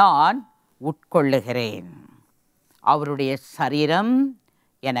நான் உட்கொள்ளுகிறேன். அவருடைய சரீரம்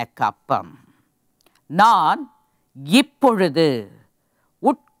எனக்கு அப்பம். நான் இப்பொழுது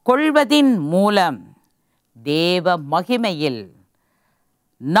உட்கொள்வதின் மூலம் தேவ மகிமையில்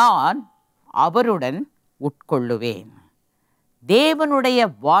நான் அவருடன் உட்கொள்ளுவேன். தேவனுடைய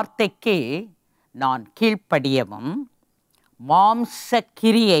வார்த்தைக்கு நான் கீழ்ப்படியவும், மாம்ச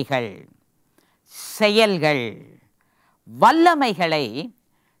கிரியைகள், செயல்கள், வல்லமைகளை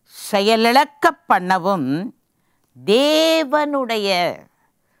செயலிழக்க பண்ணவும் தேவனுடைய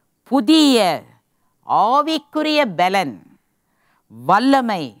புதிய ஆவிக்குரிய பலன்,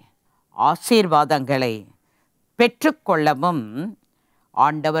 வல்லமை, ஆசீர்வாதங்களை பெற்றுக்கொள்ளவும்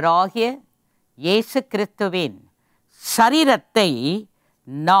ஆண்டவராகிய இயேசு கிறிஸ்துவின் சரீரத்தை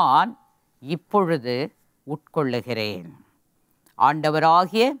நான் இப்பொழுது உட்கொள்ளுகிறேன்.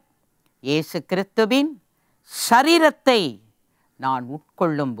 ஆண்டவராகிய இயேசு கிறிஸ்துவின் சரீரத்தை நான்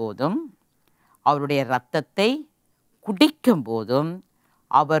உட்கொள்ளும் போதும், அவருடைய இரத்தத்தை குடிக்கும் போதும்,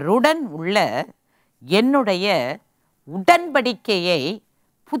 அவருடன் உள்ள என்னுடைய உடன்படிக்கையை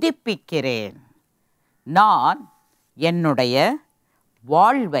புதுப்பிக்கிறேன். நான் என்னுடைய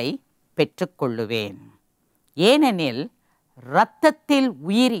வாழ்வை பெற்றுக்கொள்ளுவேன். ஏனெனில் இரத்தத்தில்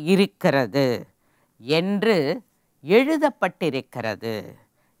உயிர் இருக்கிறது என்று எழுதப்பட்டிருக்கிறது.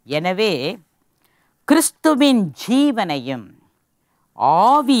 எனவே கிறிஸ்துவின் ஜீவனையும்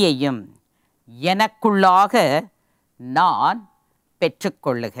ஆவியையும் எனக்குள்ளாக நான்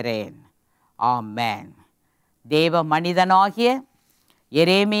பெற்றுக்கொள்ளுகிறேன். ஆமென். தேவ மனிதனாகிய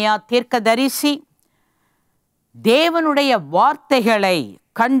எரேமியா தீர்க்கதரிசி தேவனுடைய வார்த்தைகளை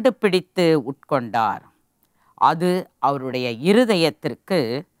கண்டுபிடித்து உட்கொண்டார். அது அவருடைய இருதயத்திற்கு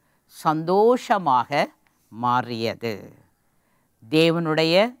சந்தோஷமாக மாறியது.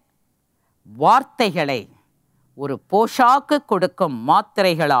 தேவனுடைய வார்த்தைகளை ஒரு போஷாக்கு கொடுக்கும்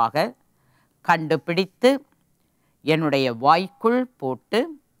மாத்திரைகளாக கண்டுபிடித்து என்னுடைய வாய்க்குள் போட்டு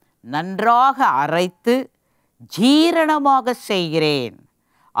நன்றாக அரைத்து ஜீரணமாக செய்கிறேன்.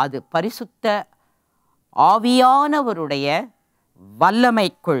 அது பரிசுத்த ஆவியானவருடைய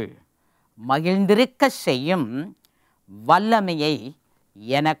வல்லமைக்குள் மகிழ்ந்திருக்க செய்யும் வல்லமையை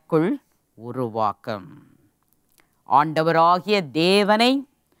எனக்குள் உருவாக்கும். ஆண்டவராகிய தேவனை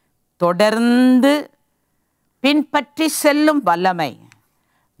தொடர்ந்து பின்பற்றி செல்லும் வல்லமை,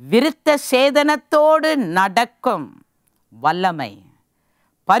 விருத்த சேதனத்தோடு நடக்கும் வல்லமை,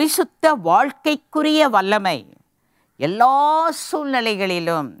 பரிசுத்த வாழ்க்கைக்குரிய வல்லமை, எல்லா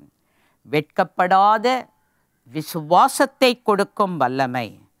சூழ்நிலைகளிலும் வெட்கப்படாத விசுவாசத்தை கொடுக்கும் வல்லமை,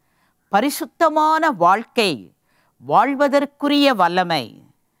 பரிசுத்தமான வாழ்க்கை வாழ்வதற்குரிய வல்லமை,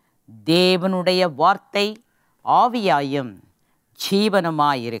 தேவனுடைய வார்த்தை ஆவியாயும்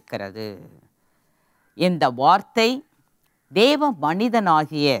ஜீவனுமாயிருக்கிறது. இந்த வார்த்தை தேவ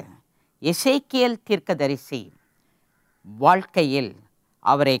மனிதனாகிய எசேக்கியேல் தீர்க்கதரிசி வாழ்க்கையில்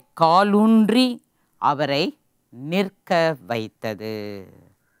அவரை காலூன்றி அவரை நிற்க வைத்தது.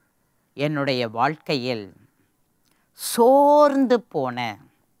 என்னுடைய வாழ்க்கையில் சோர்ந்து போன,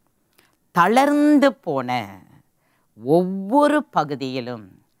 தளர்ந்து போன ஒவ்வொரு பகுதியிலும்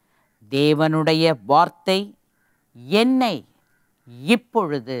தேவனுடைய வார்த்தை என்னை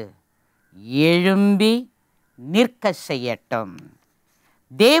இப்பொழுது எழும்பி நிற்க செய்யட்டும்.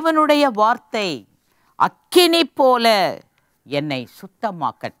 தேவனுடைய வார்த்தை அக்கினி போல என்னை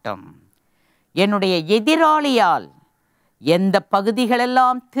சுத்தமாக்கட்டும். என்னுடைய எதிராளியால் எந்த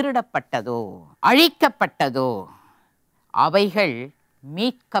பகுதிகளெல்லாம் திருடப்பட்டதோ, அழிக்கப்பட்டதோ, அவைகள்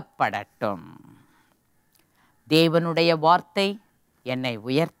மீட்கப்படட்டும். தேவனுடைய வார்த்தை என்னை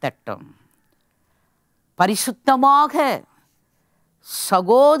உயர்த்தட்டும். பரிசுத்தமாக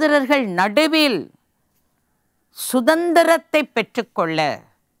சகோதரர்கள் நடுவில் சுதந்திரத்தை பெற்றுக்கொள்ள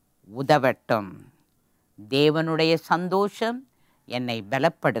உதவட்டும். தேவனுடைய சந்தோஷம் என்னை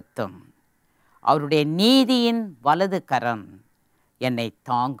பலப்படுத்தும். அவருடைய நீதியின் வலது கரம் என்னை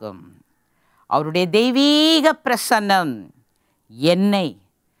தாங்கும். அவருடைய தெய்வீக பிரசன்னம் என்னை,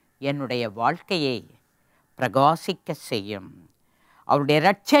 என்னுடைய வாழ்க்கையை பிரகாசிக்க செய்யும். அவருடைய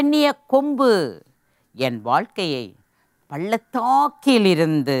இரட்சணிய கொம்பு என் வாழ்க்கையை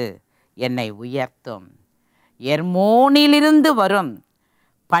பள்ளத்தாக்கிலிருந்து என்னை உயர்த்தும். எர்மோனிலிருந்து வரும்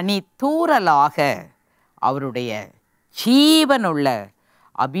பனி தூறலாக அவருடைய ஜீவனுள்ள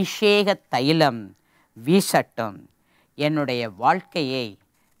அபிஷேக தைலம் வீசட்டும். என்னுடைய வாழ்க்கையை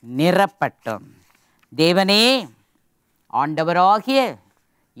நிரப்பட்டும். தேவனே, ஆண்டவராகிய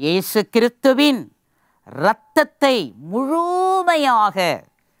இயேசு கிறிஸ்துவின் இரத்தத்தை முழுமையாக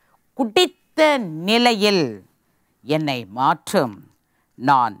குடித்த நிலையில் என்னை மாற்றும்.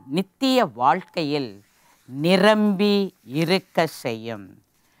 நான் நித்திய வாழ்க்கையில் நிரம்பி இருக்க செய்யும்.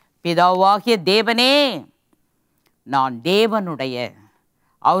 பிதாவாகிய தேவனே, நான் தேவனுடைய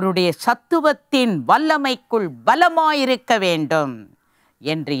அவருடைய சத்துவத்தின் வல்லமைக்குள் பலமாயிருக்க வேண்டும்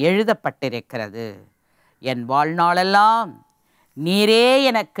என்று எழுதப்பட்டிருக்கிறது. என் வாழ்நாளெல்லாம் நீரே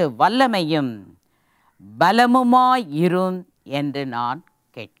எனக்கு வல்லமையும் பலமுமாயிரும் என்று நான்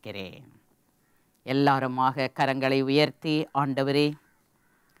கேட்கிறேன். எல்லாருமாக கரங்களை உயர்த்தி, ஆண்டவரே,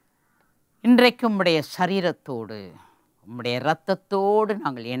 இன்றைக்கு உம்முடைய சரீரத்தோடு உம்முடைய இரத்தத்தோடு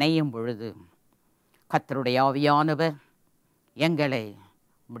நாங்கள் இணையும் பொழுது கர்த்தருடைய ஆவியானவர் எங்களை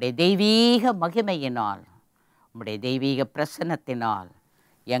உம்முடைய தெய்வீக மகிமையினால், உம்முடைய தெய்வீக பிரசன்னத்தினால்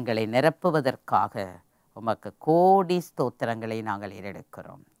எங்களை நிரப்புவதற்காக உமக்கு கோடி ஸ்தோத்திரங்களை நாங்கள்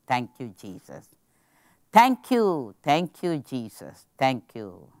ஏறெடுக்கிறோம். Thank you Jesus. Thank you, thank you Jesus, thank you,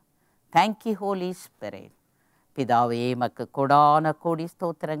 thank you Holi spirit. பிதாவே, மக்கு கொடான கோடி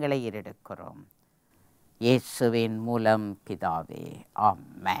ஸ்தோத்திரங்களை ஏறெடுக்கிறோம். இயேசுவின் மூலம் பிதாவே,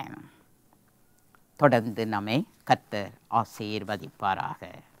 ஆமென். தொடர்ந்து நம்மை கர்த்தர் ஆசீர்வதிப்பாராக.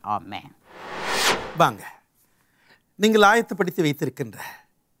 ஆமென். வாங்க, நீங்கள் ஆயத்தப்படுத்தி வைத்திருக்கின்ற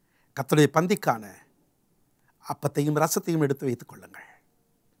கர்த்தருடைய பந்திக்கான அப்பத்தையும் ரசத்தையும் எடுத்து வைத்துக் கொள்ளுங்கள்.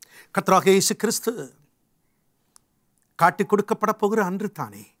 கர்த்தராகிய இயேசு கிறிஸ்து காட்டிக் கொடுக்கப்பட போகிற அன்று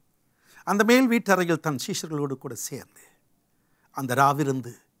தானே அந்த மேல் வீட்டறையில் தன் சீஷர்களோடு கூட சேர்ந்து அந்த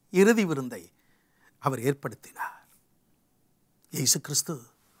ராவிருந்து இறுதி விருந்தை அவர் ஏற்படுத்தினார். இயேசு கிறிஸ்து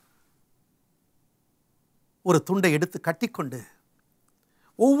ஒரு துண்டை எடுத்து கட்டிக்கொண்டு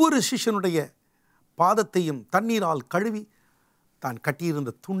ஒவ்வொரு சிஷ்யனுடைய பாதத்தையும் தண்ணீரால் கழுவி தான்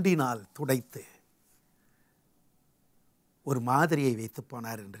கட்டியிருந்த துண்டினால் துடைத்து ஒரு மாதிரியை வைத்து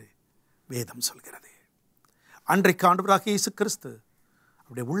போனார் என்று வேதம் சொல்கிறது. அன்றைக்கு ஆண்டவராகிய இயேசு கிறிஸ்து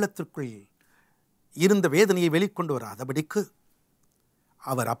அவருடைய உள்ளத்திற்குள் இருந்த வேதனையை வெளிக்கொண்டு வராதபடிக்கு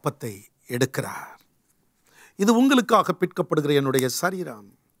அவர் அப்பத்தை எடுக்கிறார். இது உங்களுக்காக பிற்கப்படுகிற என்னுடைய சரீரம்,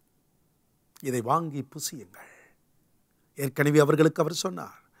 இதை வாங்கி புசியுங்கள். ஏற்கனவே அவர்களுக்கு அவர்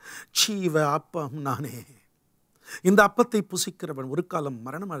சொன்னார், ஜீவ அப்பம் நானே, இந்த அப்பத்தை புசிக்கிறவன் ஒரு காலம்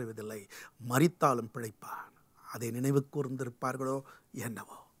மரணம் அடைவதில்லை, மரித்தாலும் பிழைப்பான். அதை நினைவு கூர்ந்திருப்பார்களோ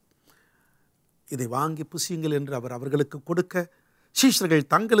என்னவோ. இதை வாங்கி புசியுங்கள் என்று அவர் அவர்களுக்கு கொடுக்க சீஷர்கள்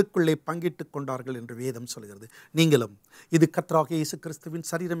தங்களுக்குள்ளே பங்கிட்டுக் கொண்டார்கள் என்று வேதம் சொல்கிறது. நீங்களும் இது கர்த்தராகிய இயேசு கிறிஸ்துவின்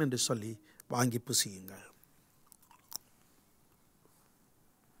சரீரம் என்று சொல்லி வாங்கி புசியுங்கள்.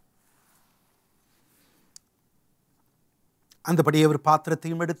 அந்தபடியே ஒரு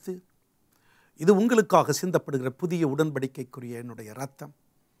பாத்திரத்தையும் எடுத்து, இது உங்களுக்காக சிந்தப்படுகிற புதிய உடன்படிக்கைக்குரிய என்னுடைய இரத்தம்,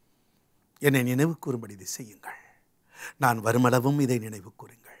 என்னை நினைவு கூறும்படி இதை செய்யுங்கள். நான் வருமளவும் இதை நினைவு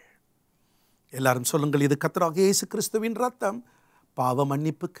கூறுங்கள். எல்லாரும் சொல்லுங்கள், இது கர்த்தராகிய இயேசு கிறிஸ்துவின் இரத்தம், பாவ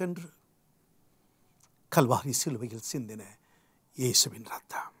மன்னிப்புக்கென்று கல்வாரி சிலுவையில் சிந்தின இயேசுவின்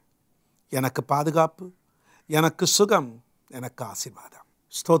இரத்தம். எனக்கு பாதுகாப்பு, எனக்கு சுகம், எனக்கு ஆசீர்வாதம்.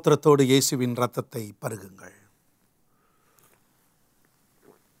 ஸ்தோத்திரத்தோடு இயேசுவின் இரத்தத்தை பருகுங்கள்.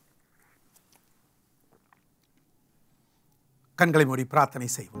 கண்களை மூடி பிரார்த்தனை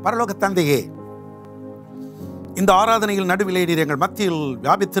செய்வோம். பரலோக தந்தையே, இந்த ஆராதனையில் நடுவிலே நீர் எங்கள் மத்தியில்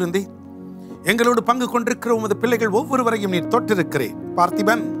வியாபித்திருந்தே எங்களோடு பங்கு கொண்டிருக்கிற உமது பிள்ளைகள் ஒவ்வொருவரையும் நீர் தொட்டிருக்கிறேன்.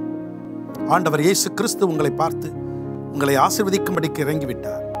 பார்த்திபன், ஆண்டவர் இயேசு கிறிஸ்து உங்களை பார்த்து உங்களை ஆசீர்வதிக்கும்படிக்கு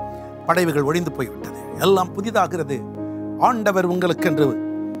இறங்கிவிட்டார். படைவுகள் ஒழிந்து போய்விட்டது, எல்லாம் புதிதாகிறது. ஆண்டவர் உங்களுக்கென்று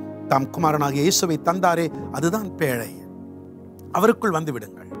தாம் குமாரனாகிய இயேசுவை தந்தாரே, அதுதான் பேழை. அவருக்குள் வந்து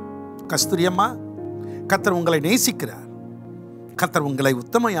விடுங்கள். கஸ்தூரி அம்மா, கர்த்தர் உங்களை நேசிக்கிறார். கர்த்தர் உங்களை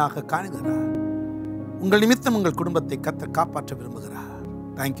உத்தமையாக காணுகிறார். உங்கள் நிமித்தம் உங்கள் குடும்பத்தை கர்த்தர் காப்பாற்ற விரும்புகிறார்.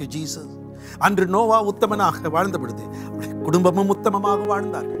 Thank you Jesus. அன்று நோவா உத்தமனாக வாழ்ந்த பொழுது குடும்பமும் உத்தமமாக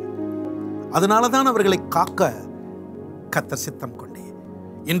வாழ்ந்தார்கள். அதனால தான் அவர்களை காக்க கர்த்தர் சித்தம் கொண்டே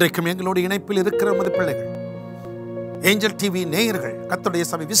இன்றைக்கும் எங்களோடு இணைப்பில் இருக்கிற உமது பிள்ளைகள், ஏஞ்சல் டிவி நேயர்கள், கர்த்தருடைய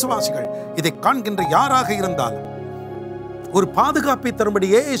சபை விசுவாசிகள், இதை காண்கின்ற யாராக இருந்தாலும் ஒரு பாதுகாப்பை தரும்படி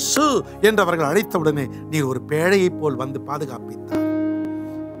இயேசு என்று அவர்கள் அழைத்தவுடனே நீர் ஒரு பேழையைப் போல் வந்து பாதுகாப்பித்தார்.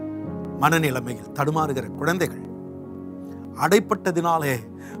 மனநிலைமையில் தடுமாறுகிற குழந்தைகள், அடைப்பட்டதினாலே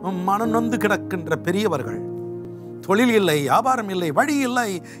மனநொந்து கிடக்கின்ற பெரியவர்கள், தொழில் இல்லை, வியாபாரம் இல்லை, வழி இல்லை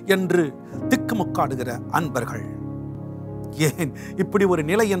என்று திக்குமுக்காடுகிற அன்பர்கள், ஏன் இப்படி ஒரு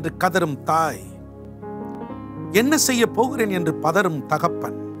நிலை என்று கதரும் தாய், என்ன செய்ய போகிறேன் என்று பதறும்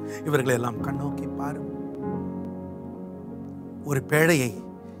தகப்பன், இவர்களை எல்லாம் கண்ணோக்கி பாரும். ஒரு பேழையை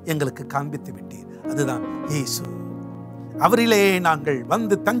எங்களுக்கு காண்பித்து விட்டீர், அதுதான் இயேசு. அவரிலே நாங்கள்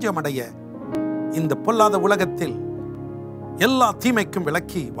வந்து தஞ்சமடைய, இந்த பொல்லாத உலகத்தில் எல்லா தீமைக்கும்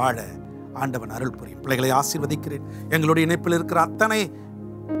விலக்கி வாழ ஆண்டவன் அருள் புரியும். பிள்ளைகளை ஆசீர்வதிக்கிறேன். எங்களுடைய இணைப்பில் இருக்கிற அத்தனை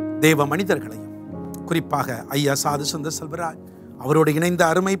தேவ மனிதர்களையும், குறிப்பாக ஐயா சாது சுந்தர் செல்வராஜ், அவரோடு இணைந்த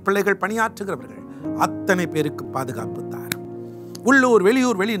அருமை பிள்ளைகள், பணியாற்றுகிறவர்கள் அத்தனை பேருக்கு பாதுகாப்பு தார். உள்ளூர்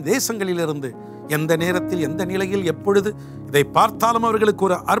வெளியூர் வெளி தேசங்களிலிருந்து எந்த நேரத்தில் எந்த நிலையில் எப்பொழுது இதை பார்த்தாலும் அவர்களுக்கு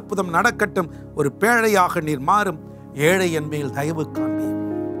ஒரு அற்புதம் நடக்கட்டும். ஒரு பேழையாக நீர் மாறும். ஏழை என் மேல் தயவு காண்பியும்.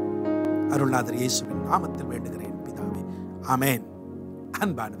 அருள்நாதர் இயேசுவின் நாமத்தில் வேண்டுகிறேன் பிதாவே, ஆமென்.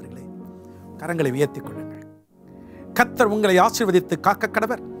 அன்பானவர்களே, கரங்களை உயர்த்திக் கொள்ளுங்கள். கர்த்தர் உங்களை ஆசீர்வதித்து காக்க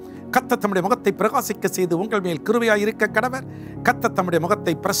கடவர். கர்த்தர் தம்முடைய முகத்தை பிரகாசிக்க செய்து உங்கள் மேல் கிருபையாய் இருக்க கடவர். கர்த்தர் தம்முடைய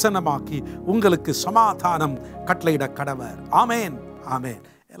முகத்தை பிரசன்னமாக்கி உங்களுக்கு சமாதானம் கட்டளையிட கடவர். ஆமென், ஆமென்.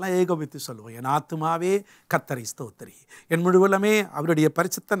 எல்லாம் ஏகோபித்து சொல்லுவோம். என் ஆத்துமாவே கர்த்தரை ஸ்தோத்திரி, என் முழுவலமே அவருடைய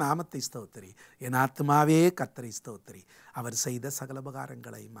பரிசுத்த நாமத்தை ஸ்தோத்திரி. என் ஆத்துமாவே கர்த்தரை ஸ்தோத்திரி, அவர் செய்த சகல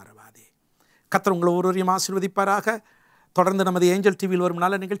உபகாரங்களை மறவாதே. கர்த்தர் உங்களை ஒவ்வொருவரையும் ஆசீர்வதிப்பாராக. தொடர்ந்து நமது ஏஞ்சல் டிவியில் வரும்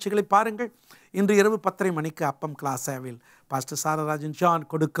நல்ல நிகழ்ச்சிகளை பாருங்கள். இன்று இரவு 10:30 மணிக்கு அப்பம் கிளாஸாவில் பாஸ்டர் சாரராஜன் ஜான்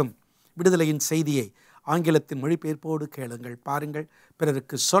கொடுக்கும் விடுதலையின் செய்தியை ஆங்கிலத்தின் மொழிபெயர்ப்போடு கேளுங்கள், பாருங்கள்,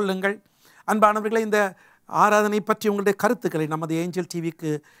 பிறருக்கு சொல்லுங்கள். அன்பானவர்களை, இந்த ஆராதனை பற்றி உங்களுடைய கருத்துக்களை நமது ஏஞ்சல்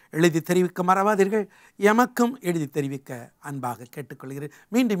டிவிக்கு எழுதி தெரிவிக்க மறவாதீர்கள். எமக்கும் எழுதி தெரிவிக்க அன்பாக கேட்டுக்கொள்கிறேன்.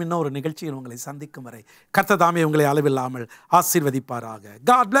 மீண்டும் இன்னொரு நிகழ்ச்சியில் உங்களை சந்திக்கும் வரை கர்த்தர் தாமே உங்களை அளவில்லாமல் ஆசீர்வதிப்பாராக.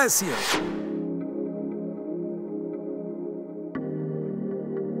 God bless you.